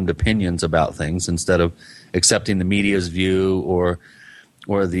informed opinions about things instead of accepting the media's view or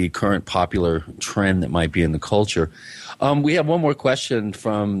the current popular trend that might be in the culture. We have one more question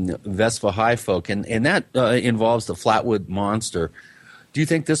from Vespa High Folk, and that involves the Flatwood Monster. Do you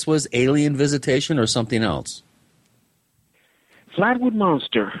think this was alien visitation or something else? Flatwood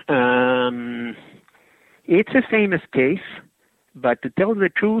Monster. It's a famous case, but to tell the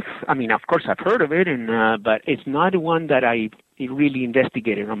truth, of course I've heard of it, but it's not one that I really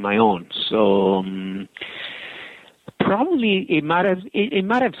investigated on my own. So probably it might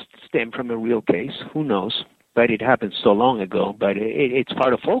have stemmed from a real case. Who knows? But it happened so long ago. But it's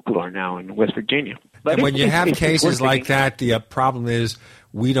part of folklore now in West Virginia. But and when you have cases like that, the problem is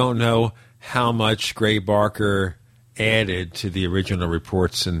we don't know how much Gray Barker added to the original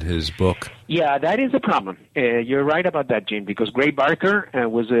reports in his book. Yeah, that is a problem. You're right about that, Jim, because Gray Barker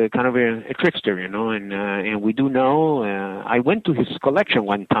was a kind of a trickster, and we do know. I went to his collection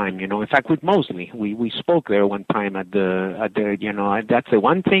one time, in fact, with Mosley. We spoke there one time at the that's the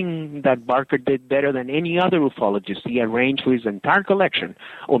one thing that Barker did better than any other ufologist. He arranged for his entire collection,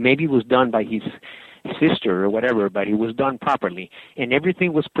 or maybe it was done by his sister or whatever, but it was done properly, and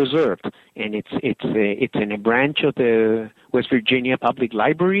everything was preserved. And it's in a branch of the West Virginia Public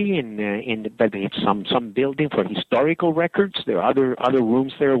Library, but it's some building for historical records. There are other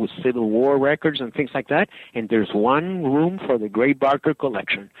rooms there with Civil War records and things like that. And there's one room for the Gray Barker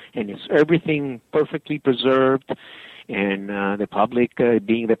collection, and it's everything perfectly preserved. And the public,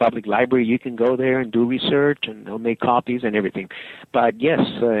 being the public library, you can go there and do research, and they'll make copies and everything. But yes,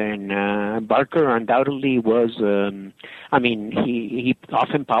 and Barker undoubtedly was. He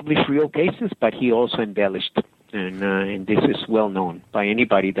often published real cases, but he also embellished. And this is well known by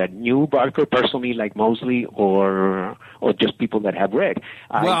anybody that knew Barker personally, like Mosley, or just people that have read.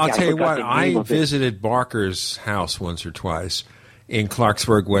 I'll tell you what. I visited Barker's house once or twice in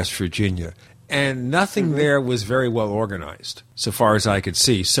Clarksburg, West Virginia. And nothing there was very well organized, so far as I could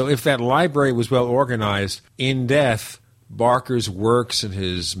see. So if that library was well organized, in death, Barker's works and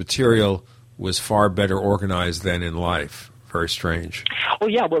his material was far better organized than in life, Very strange. Oh,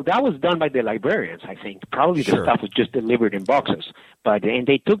 yeah, well, that was done by the librarians, I think. Probably the Sure. stuff was just delivered in boxes. And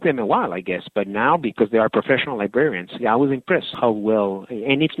they took them a while, I guess. But now, because they are professional librarians, I was impressed how well.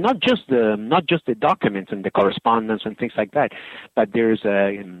 And it's not just the documents and the correspondence and things like that, but there's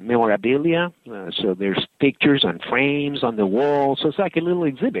memorabilia. So there's pictures and frames on the wall. So it's like a little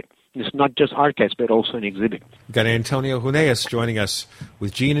exhibit. It's not just archives, but also an exhibit. We've got Antonio Huneeus joining us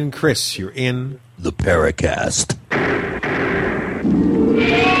with Gene and Chris. You're in The Paracast.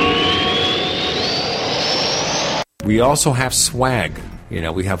 We also have swag.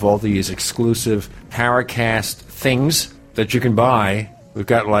 We have all these exclusive Paracast things that you can buy. We've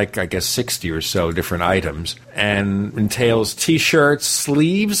got 60 or so different items, and entails T-shirts,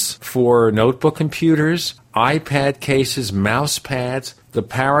 sleeves for notebook computers, iPad cases, mouse pads, the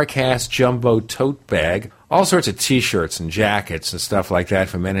Paracast Jumbo tote bag, all sorts of T-shirts and jackets and stuff like that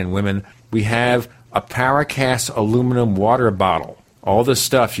for men and women. We have a Paracast aluminum water bottle. All this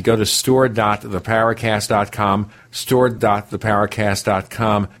stuff, you go to store.theparacast.com,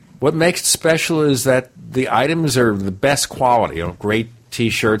 store.theparacast.com. What makes it special is that the items are the best quality, great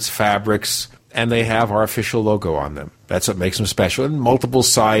T-shirts, fabrics, and they have our official logo on them. That's what makes them special, in multiple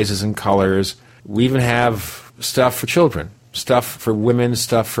sizes and colors. We even have stuff for children, stuff for women,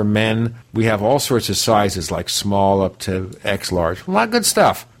 stuff for men. We have all sorts of sizes, like small up to X large. A lot of good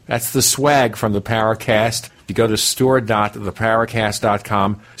stuff. That's the swag from the Paracast. You go to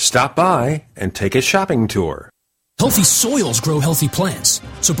store.theparacast.com, stop by, and take a shopping tour. Healthy soils grow healthy plants.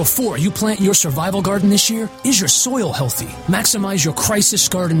 So before you plant your survival garden this year, is your soil healthy? Maximize your crisis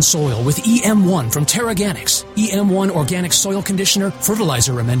garden soil with EM1 from Terraganics. EM1 Organic Soil Conditioner,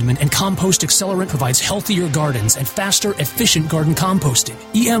 Fertilizer Amendment, and Compost Accelerant provides healthier gardens and faster, efficient garden composting.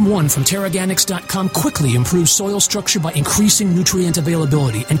 EM1 from Terraganics.com quickly improves soil structure by increasing nutrient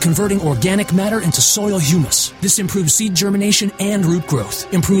availability and converting organic matter into soil humus. This improves seed germination and root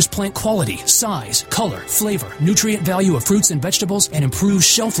growth, improves plant quality, size, color, flavor, nutrient value of fruits and vegetables, and improves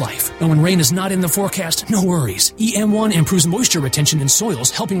shelf life. And when rain is not in the forecast, no worries. EM1 improves moisture retention in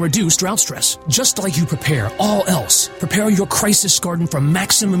soils, helping reduce drought stress. Just like you prepare all else, prepare your crisis garden for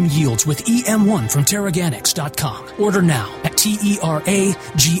maximum yields with EM1 from Terraganics.com. Order now at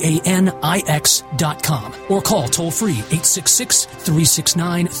TERAGANIX.com or call toll-free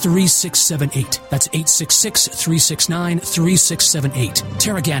 866-369-3678. That's 866-369-3678.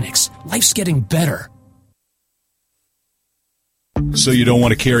 Terraganics. Life's getting better. So you don't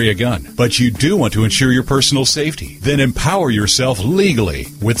want to carry a gun, but you do want to ensure your personal safety. Then empower yourself legally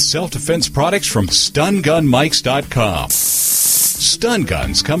with self-defense products from StunGunMikes.com. Stun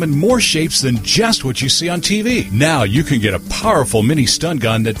guns come in more shapes than just what you see on TV. Now you can get a powerful mini stun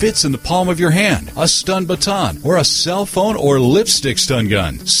gun that fits in the palm of your hand, a stun baton, or a cell phone or lipstick stun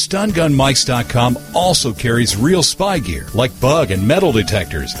gun. StunGunMikes.com also carries real spy gear like bug and metal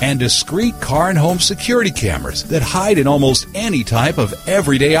detectors and discreet car and home security cameras that hide in almost any type of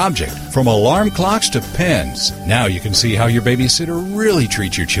everyday object, from alarm clocks to pens. Now you can see how your babysitter really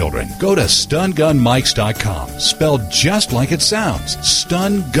treats your children. Go to StunGunMikes.com, spelled just like it sounds.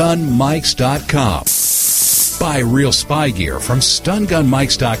 StunGunMikes.com. Buy real spy gear from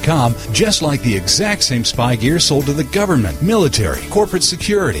StunGunMikes.com, just like the exact same spy gear sold to the government, military, corporate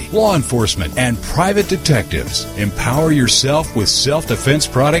security, law enforcement, and private detectives. Empower yourself with self-defense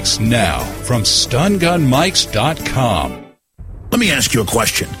products now from StunGunMikes.com. Let me ask you a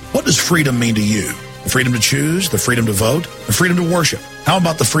question. What does freedom mean to you? The freedom to choose, the freedom to vote, the freedom to worship. How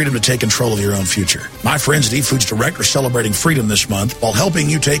about the freedom to take control of your own future? My friends at eFoods Direct are celebrating freedom this month while helping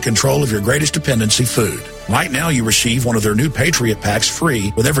you take control of your greatest dependency, food. Right now, you receive one of their new Patriot Packs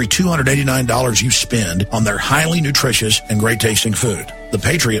free with every $289 you spend on their highly nutritious and great-tasting food. The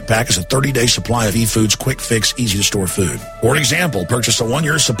Patriot Pack is a 30-day supply of eFoods quick-fix, easy-to-store food. For example, purchase a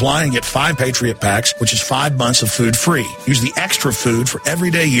 1-year supply and get 5 Patriot Packs, which is 5 months of food free. Use the extra food for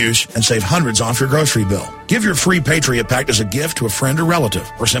everyday use and save hundreds off your grocery bill. Give your free Patriot Pack as a gift to a friend or relative,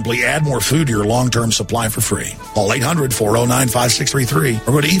 or simply add more food to your long-term supply for free. Call 800-409-5633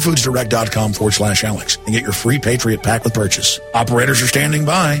 or go to efoodsdirect.com/Alex and get your free Patriot Pack with purchase. Operators are standing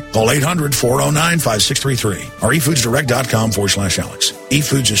by. Call 800-409-5633 or efoodsdirect.com/Alex.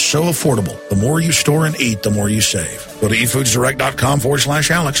 eFoods is so affordable. The more you store and eat, the more you save. Go to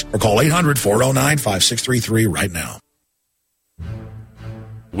efoodsdirect.com/Alex or call 800-409-5633 right now.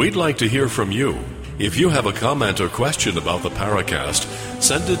 We'd like to hear from you. If you have a comment or question about the Paracast,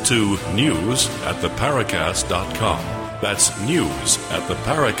 send it to news@theparacast.com. That's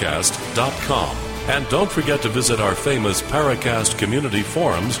news@theparacast.com. And don't forget to visit our famous Paracast community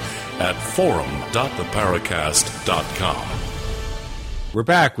forums at forum.theparacast.com. We're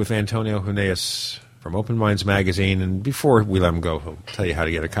back with Antonio Huneeus from Open Minds Magazine. And before we let him go, he'll tell you how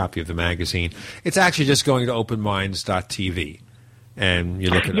to get a copy of the magazine. It's actually just going to openminds.tv, and you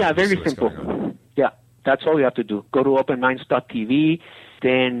look at it. Yeah, very simple. Yeah, that's all you have to do. Go to openminds.tv.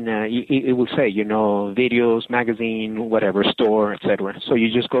 Then it will say, videos, magazine, whatever, store, etc. So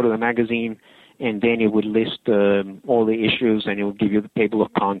you just go to the magazine, and then it would list all the issues, and it will give you the table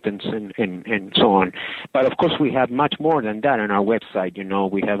of contents and so on. But, of course, we have much more than that on our website.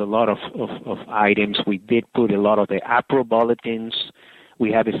 We have a lot of items. We did put a lot of the APRO bulletins.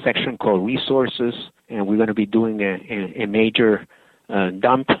 We have a section called resources, and we're going to be doing a major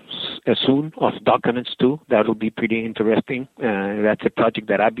dump soon of documents too. That will be pretty interesting. That's a project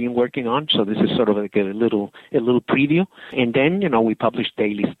that I've been working on. So this is sort of like a little preview. And then we publish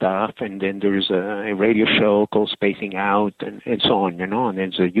daily stuff. And then there's a radio show called Spacing Out, and so on. And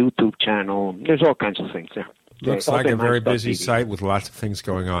there's a YouTube channel. There's all kinds of things there. Looks like a very busy site with lots of things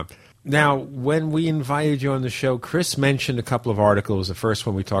going on. Now, when we invited you on the show, Chris mentioned a couple of articles. The first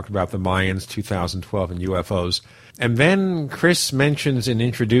one we talked about the Mayans, 2012, and UFOs. And then Chris mentions in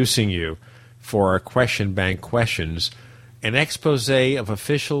introducing you for our question bank questions an expose of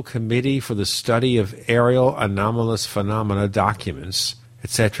official committee for the study of aerial anomalous phenomena documents,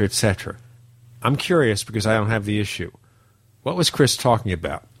 etc., etc. I'm curious because I don't have the issue. What was Chris talking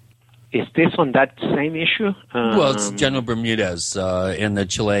about? Is this on that same issue? Well, it's General Bermudez in the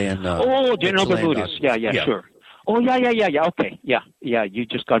Chilean. General Bermudez. Yeah, sure. Oh, yeah. Okay, yeah. You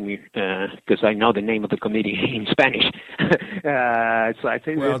just got me because I know the name of the committee in Spanish. So I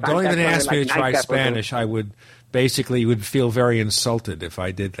think. Well, don't even ask me to try Spanish. I would basically would feel very insulted if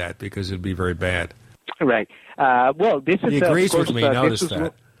I did that because it would be very bad. Right. Well, this is. He agrees with me. Notice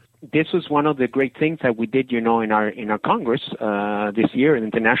that. This was one of the great things that we did, in our Congress this year, the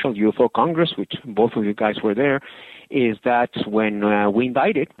International UFO Congress, which both of you guys were there, is that when we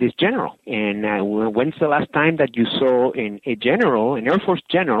invited this general. And when's the last time that you saw an Air Force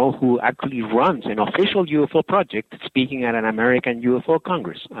general, who actually runs an official UFO project speaking at an American UFO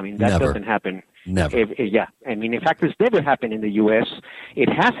Congress? I mean, that doesn't happen. Never. I mean, in fact, it's never happened in the U.S. It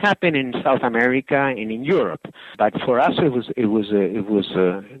has happened in South America and in Europe, but for us, it was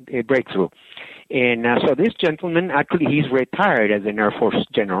a breakthrough. And so this gentleman, actually, he's retired as an Air Force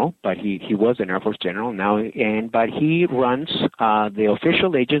general, but he was an Air Force general now, but he runs the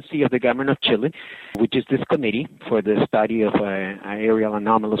official agency of the government of Chile, which is this committee for the study of aerial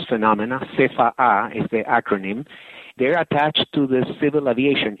anomalous phenomena. CEFAA is the acronym. They're attached to the Civil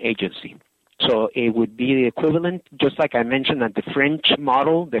Aviation Agency. So it would be the equivalent, just like I mentioned, at the French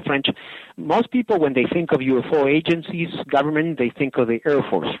model. Most people, when they think of UFO agencies, government, they think of the Air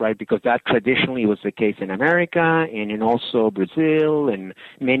Force, right? Because that traditionally was the case in America and in also Brazil and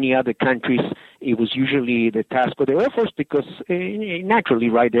many other countries. It was usually the task of the Air Force because naturally,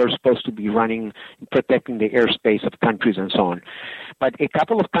 right, they're supposed to be protecting the airspace of countries and so on. But a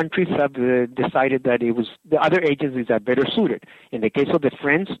couple of countries have decided that it was the other agencies are better suited. In the case of the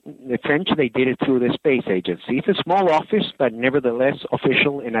French, they did it through the space agency. It's a small office, but nevertheless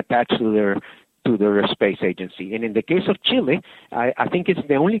official and attached to their space agency. And in the case of Chile, I think it's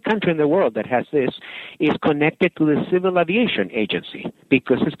the only country in the world that has this, is connected to the Civil Aviation Agency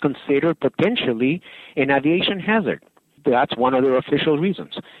because it's considered potentially an aviation hazard. That's one of their official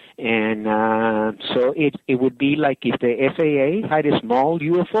reasons. And so it would be like if the FAA had a small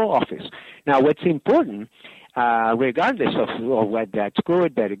UFO office. Now, what's important, regardless of what that's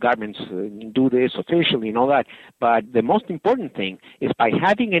good, that the governments do this officially and all that, but the most important thing is by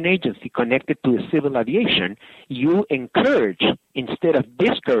having an agency connected to the civil aviation, you encourage instead of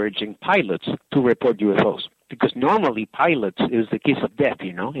discouraging pilots to report UFOs. Because normally pilots is the kiss of death,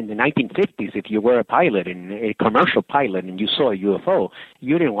 In the 1950s, if you were a pilot, a commercial pilot, and you saw a UFO,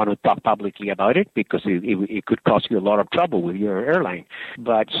 you didn't want to talk publicly about it because it could cause you a lot of trouble with your airline.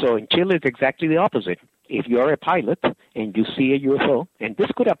 But so in Chile, it's exactly the opposite. If you're a pilot and you see a UFO, and this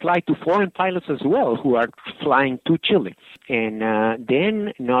could apply to foreign pilots as well who are flying to Chile, and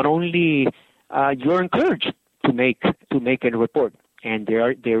then not only you're encouraged to make a report. And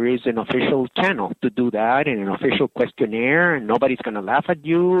there is an official channel to do that and an official questionnaire, and nobody's going to laugh at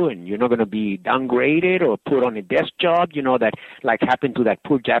you, and you're not going to be downgraded or put on a desk job, that like happened to that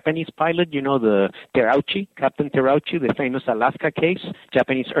poor Japanese pilot, the Terauchi, Captain Terauchi, the famous Alaska case,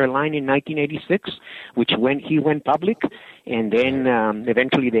 Japanese airline in 1986, which he went public, and then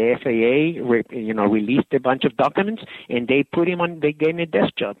eventually the FAA, released a bunch of documents, and they gave him a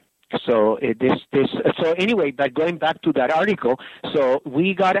desk job. So anyway, but going back to that article, so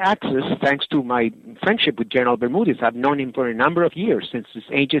we got access thanks to my friendship with General Bermudez. I've known him for a number of years since this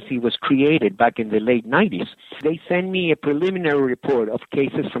agency was created back in the late 90s. They sent me a preliminary report of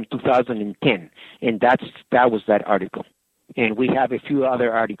cases from 2010, and that was that article. And we have a few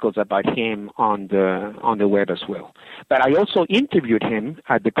other articles about him on the web as well. But I also interviewed him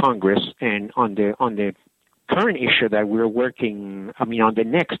at the Congress and on the current issue that we're working, on the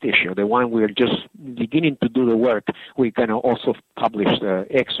next issue, the one we're just beginning to do the work, we're going to also publish the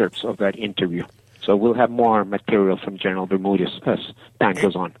excerpts of that interview. So we'll have more material from General Bermudez as time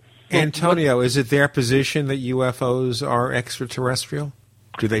goes on. Antonio, is it their position that UFOs are extraterrestrial?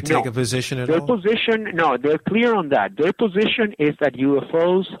 Do they take a position at all? No, they're clear on that. Their position is that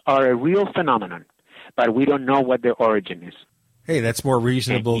UFOs are a real phenomenon, but we don't know what their origin is. Hey, that's more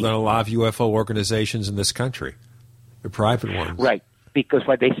reasonable than a lot of UFO organizations in this country, the private ones. Right, because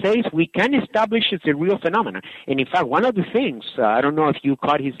what they say is we can establish it's a real phenomenon. And in fact, one of the things, I don't know if you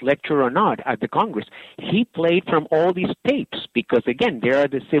caught his lecture or not at the Congress, he played from all these tapes because, again, they are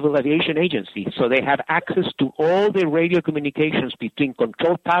the Civil Aviation Agency, so they have access to all the radio communications between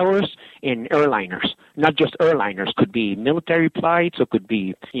control towers and airliners. Not just airliners, could be military flights, or could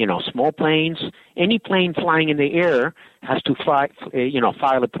be, small planes. Any plane flying in the air has to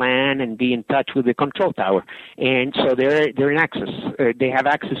file a plan and be in touch with the control tower. And so they're in access. They have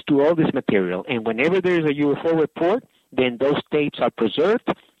access to all this material. And whenever there's a UFO report, then those tapes are preserved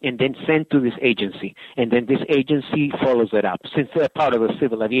and then sent to this agency. And then this agency follows it up, since they're part of the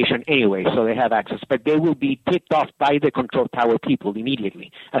civil aviation anyway, so they have access. But they will be tipped off by the control tower people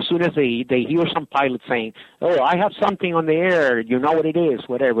immediately. As soon as they hear some pilot saying, oh, I have something on the air, you know what it is,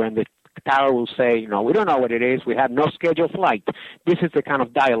 whatever, and the tower will say, we don't know what it is. We have no scheduled flight. This is the kind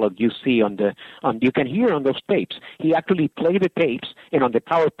of dialogue you see you can hear on those tapes. He actually played the tapes, and on the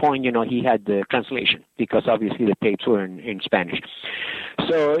PowerPoint, he had the translation because obviously the tapes were in Spanish.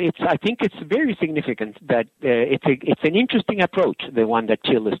 So I think it's very significant that it's an interesting approach, the one that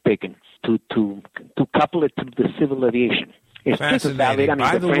Chile has taken to couple it to the civil aviation. It's fascinating.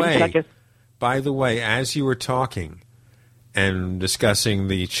 By the way, as you were talking and discussing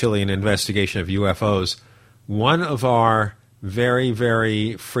the Chilean investigation of UFOs, one of our very,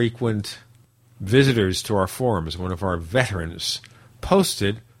 very frequent visitors to our forums, one of our veterans,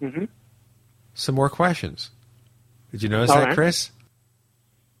 posted some more questions. Did you notice that, Chris?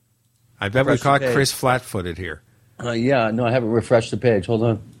 I bet we caught Chris flat-footed here. I haven't refreshed the page. Hold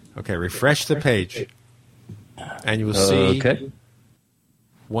on. Okay, refresh the page. And you will see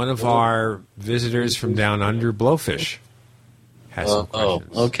one of our visitors from down under, Blowfish, has some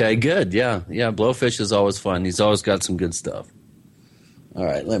questions. Okay, good. Yeah, Blowfish is always fun. He's always got some good stuff. All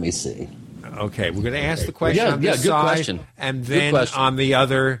right, let me see. Okay, we're going to ask the question on this side, question. And then on the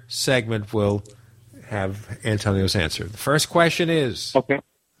other segment, we'll have Antonio's answer. The first question is... Okay.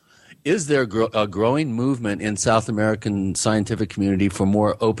 Is there a growing movement in South American scientific community for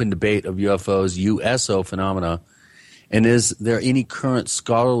more open debate of UFOs, USO phenomena? And is there any current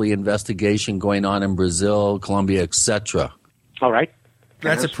scholarly investigation going on in Brazil, Colombia, etc.? All right.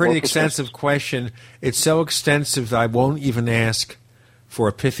 That's a pretty extensive question. It's so extensive that I won't even ask for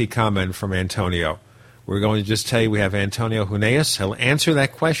a pithy comment from Antonio. We're going to just tell you we have Antonio Huneeus. He'll answer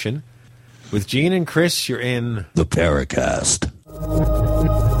that question. With Gene and Chris, you're in the Paracast.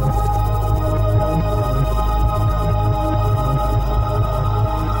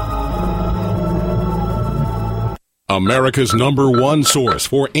 America's #1 source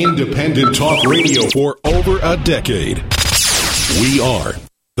for independent talk radio for over a decade. We are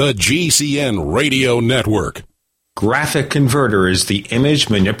the GCN Radio Network. Graphic Converter is the image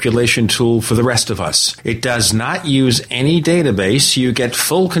manipulation tool for the rest of us. It does not use any database. You get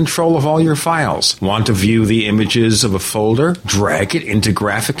full control of all your files. Want to view the images of a folder? Drag it into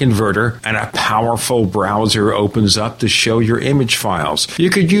Graphic Converter and a powerful browser opens up to show your image files. You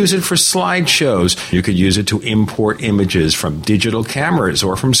could use it for slideshows. You could use it to import images from digital cameras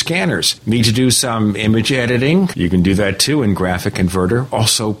or from scanners. Need to do some image editing? You can do that too in Graphic Converter.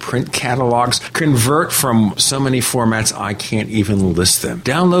 Also print catalogs. Convert from so many formats I can't even list them.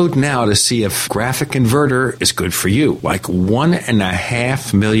 Download now to see if Graphic Converter is good for you, like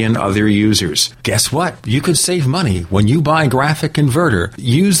 1.5 million other users. Guess what? You could save money when you buy Graphic Converter.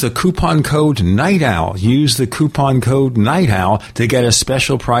 Use the coupon code Night Owl. Use the coupon code Night Owl to get a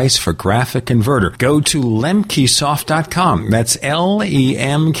special price for Graphic Converter. Go to lemkesoft.com. That's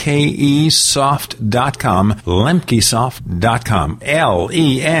LEMKEsoft.com. Lemkesoft.com.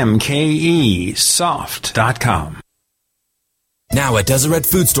 LEMKEsoft.com. Now at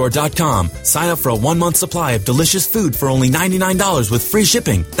DeseretFoodStore.com, sign up for a 1-month supply of delicious food for only $99 with free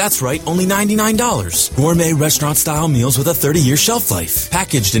shipping. That's right, only $99. Gourmet restaurant-style meals with a 30-year shelf life.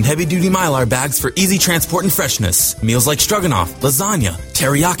 Packaged in heavy-duty Mylar bags for easy transport and freshness. Meals like stroganoff, lasagna,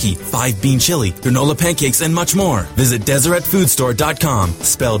 teriyaki, 5-bean chili, granola pancakes, and much more. Visit DeseretFoodStore.com,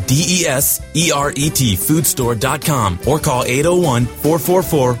 spelled DESERET Foodstore.com, or call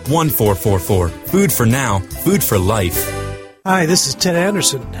 801-444-1444. Food for now, food for life. Hi, this is Ted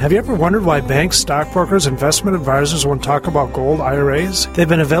Anderson. Have you ever wondered why banks, stockbrokers, investment advisors won't talk about gold IRAs? They've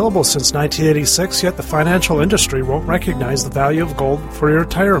been available since 1986, yet the financial industry won't recognize the value of gold for your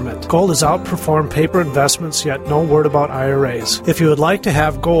retirement. Gold has outperformed paper investments, yet no word about IRAs. If you would like to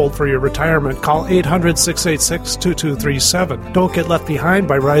have gold for your retirement, call 800-686-2237. Don't get left behind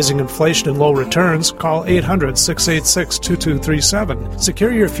by rising inflation and low returns. Call 800-686-2237.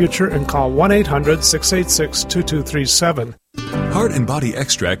 Secure your future and call 1-800-686-2237. Heart and Body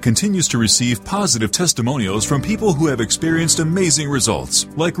Extract continues to receive positive testimonials from people who have experienced amazing results,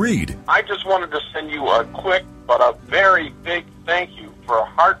 like Reed. I just wanted to send you a quick but a very big thank you for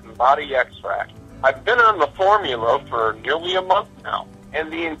Heart and Body Extract. I've been on the formula for nearly a month now, and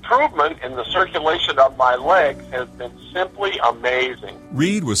the improvement in the circulation of my legs has been simply amazing.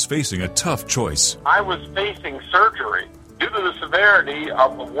 Reed was facing a tough choice. I was facing surgery due to the severity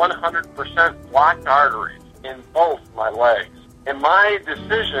of the 100% blocked arteries in both my legs. And my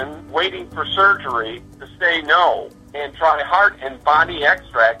decision, waiting for surgery, to say no and try Heart and Body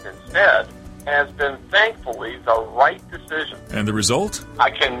Extract instead, has been thankfully the right decision. And the result? I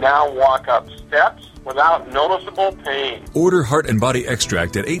can now walk up steps without noticeable pain. Order Heart and Body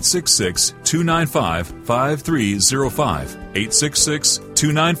Extract at 866-295-5305,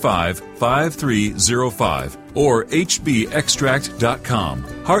 866-295-5305, or hbextract.com.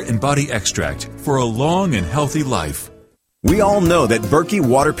 Heart and Body Extract for a long and healthy life. We all know that Berkey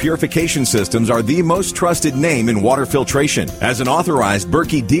Water Purification Systems are the most trusted name in water filtration. As an authorized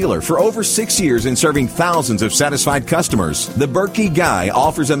Berkey dealer for over 6 years and serving thousands of satisfied customers, the Berkey Guy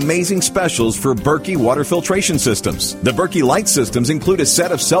offers amazing specials for Berkey Water Filtration Systems. The Berkey Light Systems include a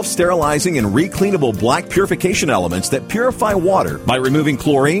set of self-sterilizing and recleanable black purification elements that purify water by removing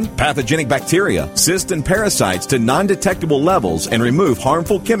chlorine, pathogenic bacteria, cysts, and parasites to non-detectable levels and remove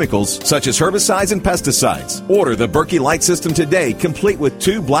harmful chemicals such as herbicides and pesticides. Order the Berkey Light System today, complete with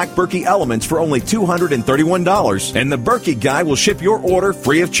 2 black Berkey elements for only $231, and the Berkey Guy will ship your order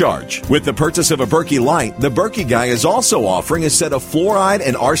free of charge. With the purchase of a Berkey Light, the Berkey Guy is also offering a set of fluoride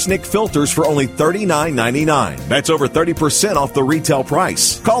and arsenic filters for only $39.99. That's over 30% off the retail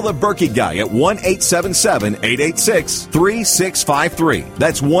price. Call the Berkey Guy at 1-877-886-3653.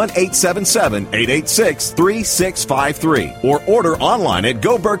 That's 1-877-886-3653. Or order online at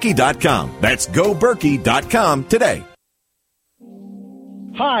goberkey.com. That's goberkey.com today.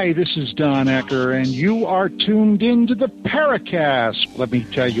 Hi, this is Don Ecker, and you are tuned in to the Paracast. Let me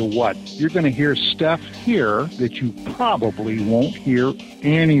tell you what, you're going to hear stuff here that you probably won't hear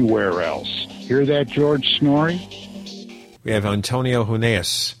anywhere else. Hear that, George Snorri? We have Antonio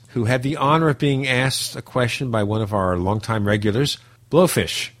Huneeus, who had the honor of being asked a question by one of our longtime regulars,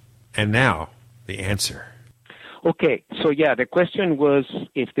 Blowfish. And now, the answer. Okay, so yeah, the question was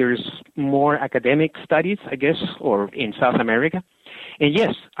if there's more academic studies, I guess, or in South America. And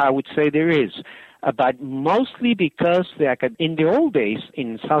yes, I would say there is, but mostly because in the old days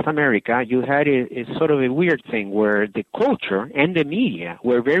in South America, you had a sort of a weird thing where the culture and the media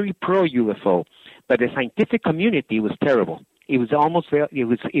were very pro-UFO, but the scientific community was terrible. It was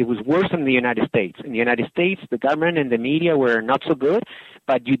worse than the United States. In the United States, the government and the media were not so good,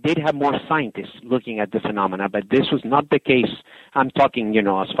 but you did have more scientists looking at the phenomena. But this was not the case. I'm talking,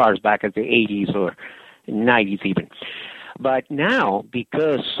 as far as back as the 80s or 90s even. But now,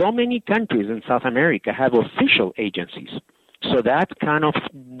 because so many countries in South America have official agencies, so that kind of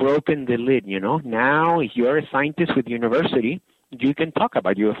broken the lid, Now, if you're a scientist with university, you can talk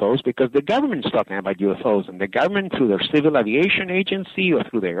about UFOs because the government's talking about UFOs, and the government, through their civil aviation agency or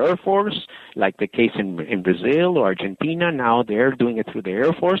through their Air Force, like the case in Brazil or Argentina, now they're doing it through the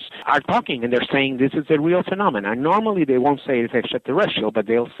Air Force, are talking, and they're saying this is a real phenomenon. Normally they won't say it's extraterrestrial, but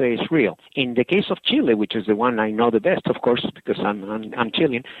they'll say it's real. In the case of Chile, which is the one I know the best, of course, because I'm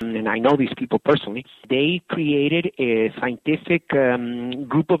Chilean, and I know these people personally, they created a scientific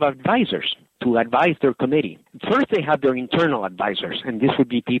group of advisors. to advise their committee. First, they have their internal advisors, and this would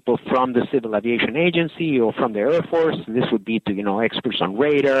be people from the Civil Aviation Agency or from the Air Force. This would be to, experts on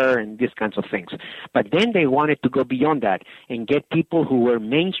radar and these kinds of things. But then they wanted to go beyond that and get people who were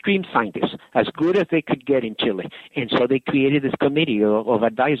mainstream scientists, as good as they could get in Chile. And so they created this committee of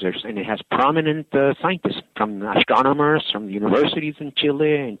advisors, and it has prominent scientists from astronomers from the universities in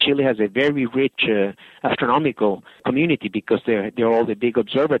Chile. And Chile has a very rich astronomical community because they're all the big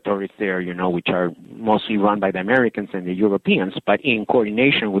observatories there, which are mostly run by the Americans and the Europeans, but in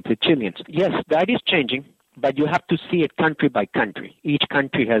coordination with the Chileans. Yes, that is changing, but you have to see it country by country. Each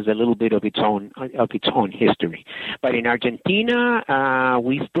country has a little bit of its own history. But in Argentina,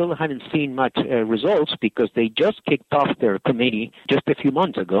 we still haven't seen much results because they just kicked off their committee just a few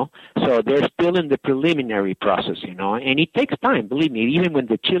months ago. So they're still in the preliminary process, and it takes time. Believe me, even when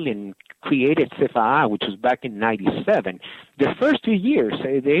the Chilean created CEFAA, which was back in '97, the first 2 years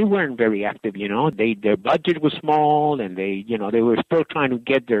they weren't very active. Their budget was small, and they were still trying to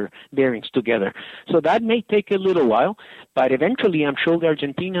get their bearings together. So that may take a little while, but eventually, I'm sure the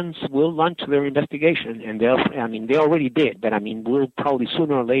Argentinians will launch their investigation, and they already did. But we'll probably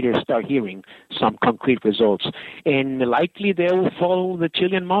sooner or later start hearing some concrete results, and likely they will follow the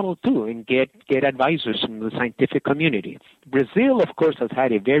Chilean model too, and get advisors from the scientific community. Brazil, of course, has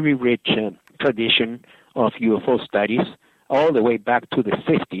had a very rich tradition of UFO studies all the way back to the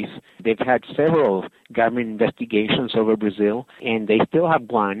 50s. They've had several government investigations over Brazil, and they still have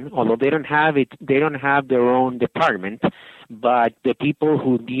one, although they don't have their own department, but the people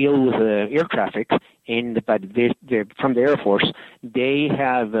who deal with air traffic, they're from the Air Force, they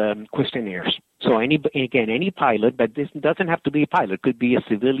have questionnaires. So any pilot, but this doesn't have to be a pilot. It could be a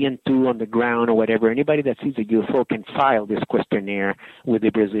civilian too on the ground or whatever. Anybody that sees a UFO can file this questionnaire with the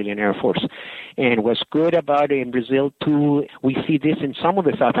Brazilian Air Force. And what's good about it in Brazil too, we see this in some of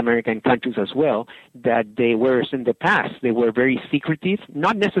the South American countries as well, that whereas in the past they were very secretive,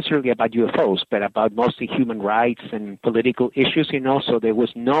 not necessarily about UFOs, but about mostly human rights and political issues, so there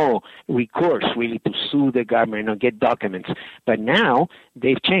was no recourse really to sue the government or get documents. But now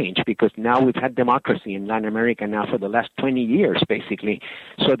they've changed because now we've had democracy in Latin America now for the last 20 years, basically.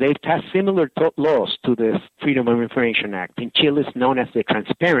 So they've passed similar laws to the Freedom of Information Act. In Chile, it's known as the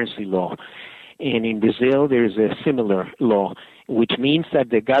Transparency Law. And in Brazil, there's a similar law, which means that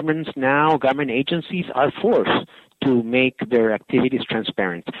the government agencies are forced to make their activities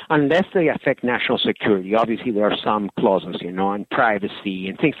transparent, unless they affect national security. Obviously, there are some clauses, on privacy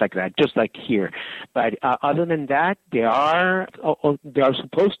and things like that, just like here. But other than that, they are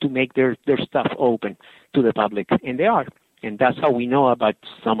supposed to make their stuff open to the public, and they are. And that's how we know about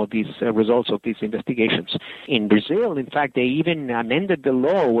some of these results of these investigations. In Brazil, in fact, they even amended the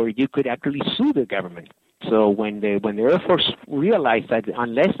law where you could actually sue the government. So when the Air Force realized that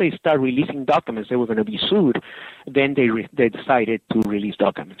unless they start releasing documents, they were going to be sued, then they decided to release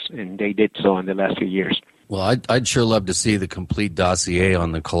documents, and they did so in the last few years. Well, I'd sure love to see the complete dossier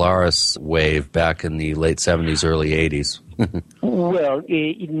on the Colares wave back in the late 70s, early 80s. Well,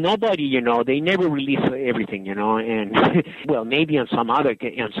 nobody, they never release everything, and well, maybe on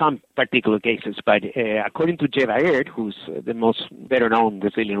some particular cases, but according to Jeff Aert, who's the most better-known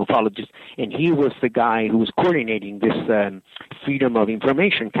Brazilian ufologist, and he was the guy who was coordinating this Freedom of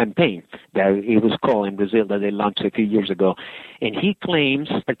Information campaign that it was called in Brazil that they launched a few years ago, and he claims,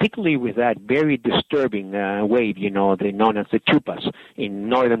 particularly with that very disturbing wave, they're known as the Chupas in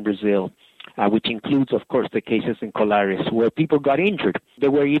northern Brazil, which includes, of course, the cases in Colares where people got injured. There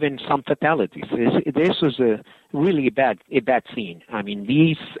were even some fatalities. This was really a bad scene.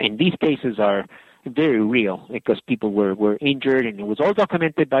 These cases are very real because people were injured, and it was all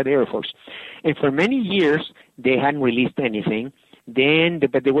documented by the Air Force. And for many years, they hadn't released anything.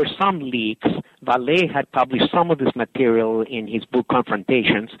 But there were some leaks. Vallée had published some of this material in his book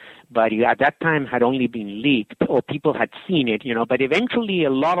Confrontations, but at that time had only been leaked, or people had seen it, but eventually a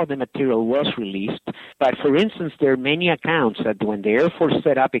lot of the material was released. But for instance, there are many accounts that when the Air Force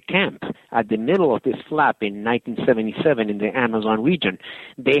set up a camp at the middle of this flap in 1977 in the Amazon region,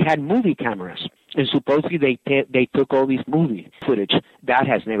 they had movie cameras. And supposedly they took all these movie footage. That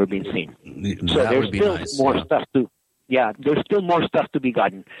has never been seen. So there's still more stuff too. Yeah, there's still more stuff to be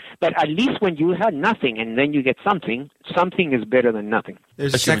gotten. But at least when you had nothing and then you get something is better than nothing.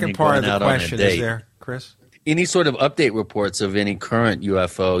 There's a second part of the question, is there, Chris? Any sort of update reports of any current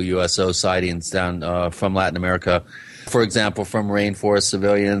UFO, USO sightings down from Latin America? for example, from rainforest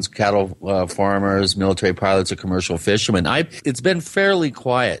civilians, cattle farmers, military pilots, or commercial fishermen. It's been fairly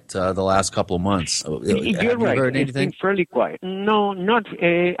quiet the last couple of months. You're right. Heard anything? It's been fairly quiet. No, not.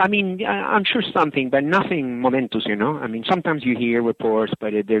 I'm sure something, but nothing momentous. I mean, sometimes you hear reports,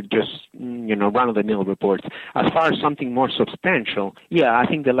 but they're just run-of-the-mill reports. As far as something more substantial, I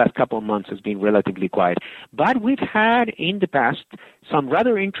think the last couple of months has been relatively quiet. But we've had in the past some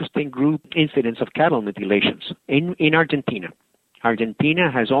rather interesting group incidents of cattle mutilations in Argentina.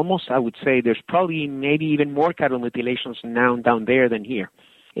 Argentina has almost, I would say, there's probably maybe even more cattle mutilations now down there than here.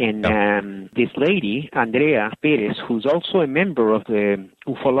 And this lady, Andrea Perez, who's also a member of the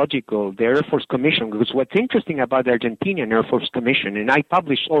the Air Force Commission, because what's interesting about the Argentinian Air Force Commission, and I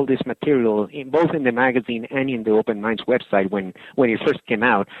published all this material both in the magazine and in the Open Minds website when it first came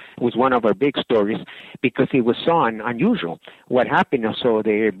out, it was one of our big stories because it was so unusual. What happened, so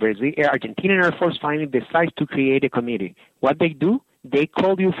the Argentinian Air Force finally decides to create a committee. What they do? They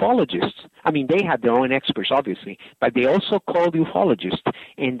called ufologists. I mean, they had their own experts, obviously, but they also called ufologists,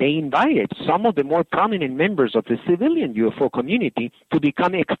 and they invited some of the more prominent members of the civilian UFO community to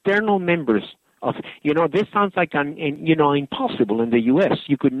become external members of, this sounds like, impossible in the U.S.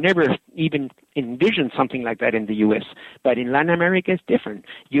 You could never even envision something like that in the U.S. But in Latin America, it's different.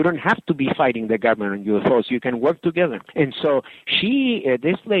 You don't have to be fighting the government on UFOs. You can work together. And so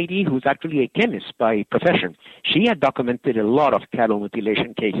this lady, who's actually a chemist by profession, she had documented a lot of cattle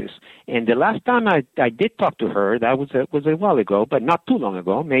mutilation cases. And the last time I did talk to her, that was a while ago, but not too long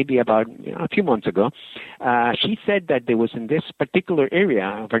ago, maybe about a few months ago, she said that there was in this particular area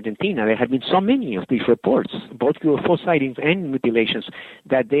of Argentina, there had been so many of these reports, both UFO sightings and mutilations,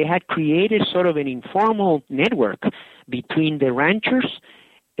 that they had created sort of an informal network between the ranchers,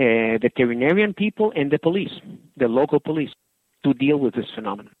 the veterinarian people, and the police, the local police, to deal with this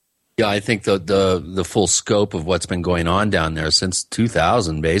phenomenon. Yeah, I think the full scope of what's been going on down there since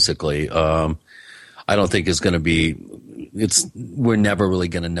 2000, basically, I don't think is going to be. We're never really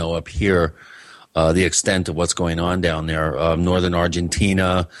going to know up here the extent of what's going on down there. Northern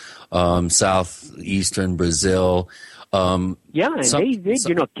Argentina, southeastern Brazil. And they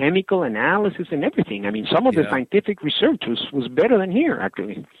did, chemical analysis and everything. I mean, some of the scientific research was better than here,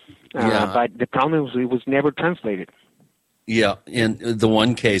 actually. But the problem was it was never translated. Yeah, in the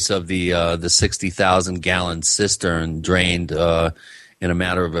one case of the 60,000-gallon cistern drained in a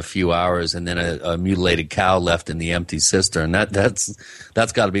matter of a few hours, and then a mutilated cow left in the empty cistern. That's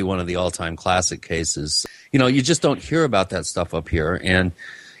got to be one of the all-time classic cases. You just don't hear about that stuff up here, and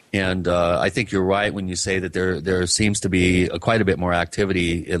I think you're right when you say that there seems to be quite a bit more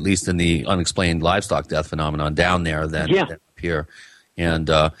activity, at least in the unexplained livestock death phenomenon down there than up here. And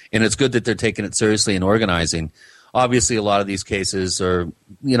it's good that they're taking it seriously and organizing. Obviously, a lot of these cases are,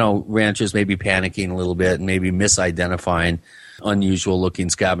 ranchers maybe panicking a little bit and maybe misidentifying unusual-looking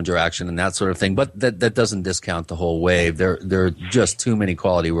scavenger action and that sort of thing. But that doesn't discount the whole wave. There are just too many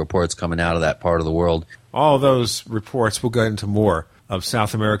quality reports coming out of that part of the world. All those reports, we'll go into more of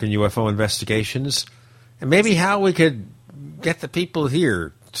South American UFO investigations, and maybe how we could get the people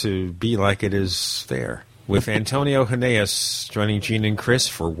here to be like it is there. With Antonio Huneeus joining Gene and Chris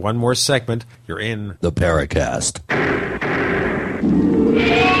for one more segment, you're in the Paracast.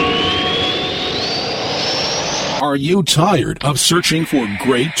 Are you tired of searching for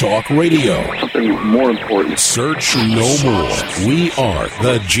great talk radio? Something more important. Search no more. We are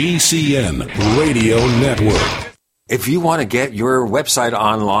the GCN Radio Network. If you want to get your website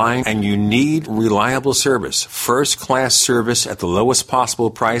online and you need reliable service, first-class service at the lowest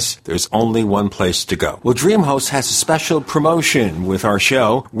possible price, there's only one place to go. Well, DreamHost has a special promotion with our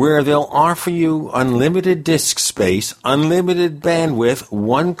show where they'll offer you unlimited disk space, unlimited bandwidth,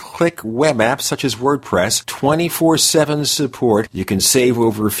 one-click web apps such as WordPress, 24/7 support. You can save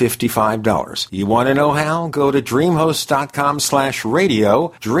over $55. You want to know how? Go to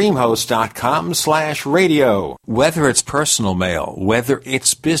dreamhost.com/radio, dreamhost.com/radio. Whether it's personal mail, whether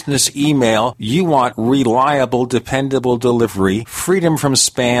it's business email, you want reliable, dependable delivery, freedom from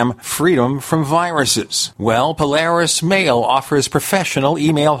spam, freedom from viruses. Well, Polaris Mail offers professional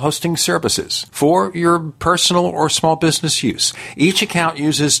email hosting services for your personal or small business use. Each account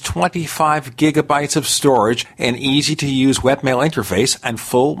uses 25 gigabytes of storage, an easy-to-use webmail interface, and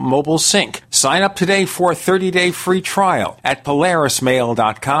full mobile sync. Sign up today for a 30-day free trial at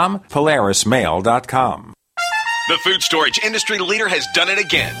polarismail.com, polarismail.com. The food storage industry leader has done it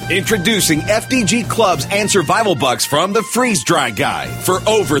again. Introducing FDG Clubs and Survival Bucks from the Freeze Dry Guy. For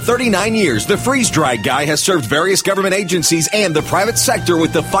over 39 years, the Freeze Dry Guy has served various government agencies and the private sector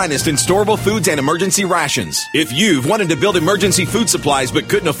with the finest in storable foods and emergency rations. If you've wanted to build emergency food supplies but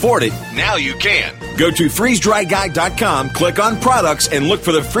couldn't afford it, now you can. Go to freezedryguy.com, click on products, and look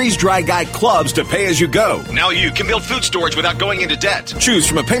for the Freeze Dry Guy Clubs to pay as you go. Now you can build food storage without going into debt. Choose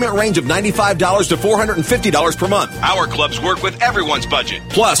from a payment range of $95 to $450 per month. Our clubs work with everyone's budget.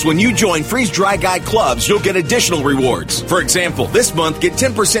 Plus, when you join Freeze Dry Guy Clubs, you'll get additional rewards. For example, this month, get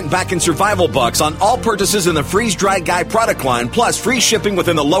 10% back in Survival Bucks on all purchases in the Freeze Dry Guy product line, plus free shipping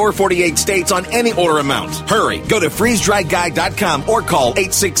within the lower 48 states on any order amount. Hurry, go to freezedryguy.com or call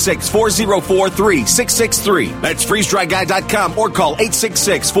 866-404-3663. That's freezedryguy.com or call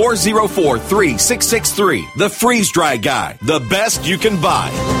 866-404-3663. The Freeze Dry Guy, the best you can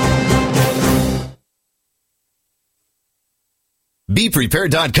buy.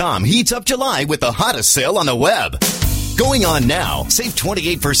 BePrepared.com heats up July with the hottest sale on the web. Going on now. Save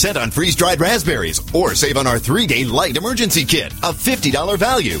 28% on freeze-dried raspberries or save on our 3-day light emergency kit, a $50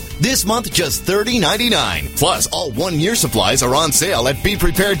 value. This month, just $30.99. Plus, all 1-year supplies are on sale at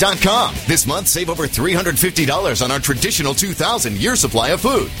BePrepared.com. This month, save over $350 on our traditional 2,000-year supply of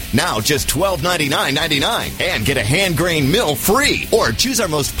food. Now, just $12.99.99. And get a hand-grained mill free. Or choose our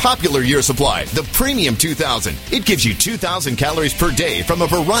most popular year supply, the Premium 2000. It gives you 2,000 calories per day from a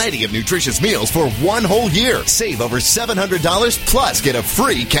variety of nutritious meals for 1 whole year. Save over $700 plus get a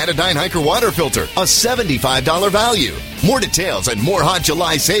free Catadyne Hiker water filter, a $75 value. More details and more hot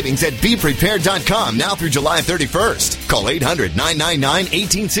July savings at BePrepared.com now through July 31st. Call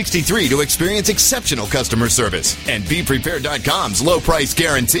 800-999-1863 to experience exceptional customer service and BePrepared.com's low price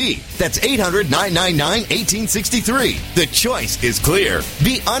guarantee. That's 800-999-1863. The choice is clear.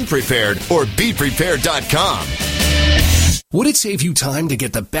 Be unprepared or BePrepared.com. Would it save you time to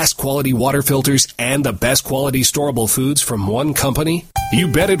get the best quality water filters and the best quality storable foods from one company? You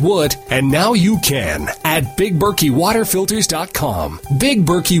bet it would, and now you can at BigBerkeyWaterFilters.com. Big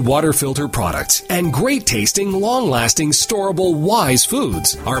Berkey water filter products and great tasting, long-lasting, storable Wise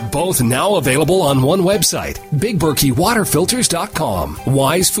foods are both now available on one website, BigBerkeyWaterFilters.com.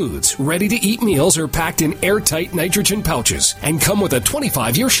 Wise foods, ready-to-eat meals are packed in airtight nitrogen pouches and come with a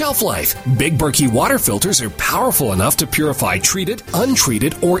 25-year shelf life. Big Berkey water filters are powerful enough to purify treated,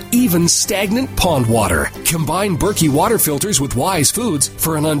 untreated, or even stagnant pond water. Combine Berkey water filters with Wise foods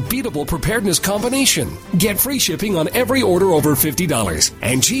for an unbeatable preparedness combination. Get free shipping on every order over $50.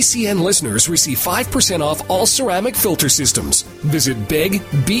 And GCN listeners receive 5% off all ceramic filter systems. Visit Big,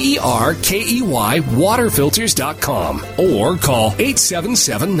 B-E-R-K-E-Y, waterfilters.com or call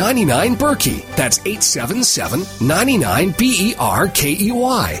 877-99-BERKEY. That's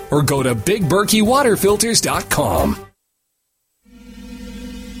 877-99-BERKEY. Or go to BigBerkeyWaterFilters.com.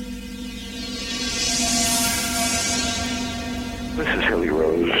 This is Hilly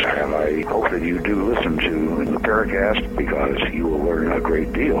Rose, and I hope that you do listen to the Paracast because you will learn a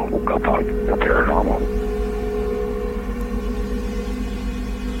great deal about the paranormal.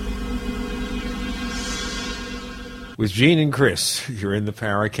 With Gene and Chris, you're in the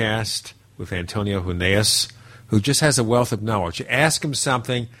Paracast with Antonio Huneeus, who just has a wealth of knowledge. You ask him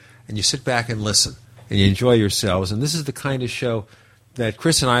something, and you sit back and listen, and you enjoy yourselves. And this is the kind of show that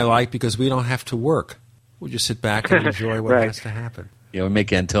Chris and I like because we don't have to work. We'll just sit back and enjoy what has to happen. Yeah, we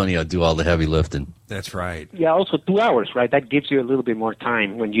make Antonio do all the heavy lifting. That's right. Yeah, also 2 hours, right? That gives you a little bit more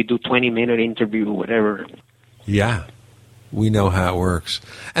time when you do 20-minute interview, whatever. Yeah, we know how it works.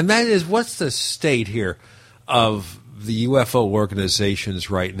 And that is, what's the state here of the UFO organizations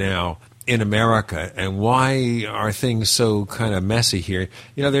right now in America, and why are things so kind of messy here?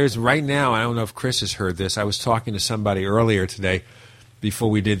 You know, there's right now, I don't know if Chris has heard this, I was talking to somebody earlier today before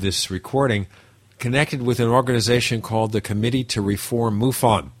we did this recording, connected with an organization called the Committee to Reform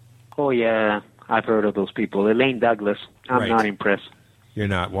MUFON. Oh, yeah. I've heard of those people. Elaine Douglas. I'm not impressed. You're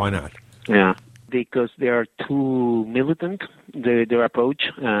not? Why not? Yeah. Because they are too militant, their approach.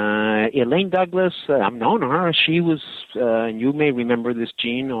 Elaine Douglas, I've known her. She was, you may remember this,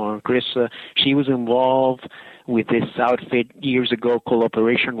 Gene or Chris, she was involved with this outfit years ago called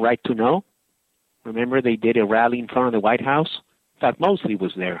Operation Right to Know. Remember, they did a rally in front of the White House? In fact, Mosley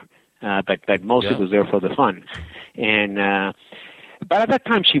was there. But mostly was there for the fun. And but at that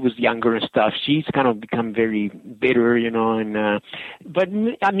time she was younger and stuff. She's kind of become very bitter, you know. And but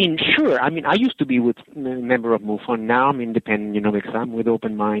I mean, sure. I mean, I used to be with a member of MUFON. Now I'm independent, you know, because I'm with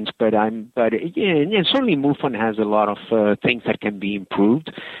Open Minds. But and certainly MUFON has a lot of things that can be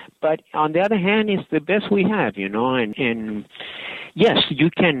improved. But on the other hand, it's the best we have, you know. And yes,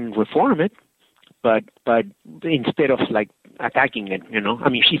 you can reform it. but instead of like attacking it, I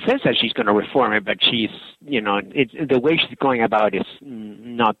mean, she says that she's going to reform it, but she's, the way she's going about is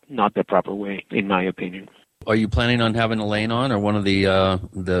not the proper way, in my opinion. Are you planning on having Elaine on, or one of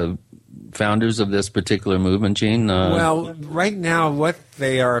the founders of this particular movement, Gene? Well, right now, what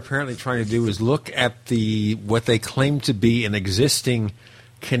they are apparently trying to do is look at what they claim to be an existing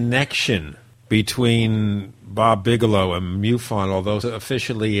connection between Bob Bigelow and MUFON, although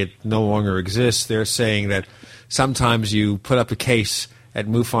officially it no longer exists. They're saying that sometimes you put up a case at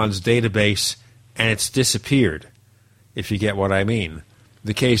MUFON's database and it's disappeared, if you get what I mean.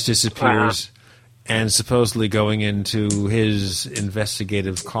 The case disappears and supposedly going into his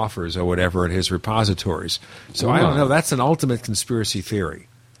investigative coffers or whatever at his repositories. So I don't know. That's an ultimate conspiracy theory.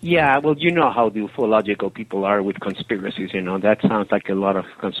 Yeah, well, you know how the ufological people are with conspiracies, That sounds like a lot of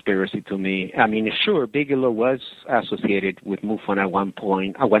conspiracy to me. I mean, sure, Bigelow was associated with MUFON at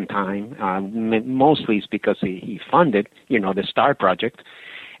one time. Mostly it's because he funded, the STAR project.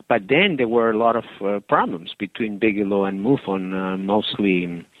 But then there were a lot of problems between Bigelow and MUFON,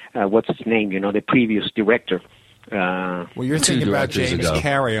 mostly, what's his name, the previous director. Well, you're thinking about James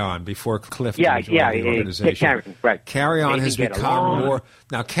Carrion before Clifton joined the organization. Right. Carrion has become more.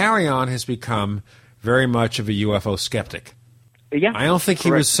 Now, Carrion has become very much of a UFO skeptic. Yeah, I don't think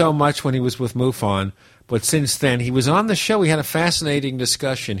he was so much when he was with MUFON, but since then he was on the show. We had a fascinating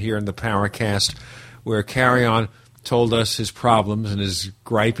discussion here in the Powercast where Carrion told us his problems and his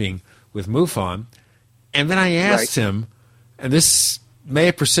griping with MUFON, and then I asked him, and this may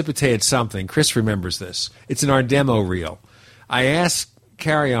have precipitated something. Chris remembers this. It's in our demo reel. I asked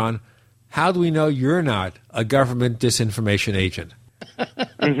Carrion, how do we know you're not a government disinformation agent?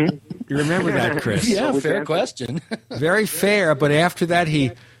 Mm-hmm. You remember that, Chris? Yeah, fair question. Very fair, but after that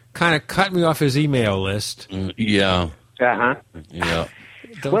he kind of cut me off his email list. Yeah. Uh-huh. Yeah.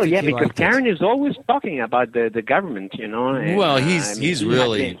 Well, yeah, because Karen is always talking about the government, And, well, he's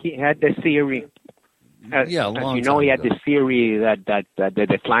really... He had the theory... he had this theory that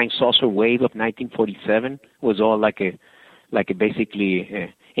the flying saucer wave of 1947 was all like a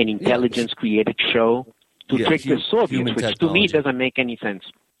basically an intelligence created show to trick the Soviets, which to me doesn't make any sense.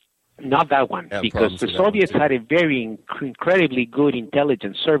 Not that one, because the Soviets had a very incredibly good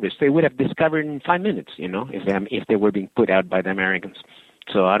intelligence service. They would have discovered in 5 minutes, if they were being put out by the Americans.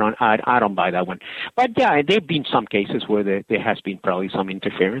 So I don't buy that one. But yeah, there have been some cases where there has been probably some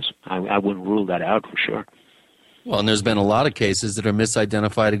interference. I wouldn't rule that out for sure. Well, and there's been a lot of cases that are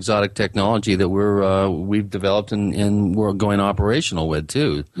misidentified exotic technology that we've developed and we're going operational with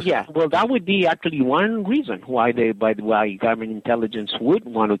too. Yeah, well, that would be actually one reason why government intelligence would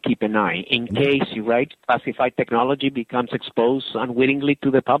want to keep an eye in case, classified technology becomes exposed unwittingly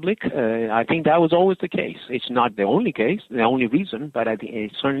to the public. I think that was always the case. It's not the only case, the only reason, but I think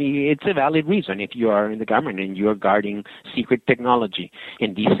it's a valid reason if you are in the government and you're guarding secret technology,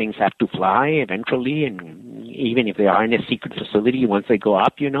 and these things have to fly eventually, and even if they are in a secret facility, once they go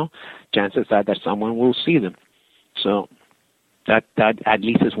up, chances are that someone will see them. So that at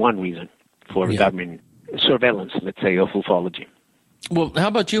least is one reason for government surveillance, let's say, of ufology. Well, how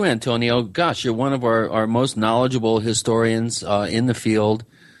about you, Antonio? Gosh, you're one of our most knowledgeable historians in the field.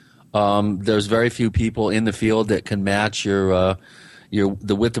 There's very few people in the field that can match the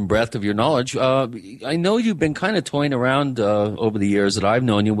width and breadth of your knowledge. I know you've been kind of toying around over the years that I've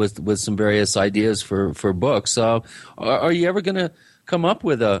known you with some various ideas for books. Are you ever going to come up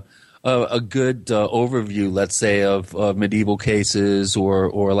with a good overview, let's say, of medieval cases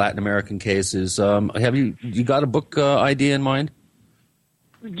or Latin American cases? Have you got a book idea in mind?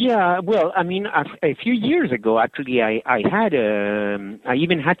 Yeah, well, I mean, a few years ago, actually, I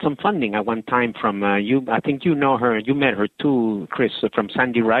even had some funding at one time from you. I think you know her. You met her too, Chris, from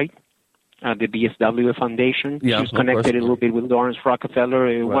Sandy Wright, the BSW Foundation. Yeah, she was connected a little bit with Lawrence Rockefeller,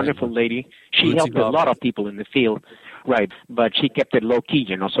 a wonderful lady. She helped a lot of people in the field, right? But she kept it low key,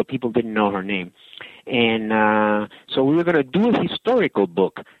 so people didn't know her name. And so we were going to do a historical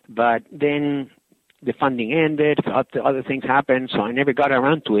book, but then the funding ended, other things happened, so I never got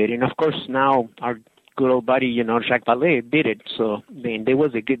around to it. And of course, now our good old buddy, Jacques Vallée did it. So then there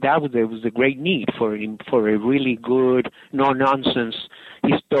was a great need for a really good, no-nonsense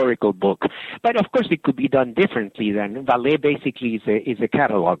historical book. But of course, it could be done differently. Then Vallée basically is a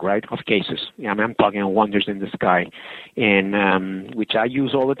catalog, right, of cases. I'm talking on Wonders in the Sky, and which I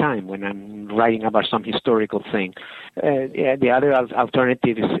use all the time when I'm writing about some historical thing. The other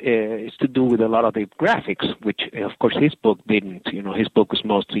alternative is to do with a lot of the graphics, which of course his book didn't. His book was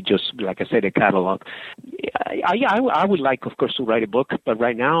mostly just, like I said, a catalog. I would like, of course, to write a book, but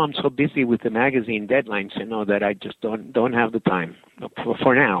right now I'm so busy with the magazine deadlines, that I just don't have the time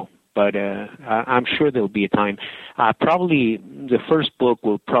for now. But I'm sure there'll be a time. Probably the first book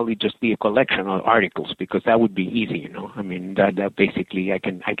will probably just be a collection of articles, because that would be easy, you know. I mean, that basically I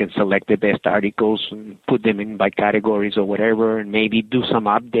can select the best articles and put them in by categories or whatever, and maybe do some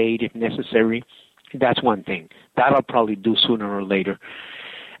update if necessary. That's one thing. That I'll probably do sooner or later.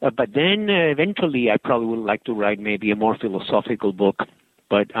 But then eventually I probably would like to write maybe a more philosophical book,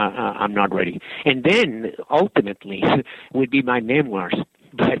 but I'm not ready. And then ultimately would be my memoirs.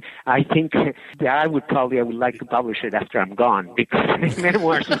 But I think that I would like to publish it after I'm gone, because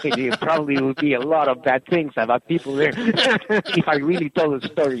memoirs probably would be a lot of bad things about people there if I really told the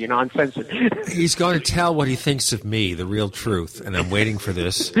story, you know, uncensored. He's going to tell what he thinks of me, the real truth, and I'm waiting for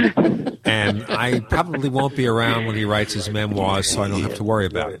this. And I probably won't be around when he writes his memoirs, so I don't have to worry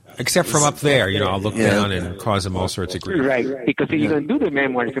about it. Except from up there, you know, I'll look down and cause him all sorts of grief. Right, because if you're going to do the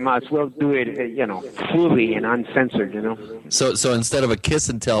memoirs, you might as well do it, you know, fully and uncensored, you know. So instead of a kiss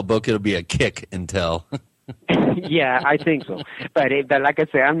and tell book, it'll be a kick and tell. Yeah, I think so. But like I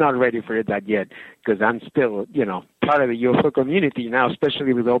say, I'm not ready for that yet, because I'm still, you know, part of the UFO community now,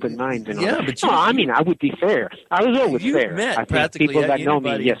 especially with open minds. You know? Yeah, but I mean, I would be fair. I was always fair. Met I think people that know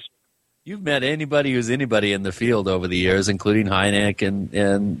me, yes. You've met anybody who's anybody in the field over the years, including Hynek and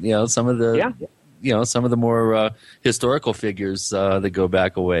you know, some of the some of the more historical figures that go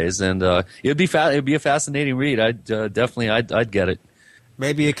back a ways, and it'd be a fascinating read. I'd get it.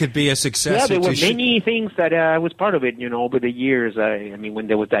 Maybe it could be a success. Yeah, there were many things that I was part of it, you know, over the years. I mean, when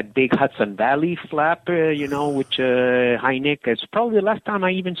there was that big Hudson Valley flap, you know, which Hynek, it's probably the last time I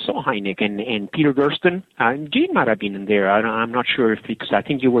even saw Hynek, and Peter Gersten. Gene might have been in there. I'm not sure because I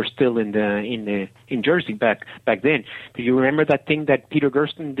think you were still in Jersey back then. Do you remember that thing that Peter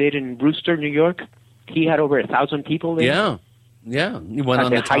Gersten did in Brewster, New York? He had over 1,000 people there. Yeah. He went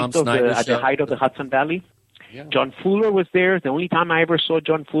on the Tom Snyder show. At the height of the Hudson Valley. Yeah. John Fuller was there. The only time I ever saw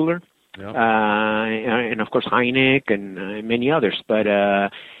John Fuller. Yeah. And, of course, Hynek and many others. But,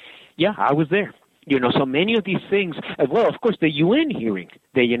 yeah, I was there. You know, so many of these things. Well, of course, the UN hearing,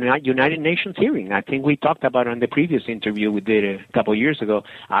 the United Nations hearing. I think we talked about it on the previous interview we did a couple of years ago.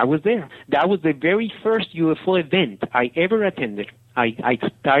 I was there. That was the very first UFO event I ever attended. I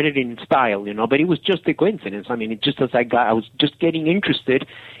started in style, you know, but it was just a coincidence. I mean, I was just getting interested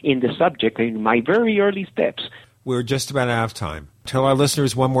in the subject in my very early steps. We're just about out of time. Tell our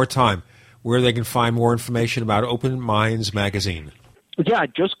listeners one more time where they can find more information about Open Minds magazine. Yeah,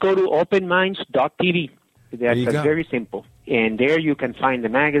 just go to openminds.tv. That's very simple. And there you can find the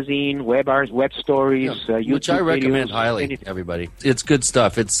magazine, web stories, YouTube which I recommend videos, highly, everybody. It's good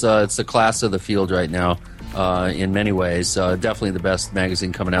stuff. It's the class of the field right now in many ways. Definitely the best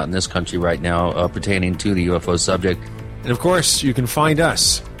magazine coming out in this country right now pertaining to the UFO subject. And, of course, you can find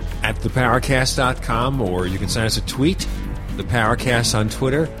us at theparacast.com, or you can send us a tweet, The Paracast on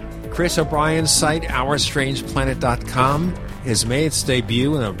Twitter. Chris O'Brien's site, OurStrangePlanet.com, has made its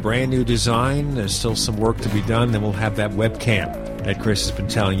debut in a brand new design. There's still some work to be done. Then we'll have that webcam that Chris has been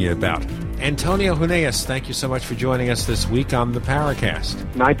telling you about. Antonio Huneeus, thank you so much for joining us this week on the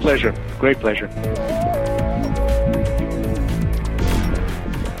Paracast. My pleasure. Great pleasure.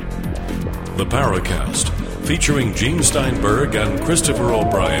 The Paracast, featuring Gene Steinberg and Christopher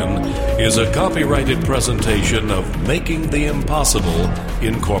O'Brien, is a copyrighted presentation of Making the Impossible,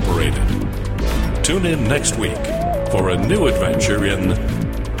 Incorporated. Tune in next week for a new adventure in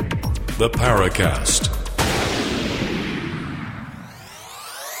The Paracast.